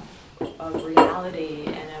of reality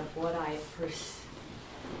and of what I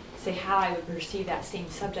say how I would perceive that same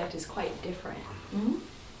subject is quite different. Mm-hmm.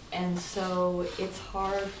 And so it's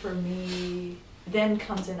hard for me, then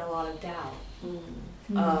comes in a lot of doubt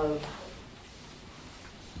of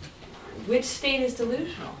which state is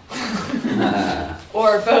delusional? Or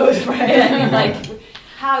both, right? I mean, like,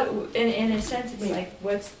 how, in a sense, it's like,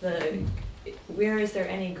 where is there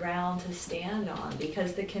any ground to stand on?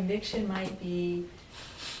 Because the conviction might be,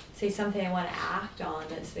 say, something I want to act on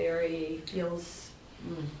that's feels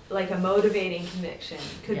like a motivating conviction.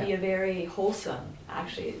 Could be a very wholesome,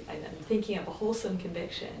 actually, I'm thinking of a wholesome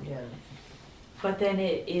conviction. Yeah. But then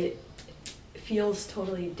it feels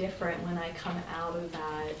totally different when I come out of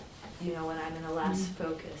that, when I'm in a less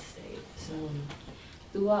focused state. So.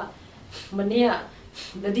 သူကမနေ့က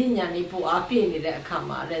သတိဉာဏ်လေးပိုအားပြည့်နေတဲ့အခါ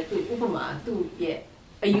မှာလည်းသူဥပမာသူ့ရဲ့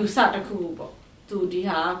အယူဆတစ်ခုပေါ့သူဒီ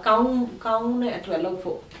ဟာကောင်းတဲ့အတွက်လုပ်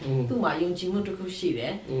ဖို့သူ့မှာယုံကြည်မှုတစ်ခုရှိတ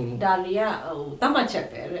ယ်ဒါလေးကတတ်မှတ်ချက်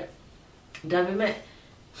ပဲတဲ့ဒါပေမဲ့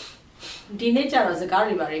ဒီနေ့ကျတော့စကား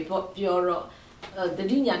တွေပါတွေပြောတော့သ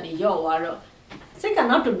တိဉာဏ်ကြီးရော့သွားတော့စိတ်က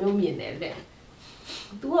နောက်တစ်မျိုးမြင်တယ်တဲ့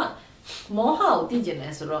သူကမောဟကိုသိကျင်တ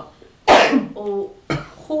ယ်ဆိုတော့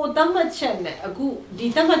ဟိုတတ်မှတ်ချက်နဲ့အခုဒီ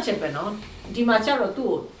တတ်မှတ်ချက်ပဲနော်ဒီမှာကျတော့သူ့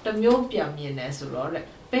ကိုတစ်မျိုးပြန်မြင်တယ်ဆိုတော့တဲ့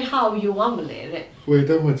ဘယ်ဟာကိုယူရမလဲတဲ့ ဝေ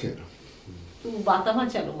တတ်မှချက် သူဘာတတ်မှတ်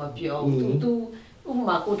ချက်လို့မပြောဘူးသူဥပ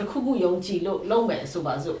မာကိုတစ်ခုခုယုံကြည်လို့လုပ်မယ်ဆို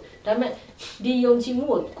ပါစို့ဒါပေမဲ့ဒီယုံကြည်မှု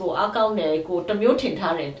ကိုအားကောင်းတယ်ကိုတစ်မျိုးထင်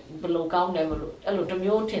ထားတယ်ဘယ်လိုကောင်းတယ်မလို့အဲ့လိုတစ်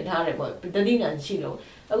မျိုးထင်ထားတယ်ပေါ့သတိဉာဏ်ရှိလို့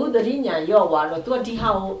အခုသတိဉာဏ်ရော့သွားတော့ तू ကဒီဟာ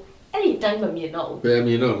ကိုအဲ့ဒီတိုင်းမမြင်တော့ဘူး ဘယ်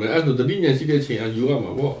မြင်တော့လဲအဲ့ဒါသတိဉာဏ်ရှိတဲ့ချိန်အယူရ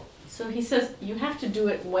မှာပေါ့ So he says you have to do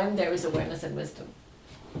it when there is awareness and wisdom.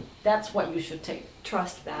 That's what you should take.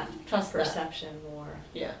 Trust that Trust perception more.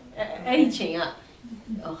 Yeah. Any chain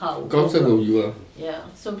how concept of you are. Yeah.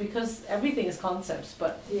 So because everything is concepts,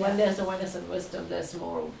 but when there's awareness and wisdom, there's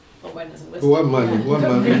more awareness and wisdom. What money? What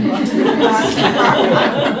money?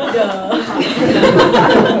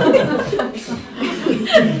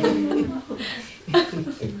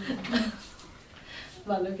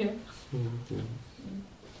 Well, okay.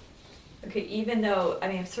 Okay, even though, I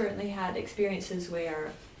mean, I've certainly had experiences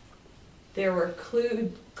where there were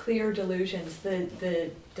clear delusions,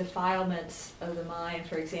 the defilements of the mind.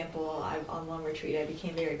 For example, on long retreat, I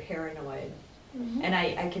became very paranoid. And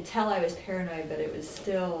I could tell I was paranoid, but it was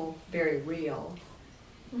still very real.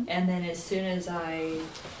 And then as soon as I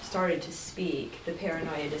started to speak, the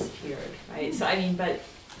paranoia disappeared, right? So, I mean, but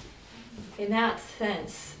in that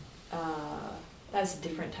sense, that's a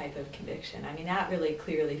different type of conviction. I mean, that really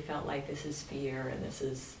clearly felt like this is fear and this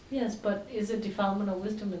is... Yes, but is it defilement of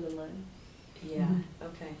wisdom in the mind? Yeah,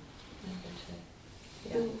 okay.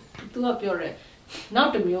 Yeah. သူကပြောတယ်နော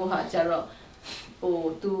က်တစ်မျိုးဟာကျတော့ဟို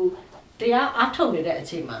तू တရားအားထုတ်နေတဲ့အ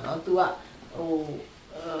ချိန်မှာเนาะ तू ကဟို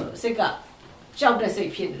စိတ်ကကြောက်တဲ့စိ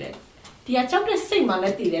တ်ဖြစ်နေတယ်တရားကြောက်တဲ့စိတ်မှလ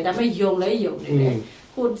ည်းတည်တယ်ဒါပေမဲ့ယုံလဲယုံနေတယ်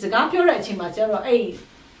ဟိုစကားပြောတဲ့အချိန်မှာကျတော့အဲ့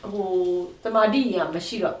ဟိုတမာတိရမ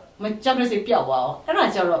ရှိတော့မကြောက်တဲ့စိတ်ပျောက်သွားအောင်အဲ့ဒါ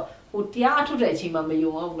ကျတော့ဟိုတရားအားထုတ်တဲ့အချိန်မှာမ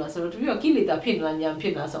ယုံအောင်လားဆိုတော့တပည့်တော်ကိလေသာဖြစ်နေလားညာဖြ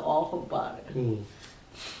စ်နေလားဆိုအော်ဟုတ်ပါတယ်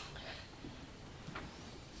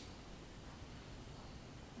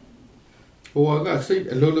ဟိုကစိတ်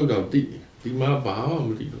အလုံးလုံးတော့တိဒီမှာဘာမှမ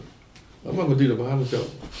သိတော့ဘာမှမသိတော့ဘာမှမကြောက်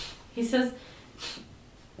He says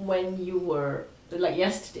when you were like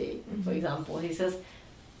yesterday for example he says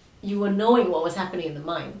you were knowing what was happening in the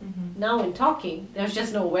mind now in talking there's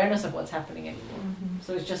just no awareness of what's happening anymore so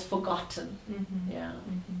it's just forgotten yeah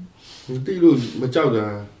တိလို့မကြောက်တာ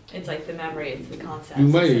It's like the memory, it's the concept. လူ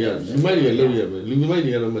မိုက်တွေလောက်ရပဲလူမိုက်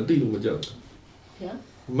တွေကတော့မသိလို့မကြောက် yeah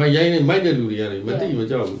မိုက်ရိုင်းနဲ့မိုက်တဲ့လူတွေကနေမသိမ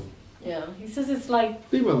ကြောက်ဘူး yeah he says it's like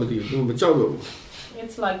သိမှမသိဘူးမကြောက်တော့ဘူး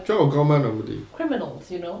it's like ကြောက်ကောင်းမှတော့မသိ criminals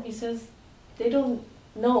you know he says they don't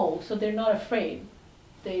know so they're not afraid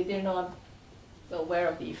they're not aware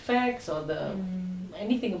of the effects or the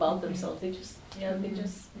anything about themselves they just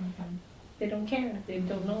they don't care they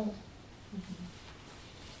don't know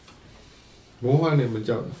မောဟနဲ့မ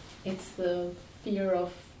ကြောက် it's the fear of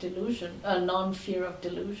delusion non-fear of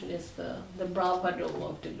delusion is the bravado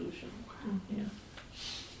of delusion yeah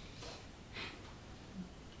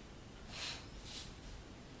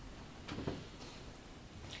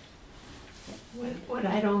What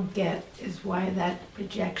I don't get is why that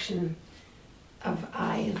projection of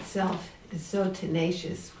I and self is so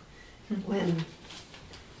tenacious when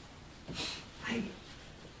I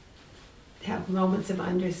have moments of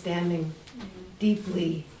understanding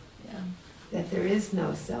deeply that there is no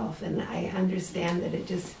self, and I understand that it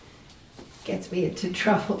just gets me into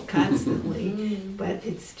trouble constantly, but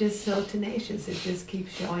it's just so tenacious, it just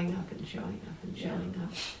keeps showing up and showing up and showing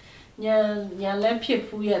up. ညာလည်းဖြစ်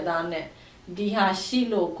ဖူးရတာနဲ့ဒီဟာရှိ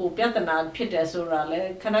လို့ကိုပြဿနာဖြစ်တယ်ဆိုတာလဲ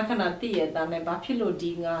ခဏခဏသိရတာနဲ့ဘာဖြစ်လို့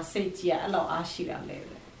ဒီငါစိတ်ကြီးအဲ့လောက်အားရှိတာလဲ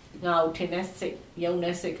ငါ့ကိုထင်တဲ့စိတ်ယုံ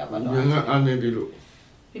တဲ့စိတ်ကဘာလို့ ငါအားနေတယ်လို့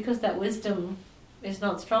because that wisdom is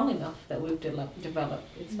not strong enough that we've developed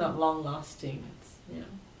it's not long lasting it's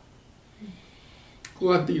yeah ကို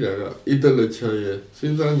ကတည်တာက intellectual ရစ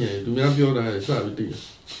ဉ်းစားဉာဏ်သူများပြောတာရစပြီးတည်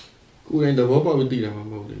ကိုယ်တိုင်သဘောပေါက်ပြီးတည်တာမှမ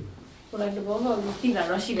ဟုတ်ဘူး ကိုယ်တိုင်သဘောပေါက်ပြီးတည်တာ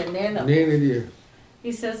တော့ရှိတယ်နည်းတော့ နည်းနည်းတည်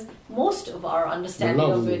He says most of our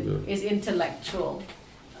understanding of it is intellectual.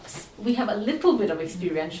 We have a little bit of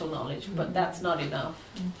experiential knowledge, but that's not enough.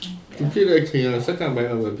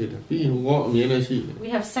 We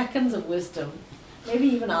have seconds of wisdom, maybe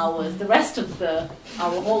even hours. The rest of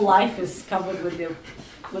our whole life is covered with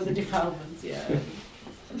the defilements,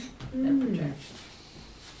 and projection.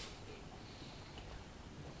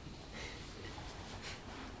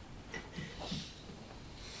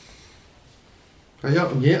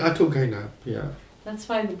 That's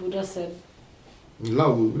why the Buddha said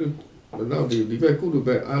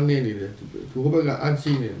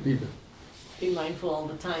be mindful all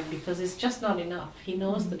the time because it's just not enough. He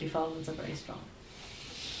knows the defilements are very strong.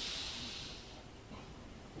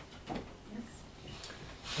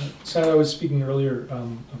 Sayadaw was speaking earlier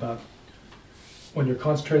about when you're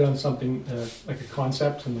concentrated on something like a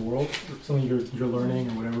concept in the world, something you're learning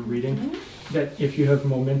or whatever, reading, that if you have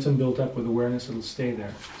momentum built up with awareness, it'll stay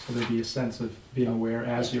there. So there'll be a sense of being aware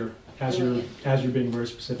as you're being very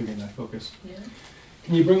specific in that focus. Yeah.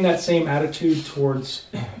 Can you bring that same attitude towards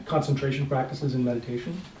concentration practices in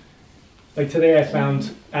meditation? Like today, I found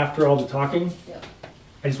after all the talking,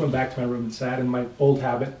 I just went back to my room and sat, and my old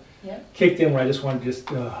habit kicked in where I just wanted to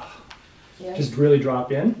just really drop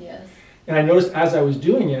in. Yes. And I noticed as I was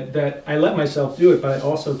doing it that I let myself do it, but I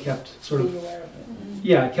also kept sort of,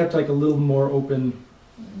 I kept like a little more open.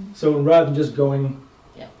 So rather than just going,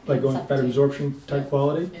 like going better absorption type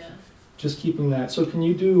quality, just keeping that. So can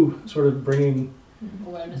you do sort of bringing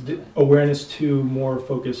awareness to more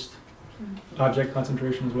focused object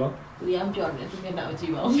concentration as well? Concentration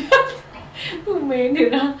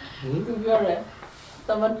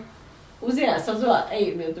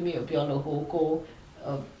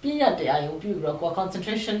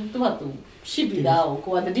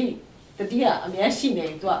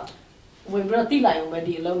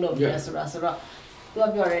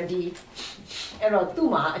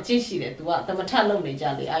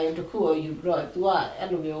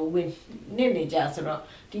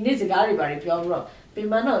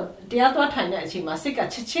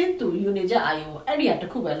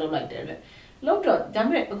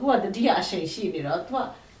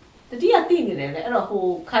the dia thing there, and a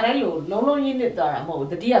whole carello, lolo in it,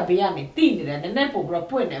 the dia beami, thing, and the nepo bra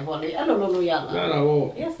point and volley, and lolo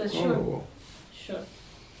yalla. Yes, that's sure. Sure.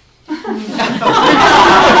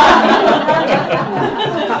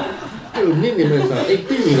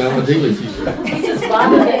 This is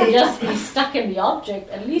rather than just be stuck in the object,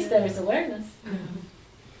 at least there is awareness.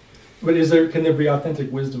 But can there be authentic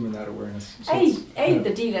wisdom in that awareness? So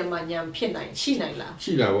the dia manyam pinai,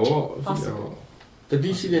 The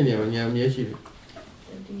DC the Nyam Yashi.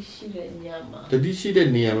 The DC the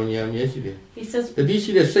Nyam Yashi. He says the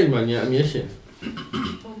DC the same man Yam Yashi. The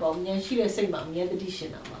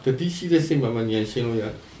DC the same man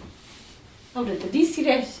Yashinoya. Oh, the DC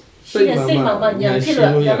the same man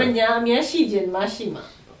Yam Yashi in Mashima.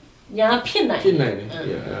 Ya Pinai.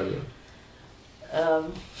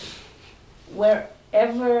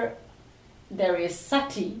 Wherever there is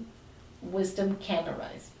sati, wisdom can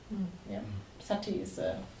arise. Yeah. Sati is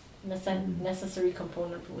a necessary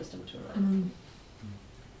component for wisdom to arise.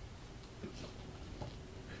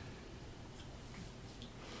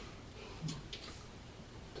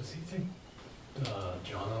 Does he think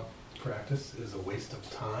jhana practice is a waste of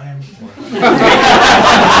time?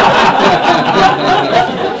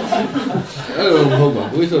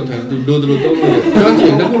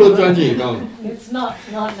 It's not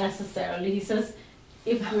necessarily. He says,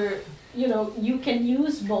 if we're, you can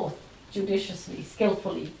use both judiciously,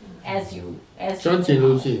 skillfully, as you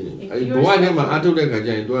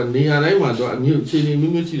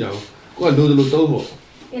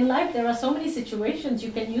in life, there are so many situations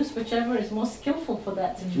you can use whichever is most skillful for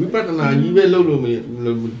that situation.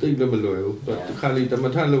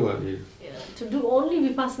 To do only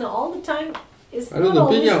vipassana all the time is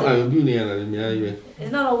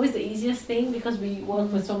not always the easiest thing because we work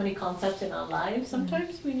with so many concepts in our lives.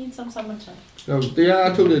 Sometimes we need some samatha. Some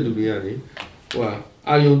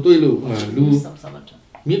samatha.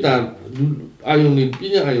 Mita ayoni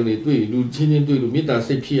pinya ayoni tui lu chinin tui lu mita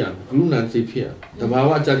sei phia guru nan sei phia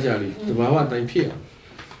tabawa cha li tabawa tai phia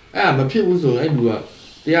ai ma phit bu so ai lu a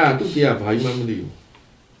tia tu tia bha yi ma ma li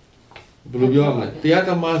bu lo pyo ma tia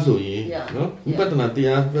tama so yin no vipassana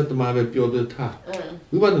tia tama be pyo de tha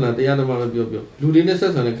vipassana tia tama be pyo lu de ne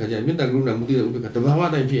set san le kha ja mita guru nan mu ti de upeka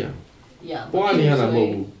tabawa tai phiaပွားနေရတာမဟုတ်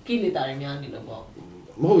ဘူး ကိလေသာတွေများနေလို့ပေါ့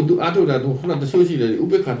မဟုတ်ဘူး तू အားထုတ်တာ तू ခုနတချို့ရှိတယ်ဥ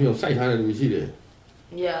ပေက္ခပြောင်းစိုက်ထားတဲ့လူရှိတယ်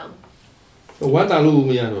Yeah. ဝမ်းတာလို့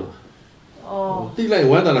မရတော့တိလိုက်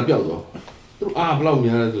ဝမ်းတာလာပျောက်တော့သူအားဘယ်လောက်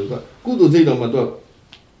များလဲဆိုတော့ကုသိုလ်စိတ်တော်မှာတော့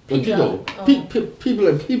ဖြစ်တော့ဖိပ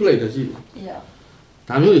လိုက်တရှိ Yeah.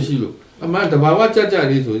 ဒါမျိုးရှိလို့အမှန်တဘာဝကြကြ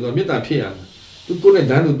လေးဆိုတော့မေတ္တာဖြစ်ရမယ်သူကိုယ်နဲ့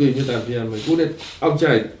ဓာတ်လို့တွေ့မေတ္တာဖြစ်ရမယ်ကိုယ်နဲ့အောက်ကျဂ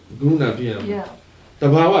ရုဏာဖြစ်ရမယ် Yeah. တ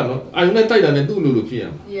ဘာဝနော်အာယုနဲ့တိုက်တာနဲ့သူ့လိုဖြစ်ရ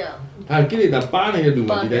မယ် Yeah. ဒါကိလေသာပါနေတဲ့လူ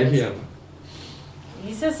မှာဒီတိုင်းဖြစ်ရမယ်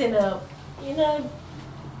He says in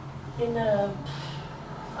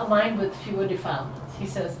a mind with fewer defilements. He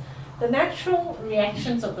says the natural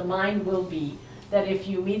reactions of the mind will be that if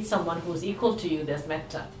you meet someone who's equal to you, there's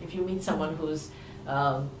metta. If you meet someone who's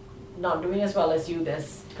not doing as well as you, there's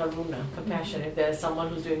karuna, compassion. If there's someone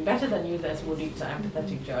who's doing better than you, there's mudita,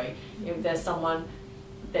 empathetic joy. If there's someone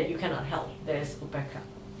that you cannot help, there's upekka.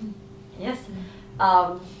 Yes?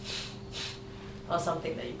 Or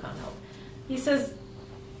something that you can't help. He says,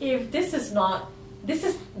 if this is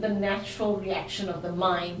the natural reaction of the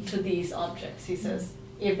mind to these objects. He says,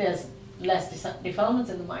 if there's less defilements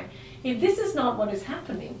in the mind, if this is not what is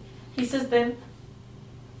happening, he says, then,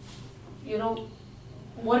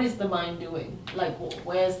 what is the mind doing? Like,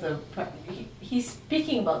 where's the... He's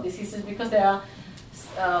speaking about this. He says, because there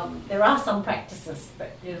are some practices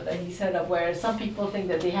that, that he's heard of where some people think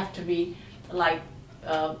that they have to be, like,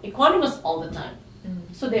 equanimous all the time.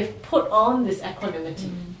 So they've put on this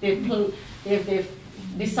equanimity. They've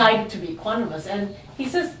decided to be equanimous. And he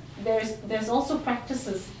says there's also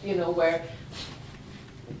practices, where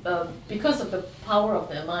because of the power of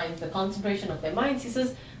their minds, the concentration of their minds, he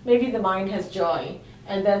says maybe the mind has joy,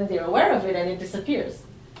 and then they're aware of it and it disappears.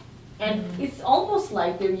 And it's almost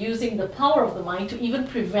like they're using the power of the mind to even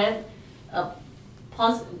prevent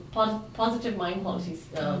positive mind qualities,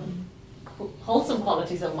 wholesome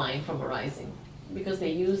qualities of mind from arising, because they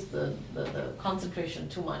use the concentration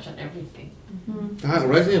too much on everything. 它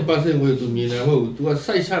rising 發生會做面啊，冇，佢話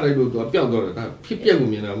細差嚟到就飆到嚟，但偏偏個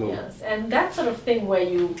面啊冇。Yes, and that sort of thing where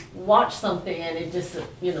you watch something and it just,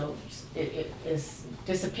 it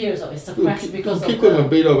disappears or is suppressed because of the power of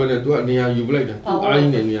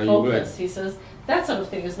the focus. He says that sort of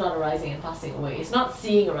thing is not arising and passing away. It's not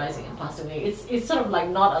seeing arising and passing away. It's sort of like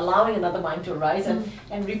not allowing another mind to arise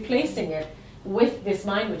and replacing it with this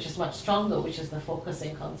mind, which is much stronger, which is the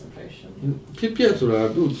focusing concentration. 偏偏ဆိုတာ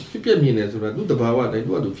သူ偏偏面နေဆိုတာသူတဘာဝတိုင်း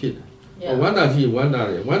သူကသူဖြစ်တယ်ဝမ်းသာရှိဝမ်းသာ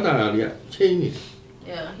တယ်ဝမ်းသာတာတွေကချင်းနေတယ်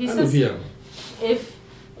Yeah, he says if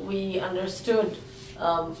we understood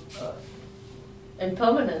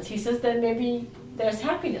impermanence, he says then maybe there's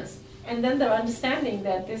happiness, and then they're understanding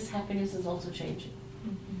that this happiness is also changing.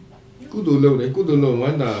 ကုသိုလ်လုပ်တယ်ကုသိုလ်လုပ်ဝ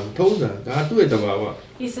မ်းသာထုံးတာဒါသူ့ရဲ့တဘာဝ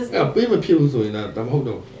He says အဲ့ပေးမဖြစ်ဘူးဆိုရင်ဒါမဟုတ်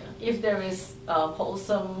တော့ if there is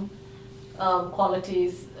wholesome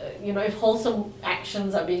qualities, if wholesome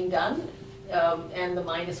actions are being done, and the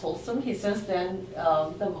mind is wholesome, he says then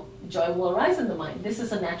the joy will arise in the mind. This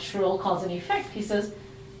is a natural cause and effect. He says,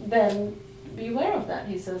 then be aware of that.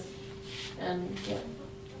 He says, and yeah.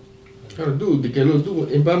 အဲ့တော့သူတကယ်လို့သူ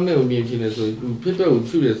impermanent ကိုမြင်ဖြစ်နေဆိုရင်သူဖြစ်တော့ကို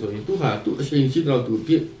ဖြစ်ရဆိုရင်သူဟာသူအချိန်ရှိတော့သူ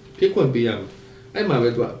ဖြစ်ခွင့်ပေးရမယ်အဲ့မှာပဲ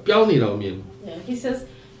သူကပြောင်းနေတော့မြင် Yeah, he says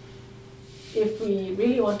if we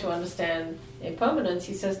really want to understand impermanence,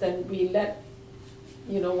 he says then we let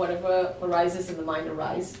whatever arises in the mind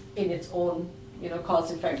arise in its own cause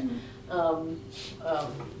effect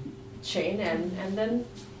chain, and then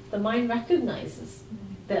the mind recognizes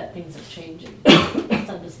that things are changing.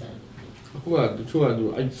 Let's understand. ဟိုကတချို့ကသူ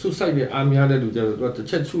အဲ့ဆုဆိုင်တဲ့အားများတဲ့လူကြတော့သူကတစ်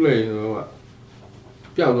ချက်ဆုလိုက်ရင်တော့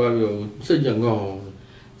ပျောက်သွားပြီးတော့စိတ်ကြငေါ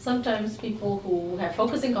Sometimes people who have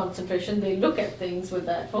focusing concentration, they look at things with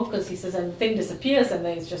that focus, he says, and the thing disappears and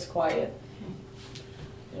then it's just quiet.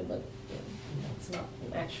 But that's not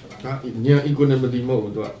natural. ဒါညာ equanimity မဟုတ်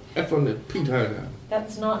ဘူးသူက effort နဲ့ဖိထားတာ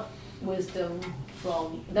That's not wisdom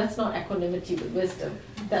that's not equanimity with wisdom.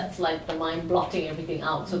 That's like the mind blotting everything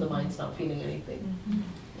out, so the mind's not feeling anything.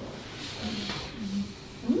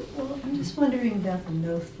 Well, I'm just wondering about the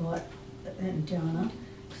no thought and jhana.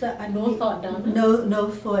 No thought jhana? No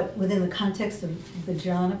thought within the context of the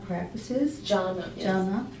jhana practices. Jhana, yes.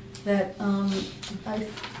 Jhana. That I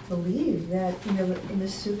believe that in the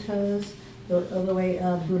suttas, the way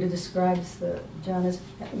Buddha describes the jhanas,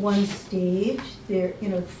 at one stage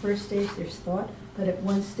first stage there's thought, but at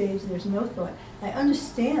one stage there's no thought. I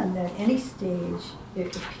understand that any stage it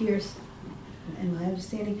appears, in my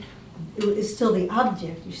understanding, it is still the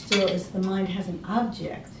object. The mind has an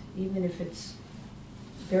object, even if it's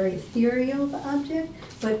very ethereal, the object.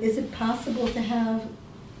 But is it possible to have,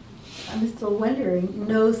 I'm still wondering,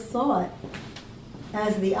 no thought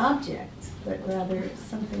as the object, but rather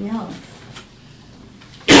something else?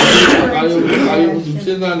 အာယုစ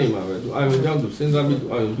ဉ်းစားနေမှာပဲသူအာယုကြောင့်သူစဉ်းစားပြီးသူ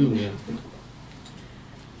အာယုပြုနေ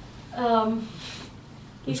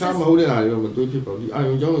He ချား says မဟုတ်တဲ့ဟာတွေမတွေးဖြစ်ပါဘူးဒီအာ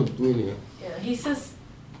ယုကြောင့်တွေးနေ Yeah, he says,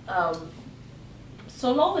 so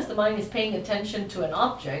long as the mind is paying attention to an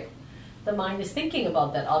object, the mind is thinking about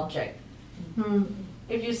that object.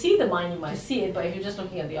 If you see the mind, you might see it, but if you're just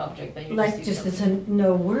looking at the object, then you Like just there's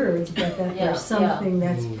no words, but that there's something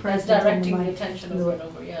that's It's present directing in the the mind. attention over and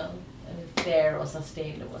over, and it's there or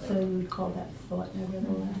sustained or So whatever. we would call that thought,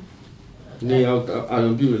 nevertheless. နေအောင်အာ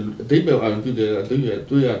ယုပြုတယ်အတိတ်ပဲအာယုပြုတယ်အတိတ်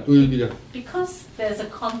တွေးပြီးတာ Because there's a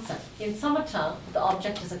concept. In samatha, the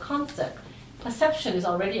object is a concept. Perception is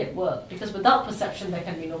already at work, because without perception there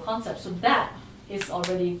can be no concept. So that is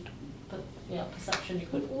already, perception you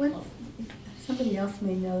could... Somebody else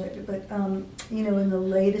may know it, but in the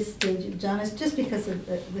latest stage of jhanas, just because of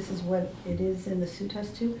this is what it is in the suttas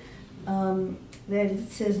too, that it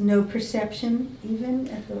says no perception even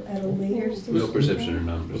at a later stage. No perception or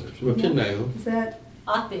non-perception. မဖြစ်နိုင်ဘူး Is that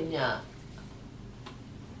Atinya,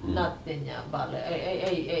 Natinya, Bale,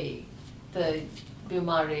 the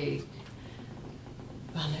Bimari,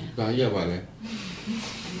 Bale. ဒါရပါလေ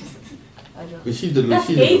I don't မရှိတယ်လို့ That's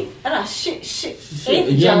ရှိတယ် eight, shit.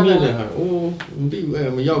 အရင်မြင်တယ် Jhana. ဟာအိုးမသိ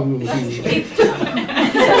ဘူးမရောက်ဘူးမသိဘူး Eight jhana.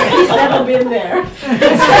 He's never been there.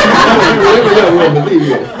 မရောက်ဘူးမသိ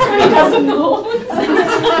ဘူး He doesn't know.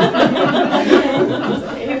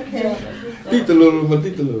 Eight jhana. တိတလို့မသိ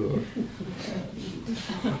တလို့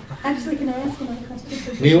Actually, can I ask another question?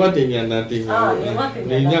 နေဝတင်ညာနာတင်ညာ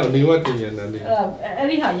နေညောက်နေဝတင်ညာနာတင် အဲ့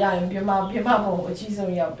ဒီဟာရရင်ပြမဘုံအကြီး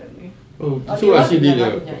ဆုံးရောက်တယ်လေ ဟုတ်သူကရှိသေးတ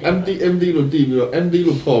ယ် MD လို့တီးပြီးတော့ MD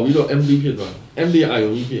လို့ပေါ်ပြီးတော့ MD ဖြစ်သွားတယ် MD အာ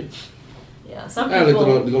ယုံကြီးဖြစ် Yeah, some အဲ့လေ people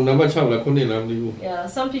တော့ဒီကောင်နံပါတ်6လား9လားမသိဘူး Yeah,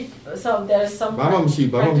 some people. So there's some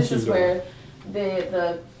practices where the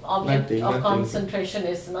object of concentration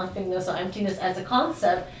is nothingness or emptiness as a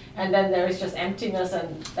concept, and then there is just emptiness, and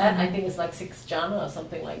that I think is like 6th jhana or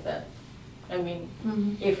something like that. I mean,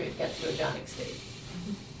 if it gets to a jhanic state.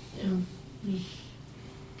 Yeah.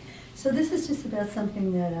 So this is just about something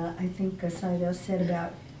that I think Sayadaw said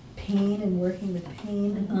about pain and working with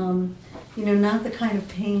pain. You know, not the kind of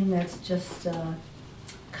pain that's just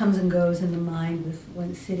comes and goes in the mind with when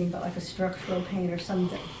sitting, but like a structural pain or some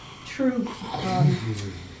true,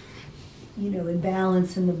 you know,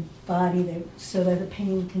 imbalance in the body that so that the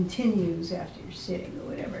pain continues after you're sitting or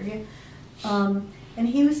whatever. Yeah? And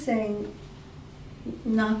he was saying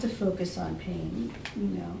not to focus on pain, you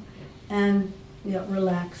know, and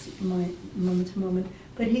relax moment to moment.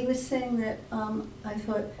 But he was saying that I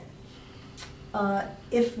thought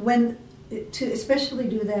to especially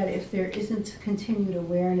do that if there isn't continued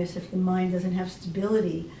awareness, if the mind doesn't have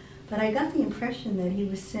stability. But I got the impression that he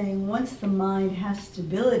was saying once the mind has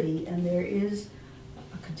stability and there is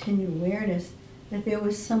a continued awareness, that there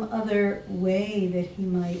was some other way that he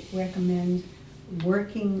might recommend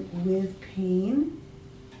working with pain.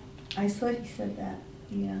 I thought he said that.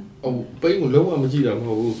 Yeah. အော်ပိန်းကိုလုံးဝမကြည့်တာမ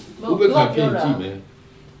ဟုတ်ဘူးဥပက္ခဖြစ်ကြည့်မယ်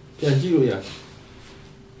ပြန်ကြည့်လို့ရ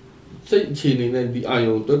စိတ်အခြေအနေနဲ့ဒီအာ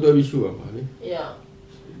ယုံတွဲပြီးရှုရမှာလေ Yeah.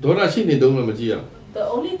 ဒေါသရှိနေတုံးလည်းမကြည့်ရ The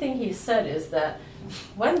only thing he said is that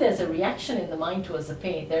when there's a reaction in the mind towards the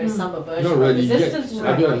pain, there is some aversion not or ready yet resistance to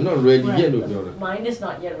it. not ready yet လို့ပြောတာ The mind is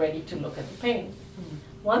not yet ready to look at the pain.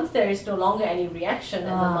 Once there is no longer any reaction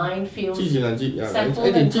and the mind feels ကြည့်ချင်တာကြည့်ရတယ် settled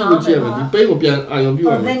အဲ့ဒီ and ကြည့်လို့ calm ကြည့်ရမယ်ဒီပိန်းကိုပြန်အာယုံပြု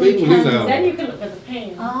ရမယ်ပိန်းကိုလေ့လာရမယ် then you can look at the pain.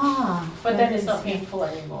 Ah. But then it's not painful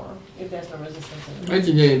anymore if there's no resistance in the အဲ့ mind.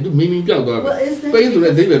 ဒီချင်းသူမင်းပြောက်သွားတယ် Well, is that ပိန်းဆို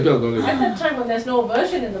တဲ့အဓိပ္ပာယ်ပြောက်သွားတယ် At that time when there's no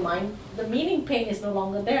aversion in the mind, the meaning pain is no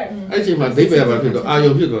longer there. အဲ့ဒီချိန်မှာအဓိပ္ပာယ်ဘာဖြစ်တော့အာ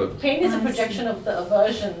ယုံဖြစ်သွားတယ် Pain is a projection of the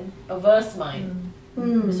averse mind.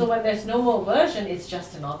 So when there's no more aversion, it's just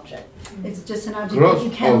an object. It's just an object Gross that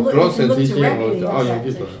you can look, gross you can look sensation directly or at you that.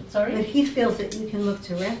 get that. Sorry? But he feels that you can look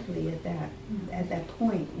directly at that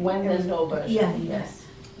point. When there's no aversion. Yeah, Yes.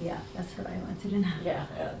 Yeah, that's what I wanted to know.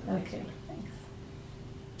 Yeah. Okay, thanks.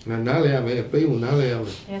 နားလဲရမယ်ပိန်းကိုနားလဲရမ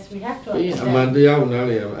ယ် Yes, we have to ပိန်းအမှန် understand. တရားကိုနား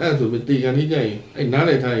လဲရမယ်အဲ့ဒါဆိုပြီးတေကန်ကြီးကြရင်အဲ့နား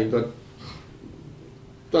လဲထားရင်တော့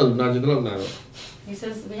နာကျင်တော့နာတော့ He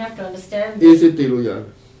says we have to understand အေးစစ်တေလို့ရတယ်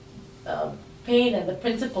pain and the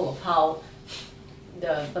principle of how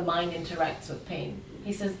the mind interacts with pain.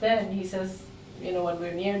 He says, you know, when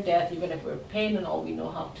we're near death, even if we're in pain and all, we know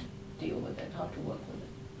how to deal with it, how to work with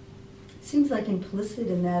it. Seems like implicit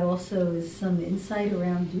in that also is some insight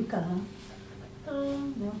around dukkha, huh?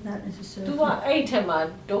 No, not necessarily. သူကအဲ့ထက်မှာ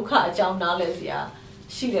ဒုက္ခအကြောင်းနားလဲစရာ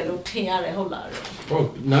ရှိတယ်လို့ထင်ရတယ်ဟုတ်လား ဟုတ်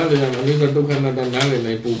နားလဲရမယ်အနိစ္စဒုက္ခအနတ္တနားလဲ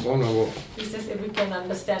နိုင်ပို့ကောင်းတာပေါ့ He says if we can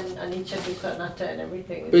understand anicca dukkha anatta and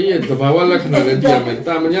everything. ပိန်းရဲ့သဘာဝလက္ခဏာလည်းကြည့်ရမယ်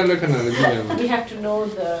တာမညာလက္ခဏာလည်းကြည့်ရမယ် We have to know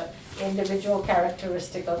the individual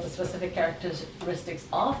characteristic or the specific characteristics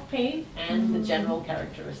of pain and the general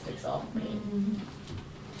characteristics of pain.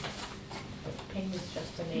 But pain is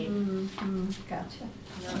just a name. Gotcha.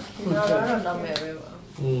 No, I don't know very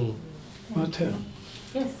well. Matteo,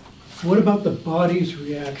 Yes. what about the body's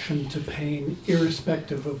reaction to pain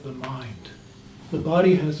irrespective of the mind? The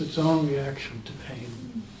body has its own reaction to pain,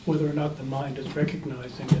 whether or not the mind is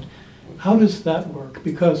recognizing it. How does that work?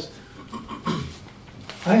 Because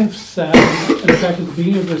I have sat, in fact, at the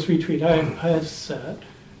beginning of this retreat, I have sat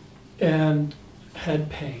and had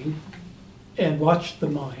pain and watched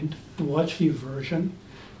the mind, watched the aversion,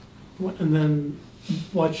 and then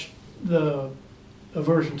watched the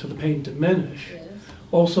aversion to the pain diminish. Yes.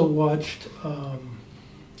 Also watched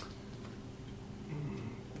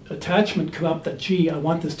attachment come up that, gee, I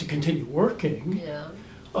want this to continue working. Yeah.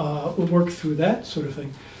 We'll work through that sort of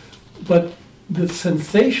thing. But the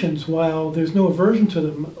sensations, while there's no aversion to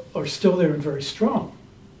them, are still there and very strong.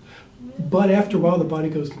 But after a while, the body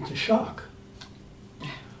goes into shock.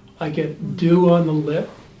 I get dew on the lip,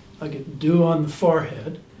 I get dew on the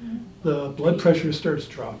forehead, the blood pressure starts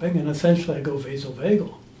dropping, and essentially I go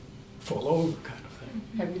vasovagal, fall over kind of thing.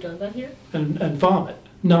 Have you done that here? And vomit.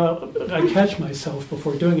 Now, I catch myself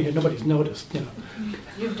before doing it here, nobody's noticed, you know.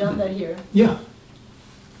 You've done that here. Yeah,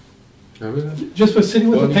 just by sitting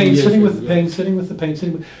with the pain, sitting with the pain, sitting with the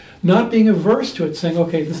pain, not being averse to it, saying,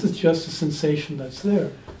 okay, this is just a sensation that's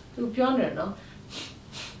there. Tuပြောနေနော်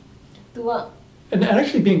Tu က And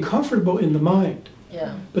actually being comfortable in the mind.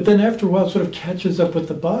 Yeah. But then after a while, it sort of catches up with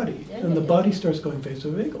the body, Yeah, and the yeah. body starts going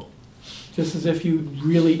vasovagal. Just as if you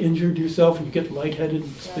really injured yourself and you get lightheaded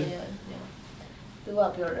and Yeah, yeah, yeah. သူက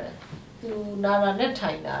ပြောတယ်သူနာနာနဲ့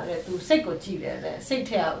ထိုင်တာတဲ့သူစိတ်ကိုကြည့်တယ်တဲ့စိတ်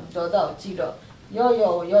ထက်တော့တော့ကြည့်တော့ရော့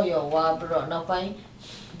ဝါပြီးတော့နောက်ပိုင်း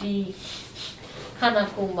ဒီခန္ဓာ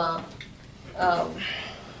ကိုယ်မှာ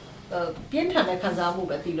ပြင်းထန်တဲ့ခံစားမှု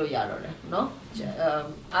ပဲသိလို့ရတော့တယ်เนาะ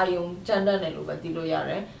အာယုံကြမ်းတမ်းတယ်လို့ပဲသိလို့ရ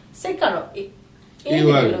တယ်စိတ်ကတော့အေးတယ်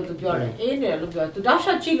လို့သူပြောတယ်အေးတယ်လို့ပြောသူတောက်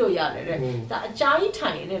လျှောက်ကြည့်လို့ရတယ်တဲ့ဒါအကြာကြီးထို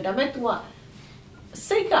င်နေတယ်ဒါပေမဲ့ तू က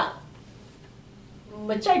စိတ်က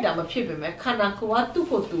မကြိုက်တာမဖြစ်ပေမဲ့ခန္ဓာကိုယ်ကသူ့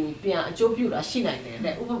ကိုယ်သူပြန်အကျိုးပြုတာရှိနိုင်တယ်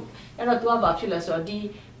တဲ့ဥပမာအဲ့တော့ तू ကဘာဖြစ်လဲဆိုတော့ဒီ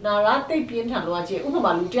နာရတိတ်ပြင်းထန်လို့ကကြည့်ဥပ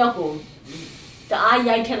မာလူတယောက်ကိုတအား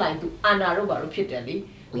ရိုက်ထက်လိုက် तू အာနာတို့ဘာလို့ဖြစ်တယ်လေ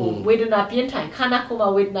ဟိုဝေဒနာပြင်းထန်ခန္ဓာကိုယ်မှာ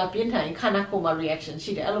ဝေဒနာပြင်းထန်ခန္ဓာကိုယ်မှာ reaction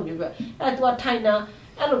ရှိတယ်အဲ့လိုမျိုးပဲအဲ့ तू ကထိုင်တာ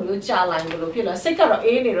အဲ့လိုမျိုးကြာလိုက်လို့ဖြစ်လာစိတ်ကတော့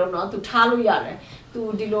အေးနေတော့เนาะ तू ထားလို့ရတယ် तू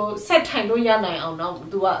ဒီလိုဆက်ထိုင်လို့ရနိုင်အောင်เนาะ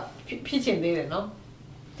तू ကဖြစ်ချင်သေးတယ်เนาะ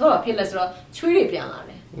တော့ဖြစ်လဲဆိုတော့ချွေးတွေပြန်လာတ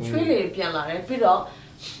ယ်ချွေးတွေပြန်လာတယ်ပြီးတော့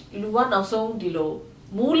လူကနောက်ဆုံးဒီလို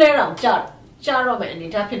မူးလဲတော့ကြာတော့မယ်အနေ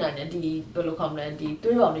ထားဖြစ်နိုင်တယ်ဒီဘယ်လိုခေါ်မလဲဒီ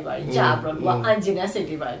တွေးပေါင်တွေပါကြာပြီးတော့လူကအန်ဂျင်နဲ့စိတ်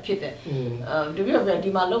တွေပါဖြစ်တယ်ဒီပြပြဒီ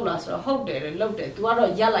မှာလှုပ်လာဆိုတော့ဟုတ်တယ်လှုပ်တယ် तू ကတော့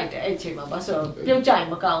ရက်လိုက်တယ်အဲ့အချိန်မှာဘာဆိုတော့ပြုတ်ကြရင်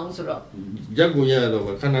မကောင်းဘူးဆိုတော့ရက်ကိုရတော့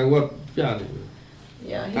ခန္ဓာကိုယ်ကပြနေတယ်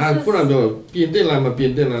yeah ခုနကတော့ပြင်တက်လာမပြ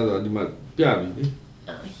င်တက်လာဆိုတော့ဒီမှာပြပြီလေ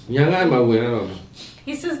ညာငါ့မှာဝင်ရတော့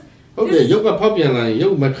he says ဟုတ်တယ်ရုပ်ကဖောက်ပြန်လာရင်ရု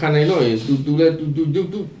ပ်မခံနိုင်တော့ရင် तू လဲ तू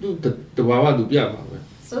တဘာဝ तू ပြမှာပဲ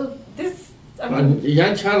so this I ရ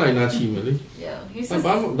မ်းချလိုက်တာရှိမယ်လေ yeah he says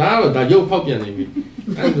ဘာဒါရုပ်ဖောက်ပြန်နေပြီ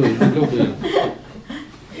အဲ့ဒါလုပ်ပြရ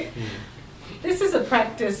this is a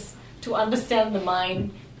practice to understand the mind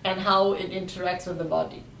and how it interacts with the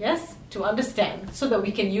body yes to understand so that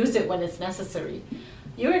we can use it when it's necessary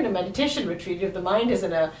you're in a meditation retreat if the mind is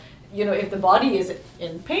in a if the body is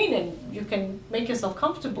in pain and you can make yourself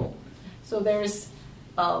comfortable so there's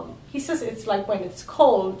he says it's like when it's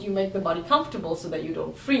cold you make the body comfortable so that you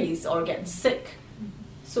don't freeze or get sick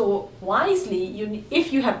so wisely if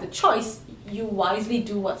you have the choice you wisely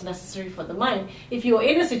do what's necessary for the mind if you're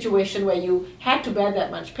in a situation where you had to bear that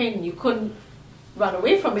much pain and you couldn't run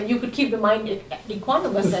away from it you could keep the mind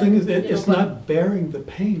equanimous the thing is it's not bearing the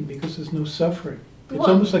pain because there's no suffering it's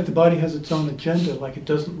almost like the body has its own agenda like it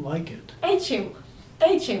doesn't like it အဲ့ချိန်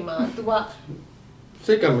မှာ तू က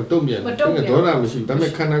စိတ်ကမတုံ့ပြန်ဘူးဒေါသမရှိဘူးဒါပေ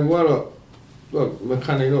မဲ့ခန္ဓာကိုယ်ကတော့မ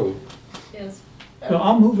ခံနိုင်တော့ဘူး yes no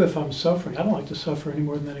I'll move if I'm suffering I don't like to suffer any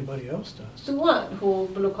more than anybody else does तू ကဟို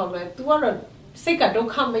ဘယ်လိုခေါ်မလဲ तू ကတော့စိတ်ကဒုက္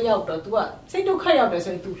ခမရောက်တော့ तू ကစိတ်ဒုက္ခရောက်တယ်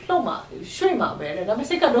ဆိုရင် तू လှုပ်မှာရွှေ့မှာပဲတဲ့ဒါပေမဲ့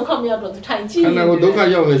စိတ်ကဒုက္ခမရောက်တော့ तू ထိုင်ကြည့်ခန္ဓာကိုယ်ဒုက္ခ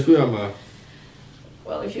ရောက်ရင်ရွှေ့ရမှာ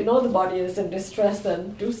well if you know the body is in distress then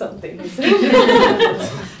do something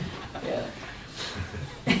yeah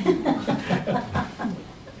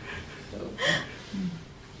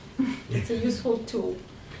it's a useful tool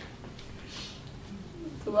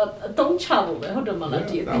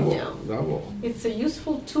it's a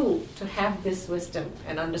useful tool to have this wisdom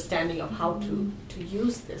and understanding of how to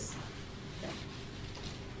use this yeah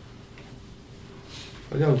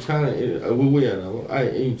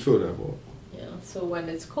so when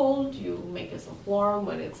it's cold you make yourself warm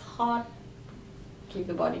when it's hot keep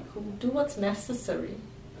the body cool do what's necessary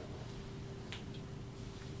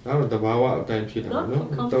ဒါတော့တဘာဝအတိုင်းဖြစ်တာနော်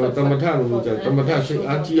တမထလို့ကြာတမထစိတ်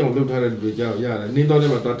အားကြီးအောင်လုပ်ထားတဲ့လူတွေကြောက်ရတယ်နင်းတော့လ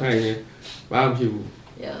ည်းမတော်ထိုင်နေဘာမှဖြစ်ဘူး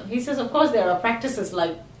yeah he says of course there are practices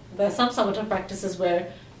like there are some samatha practices where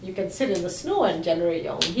you can sit in the snow and generate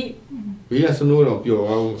your own heat ဘေးက snow တော့ပျော်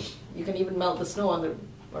အောင် you can even melt the snow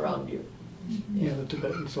around you yeah the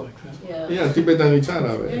Tibetans like that yeah Tibetan တွေချ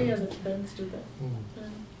တာပဲ yeah the Tibetans do that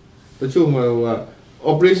တချို့မှာ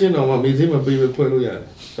operation တော့မမေးသေးမပေးခွဲလို့ရတယ်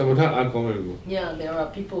သမထအားကောင်းတယ်လို့ yeah there are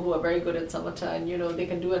people who are very good at samatha and they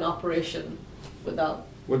can do an operation without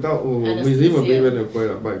မေးသေးမပေးဘဲနဲ့ခွဲ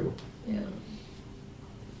တာပိုက်ကို yeah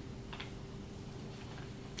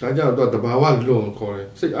ဒါကြောင့်တော့တဘာဝလွန်ခေါ်တယ်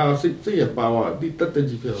စိတ်အားစိတ်ရပါဝါဒီတတ်တ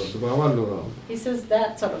ကြီးဖြစ်တော့တဘာဝလွန်တော့ he says that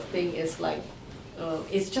sort of thing is like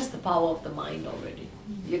it's just the power of the mind already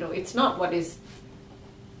it's not what is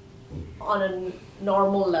on a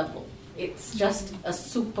normal level it's just a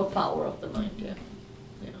superpower of the mind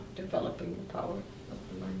developing the power of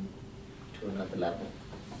the mind to another level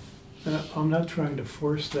and I'm not trying to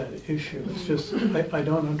force that issue it's just I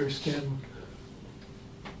don't understand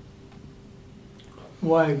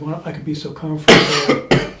why I could be so comfortable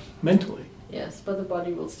mentally yes but the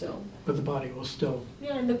body will still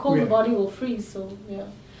yeah in the cold the body will freeze so yeah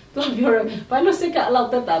သူပြောရဘာလို့စိတ်ကအလောက်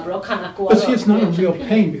တက်တာဘရောခန္ဓာကိုယ် But see, it's not a real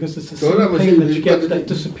pain because it's the same pain that you get that စိတ်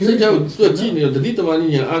disappears. ကြောင့် when သူ it's ကြည့်နေတော့တတိတမာန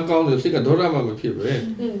ည်းညာအားကောင်းတယ်စိတ်ကဒေါသမမဖြစ်ပဲ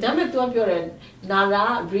ဒါပေမဲ့ तू ပြောတယ်နာရာ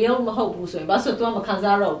real မဟုတ်ဘူးဆိုရင်ဘာလို့ तू မခံ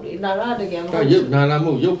စားတော့ဘူးလေနာရာတကယ်မဟုတ် ဒါ ဘူး ရုပ်နာလာမ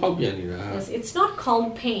ဟုတ်ရုပ်ဖောက်ပြန်နေတာ Yes, it's not called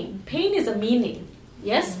pain. Pain is a meaning,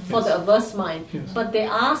 yes, for the averse mind. Yes. But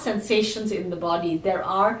there are sensations in the body. There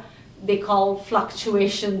are, they call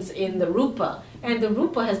fluctuations in the rupa. And the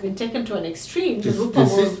rupa has been taken to an extreme. The rupa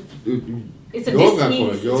will, it's a yoga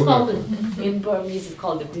disease. yoga. It's called, in Burmese, it's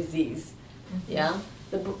called a disease. Yeah,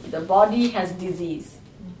 the body has disease,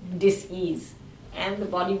 dis-ease. And the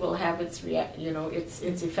body will have its,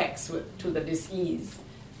 its effects to the dis-ease.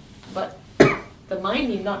 But the mind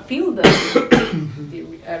need not feel the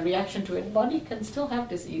reaction to it. Body can still have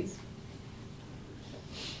disease.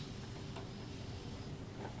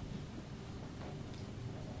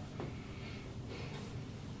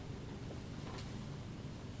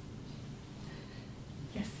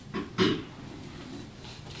 Yes.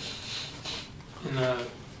 In the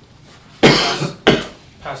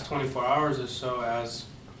past 24 hours or so, as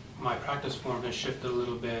my practice form has shifted a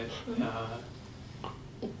little bit,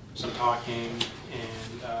 some talking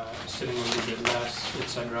and sitting a little bit less,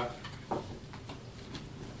 etc.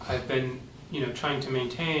 I've been, trying to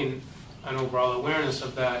maintain an overall awareness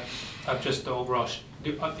of that, of just the overall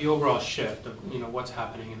shift of, what's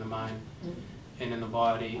happening in the mind and in the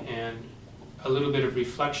body, and a little bit of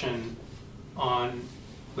reflection on,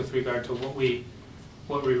 with regard to what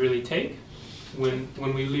we really take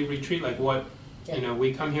when we leave retreat, like what, we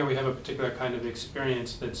come here, we have a particular kind of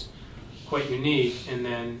experience that's quite unique, and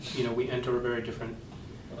then we enter a very different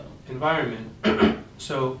environment.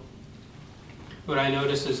 So what I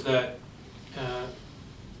notice is that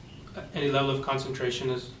any level of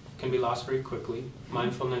concentration can be lost very quickly.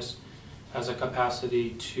 Mindfulness has a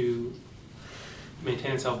capacity to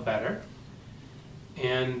maintain itself better,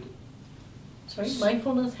 and Sorry,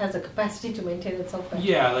 mindfulness has a capacity to maintain itself better.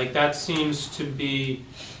 yeah, like that seems to be,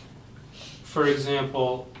 for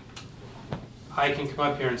example, I can come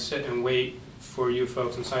up here and sit and wait for you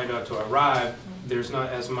folks in Sayadaw to arrive. There's not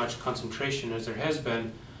as much concentration as there has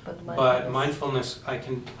been, but mindfulness, I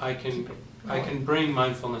can bring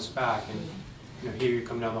mindfulness back, and here you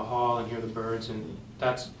come down the hall and hear the birds, and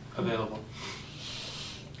that's available.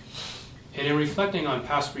 And in reflecting on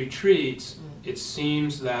past retreats, it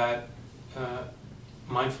seems that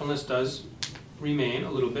mindfulness does remain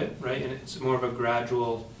a little bit, right? And it's more of a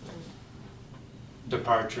gradual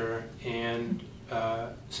departure. And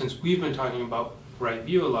since we've been talking about right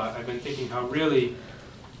view a lot, I've been thinking how really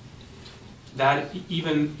that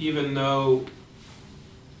even though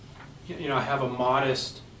I have a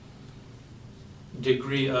modest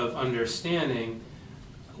degree of understanding,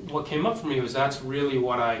 what came up for me was that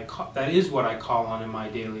is what I call on in my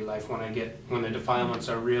daily life when the defilements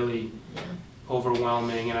are really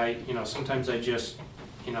overwhelming, and I sometimes I just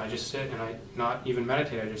sit and I not even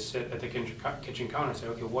meditate. I just sit at the kitchen counter and say,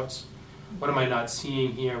 okay, what am I not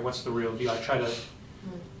seeing here? What's the real view? I try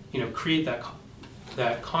to create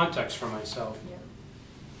that context for myself.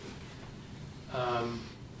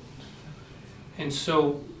 And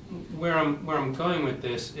so where I'm going with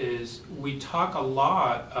this is we talk a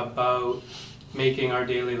lot about making our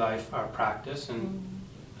daily life our practice, and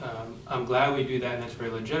I'm glad we do that, and it's very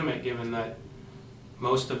legitimate given that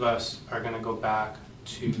most of us are going to go back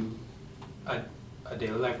to a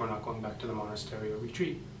daily life. We're not going back to the monastery or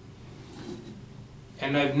retreat.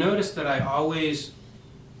 And I've noticed that I always,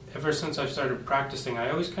 ever since I've started practicing, I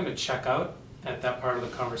always kind of check out at that part of the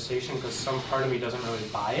conversation because some part of me doesn't really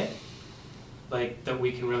buy it. Like that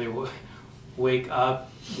we can really wake up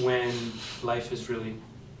when life is really,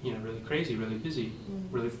 really crazy, really busy,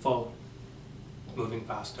 really full, moving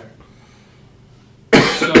faster.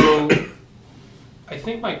 So I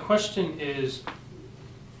think my question is,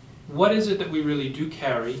 what is it that we really do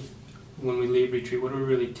carry when we leave retreat? What do we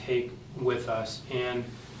really take with us? And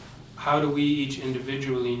how do we each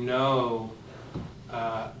individually know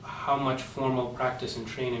how much formal practice and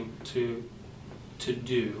training to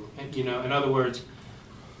do? And, in other words,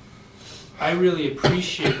 I really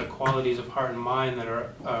appreciate the qualities of heart and mind that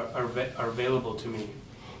are available to me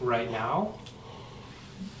right now.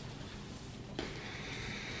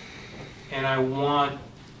 And I want,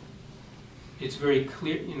 it's very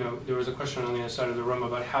clear, there was a question on the other side of the room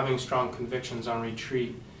about having strong convictions on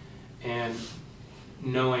retreat and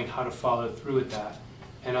knowing how to follow through with that.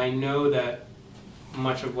 And I know that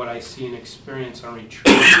much of what I see and experience on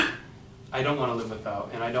retreat, I don't want to live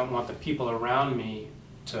without, and I don't want the people around me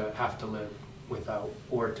to have to live without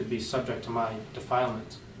or to be subject to my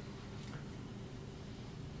defilements.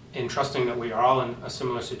 in trusting that we are all in a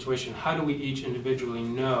similar situation, how do we each individually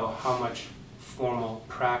know how much formal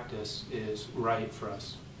practice is right for us?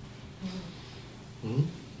 Hmm?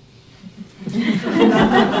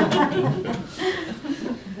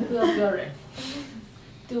 ပြောတယ်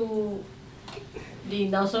သူဒီ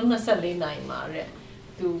နောက်ဆုံး24နိုင်မှာတဲ့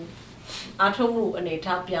သူအားထုတ်မှုအနေ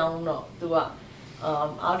ထားပြောင်းတော့သူက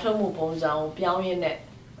အားထုတ်မှုပုံစံကိုပြောင်းရင်းနဲ့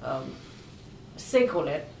စိတ်ကိုလ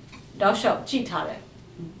ည်းတောက်လျှောက်ကြည့်ထားတယ်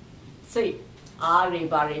စိတ်အားတွေ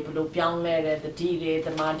ဘာတွေဘယ်လိုပြောင်းလဲတဲ့တတိတွေသ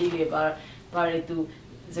မာဓိတွေဘာတွေသူ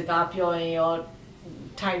စကားပြောရင်ရော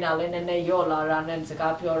ထိုင်တာလည်းနည်းနည်းရော့လာတာနဲ့စ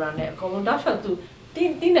ကားပြောတာနဲ့အကုန်လုံးတောက်လျှောက်သူ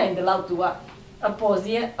သိနိုင်တယ်လို့သူကအပေါ်ရ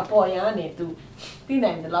န်ကနေသူသိ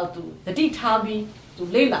နိုင်တယ်လို့သူတတိထားပြီးသူ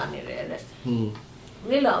လေ့လာနေတယ်တဲ့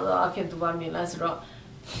လေ့လာတော့အဖြစ်သူကမြင်လာဆိုတော့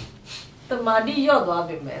တမာတိရော့သွား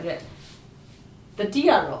ပြီမဲ့တဲ့တတိ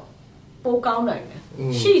ကတော့ပိုကောင်းနိုင်တယ်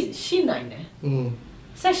ရှိနိုင်တယ်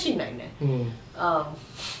ဆက်ရှိနိုင်တယ်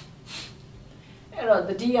အဲ့တော့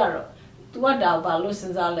တတိကတော့သူကဒါဘာလို့စ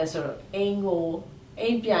ဉ်းစားလဲဆိုတော့အိမ်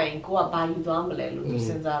ပြိုင်ကိုကဘာယူသွားမလဲလို့သူစ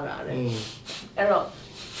ဉ်းစားတာတဲ့အဲ့တော့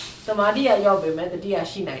သမာဓိရရောက်ပေမဲ့တတိယ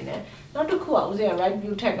ရှိနိုင်တယ်နောက်တစ်ခုကဦးဇင်းက right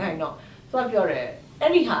view ထက်ခိုင်းတော့သူကပြောတယ်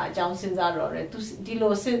အဲ့ဒီဟာအကြောင်းစဉ်းစားတော့တယ်သူဒီ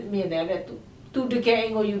လိုစဉ်းမြင်တယ်တဲ့သူတကယ်အိ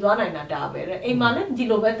မ်ကိုယူသွားနိုင်တာဒါပဲတဲ့အိမ်မှာလည်းဒီ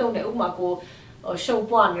လိုပဲတုံးတယ်ဥပမာကိုရှုပ်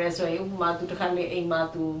ပွားနေရဆိုရင်ဥပမာသူတစ်ခါလေအိမ်မှာ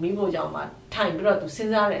သူမိဖို့ကြောင့်မှထိုင်ပြီးတော့သူစ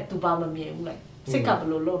ဉ်းစားတယ်သူဘာမမြင်ဘူးလေစိတ်ကဘယ်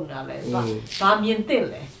လိုလုပ်နေတာလဲဘာမြင်တဲ့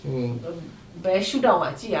လဲဘယ်ရှုတော့မှ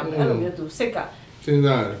ကြည့်ရမယ်အဲ့လိုမျိုးသူစိတ်ကစဉ်း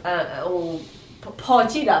စားတယ်ပေါ်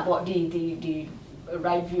ကြည့်တာပေါ့ဒီ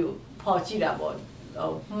right view ပေါ်ကြည့်တာပေါ့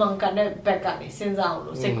မှန်ကန်တဲ့ဘက်ကနေစဉ်းစားအောင်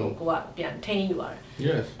လို့စိတ်ကိုကပြန်ထိန်းယူရတယ်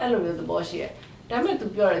yes အဲ့လိုမျိုးသဘောရှိတယ်ဒါပေမဲ့သူ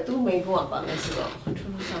ပြောတယ်သူမိကုန်းကပါလဲဆိုတော့ထူး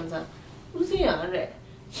ထူးဆန်းဆန်းဦးစင်းရတဲ့ဘယ်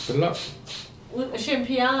လောက်အရှင်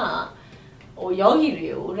ဖျားကယောဂီတွေ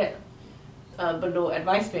ကိုတဲ့ဘယ်လို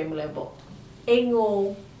advice ပေးမလဲပေါ့အိမ်ကို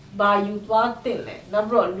ဘာယူသွားတင်လဲနောက်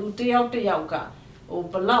ပြီးတော့လူတယောက်ကဘ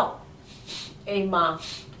ယ်လောက်အိမ်မှာ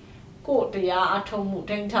ကိုတရားအထုံးမှု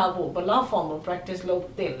ထိန်းထားဖို့ဘယ်လောက် formal practice လုပ်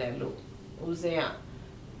တင်လဲလို့ဦးစင်းက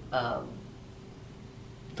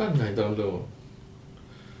တတ်နိုင်တော့လို့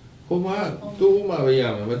ဟိုမှာတိုးမှပဲရ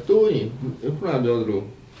မယ်မတိုးရင်ခုနပြောသလို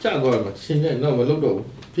ကျသွားမှာရှင်းနေတော့မလုပ်တော့ဘူး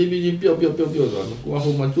ဖြည်းဖြည်းချင်းပျော့သွားမှာကိုက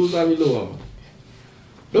ဟိုမှာစူးစမ်းပြီးလုပ်ရမှာ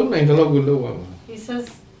လုပ်နိုင်တော့ကိုလုပ်ရမှာ he says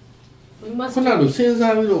we must ခုနကစဉ်း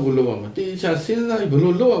စားပြီးတော့ကိုလုပ်ရမှာတေချာစဉ်းစားပြီးဘယ်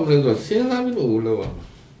လိုလုပ်ရမလဲဆိုတော့စဉ်းစားပြီးတော့ကိုလုပ်ရမှာ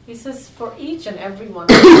He says for each and every one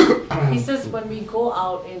he says when we go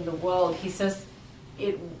out in the world he says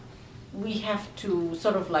we have to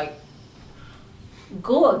sort of like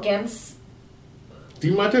go against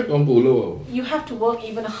you have to work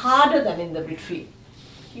even harder than in the retreat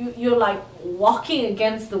you're like walking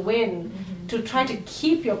against the wind to try to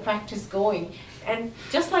keep your practice going and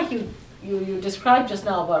just like you described just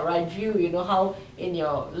now about right view, you know how in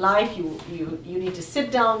your life you need to sit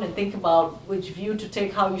down and think about which view to take,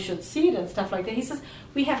 how you should see it and stuff like that. He says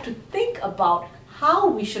we have to think about how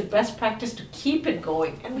we should best practice to keep it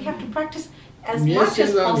going, and we have to practice as much as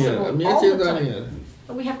possible all the time.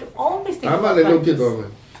 And we have to always think about practice.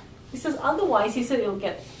 He says otherwise, he said you'll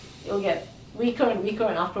get weaker and weaker,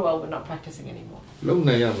 and after a while we're not practicing anymore.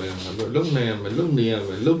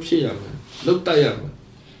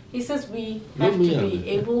 He says we have to be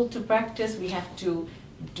able to practice, we have to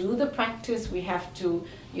do the practice, we have to,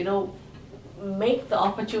 you know, make the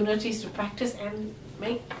opportunities to practice and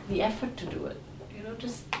make the effort to do it. You know,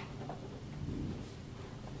 just...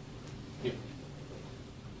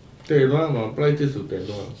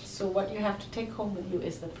 So what you have to take home with you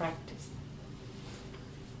is the practice.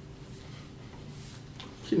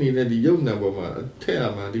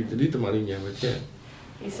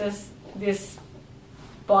 He says this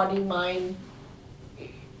body mind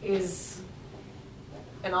is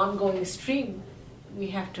an ongoing stream. We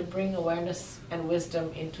have to bring awareness and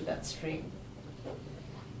wisdom into that stream.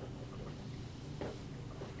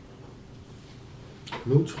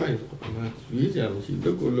 No choice.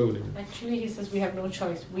 Actually, he says we have no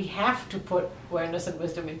choice. We have to put awareness and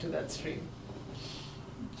wisdom into that stream.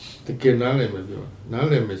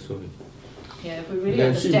 Yeah, if we really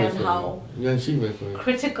understand how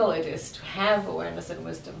critical it is to have awareness and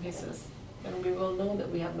wisdom, he says, then we will know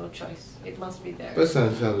that we have no choice. It must be there. It's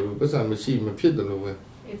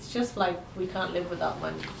just like we can't live without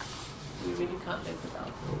money. We really can't live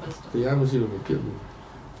without wisdom. We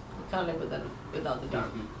can't live without the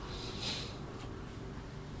Dharma.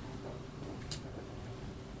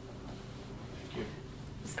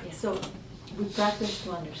 So we practice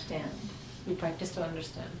to understand. We practice to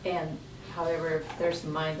understand. And however, if there's a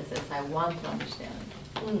mind that says, I want to understand,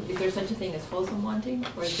 is there such a thing as wholesome wanting?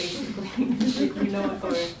 Or basically, you know,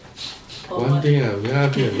 or wanting, yeah.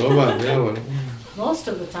 Most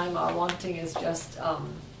of the time our wanting is just,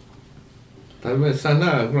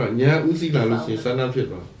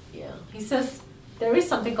 yeah. He says there is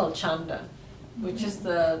something called chanda, which is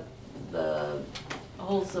the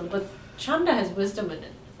wholesome, but chanda has wisdom in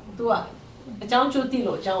it.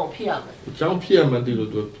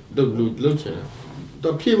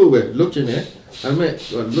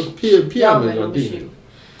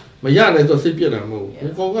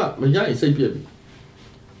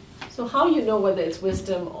 So how you know whether it's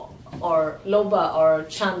wisdom or loba or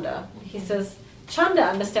chanda? He says chanda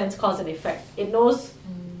understands cause and effect. It knows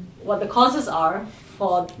what the causes are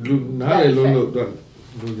for that effect.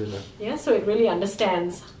 Yeah, so it really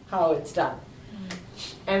understands how it's done.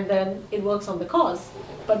 And then it works on the cause.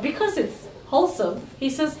 But because it's wholesome, he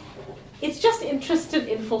says it's just interested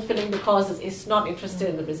in fulfilling the causes, it's not interested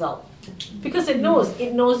in the result. Because it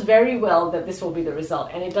knows very well that this will be the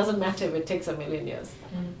result, and it doesn't matter if it takes 1,000,000 years.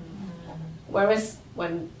 Whereas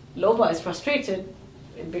when loba is frustrated,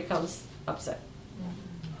 it becomes upset.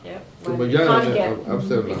 Yeah. When it can't get,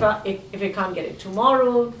 if it can't get it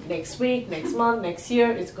tomorrow, next week, next month, next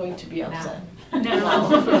year, it's going to be upset. Now.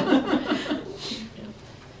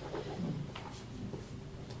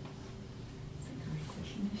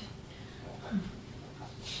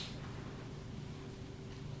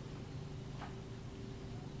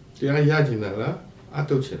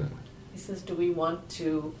 He says, do we want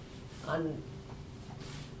to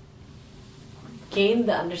gain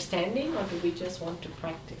the understanding, or do we just want to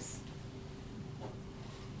practice?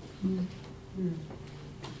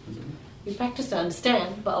 We practice to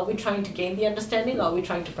understand, but are we trying to gain the understanding, or are we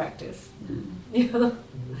trying to practice? You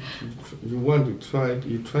want to try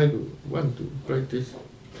to practice.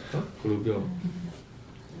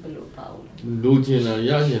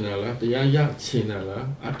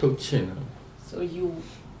 So you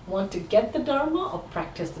want to get the Dharma or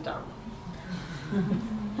practice the Dharma?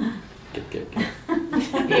 Get.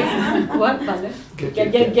 Yeah. What, Bale?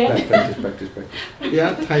 Get. Practice.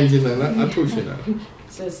 Yeah,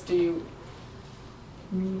 says, do you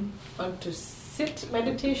want to sit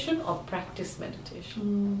meditation or practice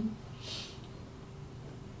meditation?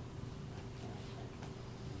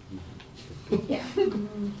 Yeah.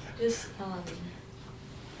 Just,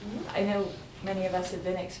 I know many of us have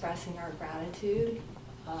been expressing our gratitude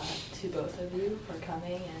to both of you for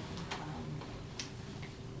coming and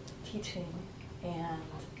teaching. And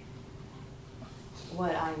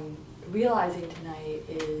what I'm realizing tonight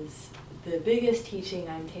is the biggest teaching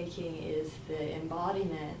I'm taking is the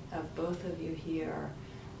embodiment of both of you here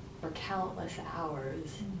for countless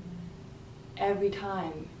hours. Every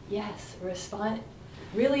time, yes,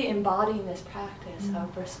 really embodying this practice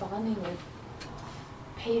of responding with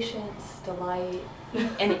patience, delight,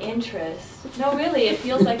 and interest. No, really, it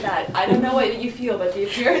feels like that. I don't know what you feel, but the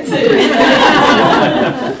appearance is.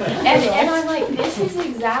 and I'm like, this is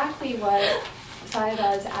exactly what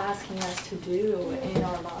Sayadaw is asking us to do in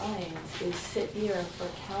our minds, is sit here for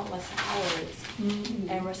countless hours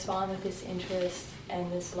and respond with this interest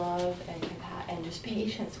and this love and just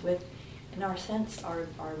patience with, in our sense, our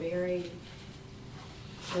very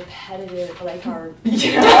repetitive, like our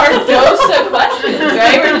dose of questions,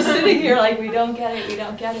 right? We're just sitting here like, we don't get it.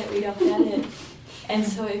 And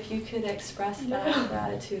so if you could express that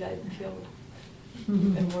gratitude, I'd feel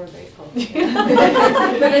more grateful.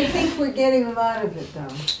 But I think we're getting a lot of it,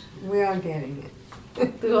 though. We are getting it.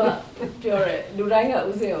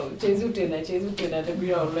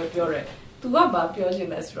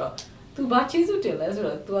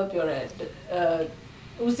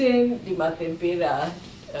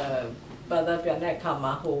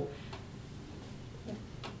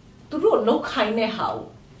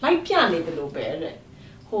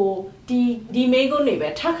 di mego ne be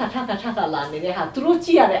taka la ne de ha turo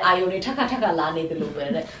chi ya de ayo ne taka la ne de lo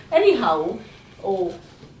be de anyhow o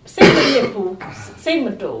sai ma yet pu sai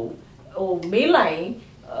ma to o me lai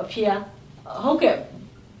a phiaဟုတ်ကဲ့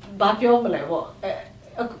ဘာပြောမလဲပေါ့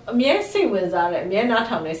အမြဲစိတ်ဝင်စားတယ်အမြဲနား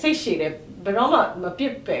ထောင်တယ်စိတ်ရှည်တယ်ဘယ်တော့မှမပြ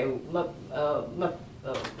စ်ပယ်ဘူးမ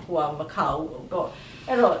ဟိုမခါဘူးတော့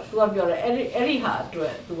အဲ့တော့ तू ကပြောတယ်အဲ့ဒီဟာအတွ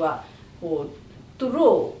က် तू ကဟိုသူ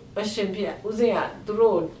တို့အရှင်ပြဦးစင်းကသူ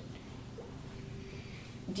တို့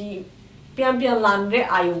ဒီပြန်လာတဲ့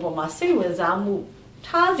အာယုံပေါ်မှာစိတ်ဝင်စားမှု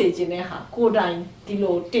ထားစေခြင်းတဲ့ဟာကိုယ်တိုင်ဒီ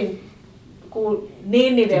လိုတင်ကိုနေ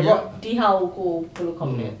တယ်ပေါ့ဒီဟာကိုဘယ်လိုခေါ်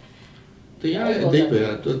မလဲတရားရဲ့အဓိပ္ပာ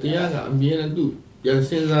ယ်ကသူတရားကအမြဲတမ်းသူပြန်စ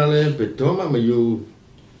ဉ်းစားလဲဘယ်တော့မှမယူ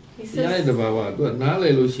He တရားရဲ့တ says, ဘာဝကသူကနားလ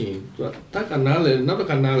ည်လို့ရှိရင်သူကတက်ကနားလည်နောက်တစ်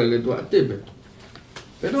ခါနားလည်လေသူကအတစ်ပဲ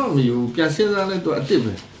ဘယ်တော့မှမယူပြန်စဉ်းစားလဲသူကအတစ်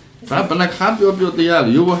ပဲဒါဘယ်နှခါပြောတရား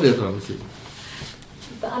ရိုးဝတယ်ဆိုတာမရှိဘူး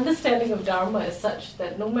the understanding of Dharma is such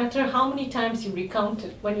that no matter how many times you recount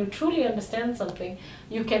it, when you truly understand something,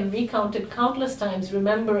 you can recount it countless times,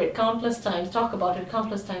 remember it countless times, talk about it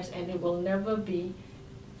countless times, and it will never be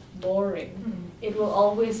boring. It will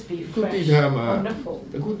always be ခု fresh, တိထားမှာ wonderful.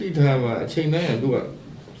 အခုတိထားမှာအချိန်တိုင်းကသူက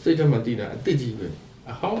စိတ်ထဲမှာတည်တာအတစ်ကြီးပဲ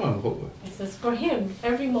အဟောင်းမှမဟုတ်ဘူး He says, for him,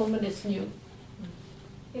 every moment is new.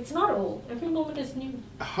 It's not old, every moment is new.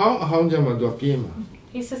 အဟောင်းကြမှာသူကပြင်းမှာ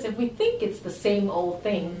He says, if we think it's the same old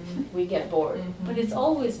thing, we get bored. But it's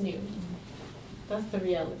always new. That's the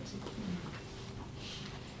reality.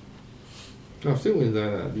 တော့စိတ်ဝင်စား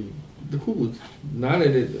တာဒီတခုခုနားလ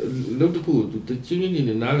ည်တဲ့လုပ်တခုကိုသူချင်းချင်း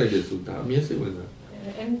နေနားလည်တယ်ဆိုတာအမြဲစိတ်ဝင်စား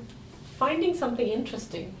And finding something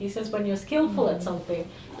interesting. He says, when you're skillful at something,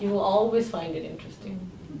 you will always find it interesting.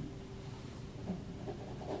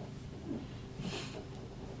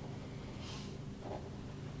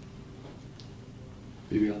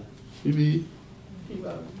 Vivian. Bibi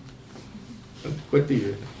ကွက်တည်ရ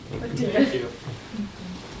Thank you.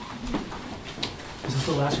 Is this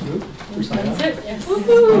the last group? For Sayadaw? That's it. Yes.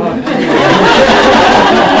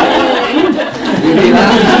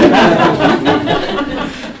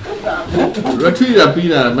 retreat ကပြီး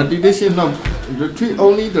တာ meditation not retreat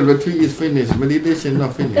only the retreat is finished meditation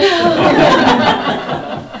not finished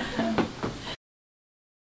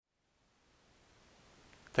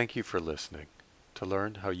Thank you for listening. To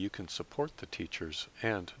learn how you can support the teachers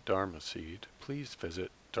and Dharma Seed, please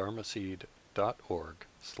visit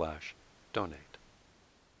dharmaseed.org/donate.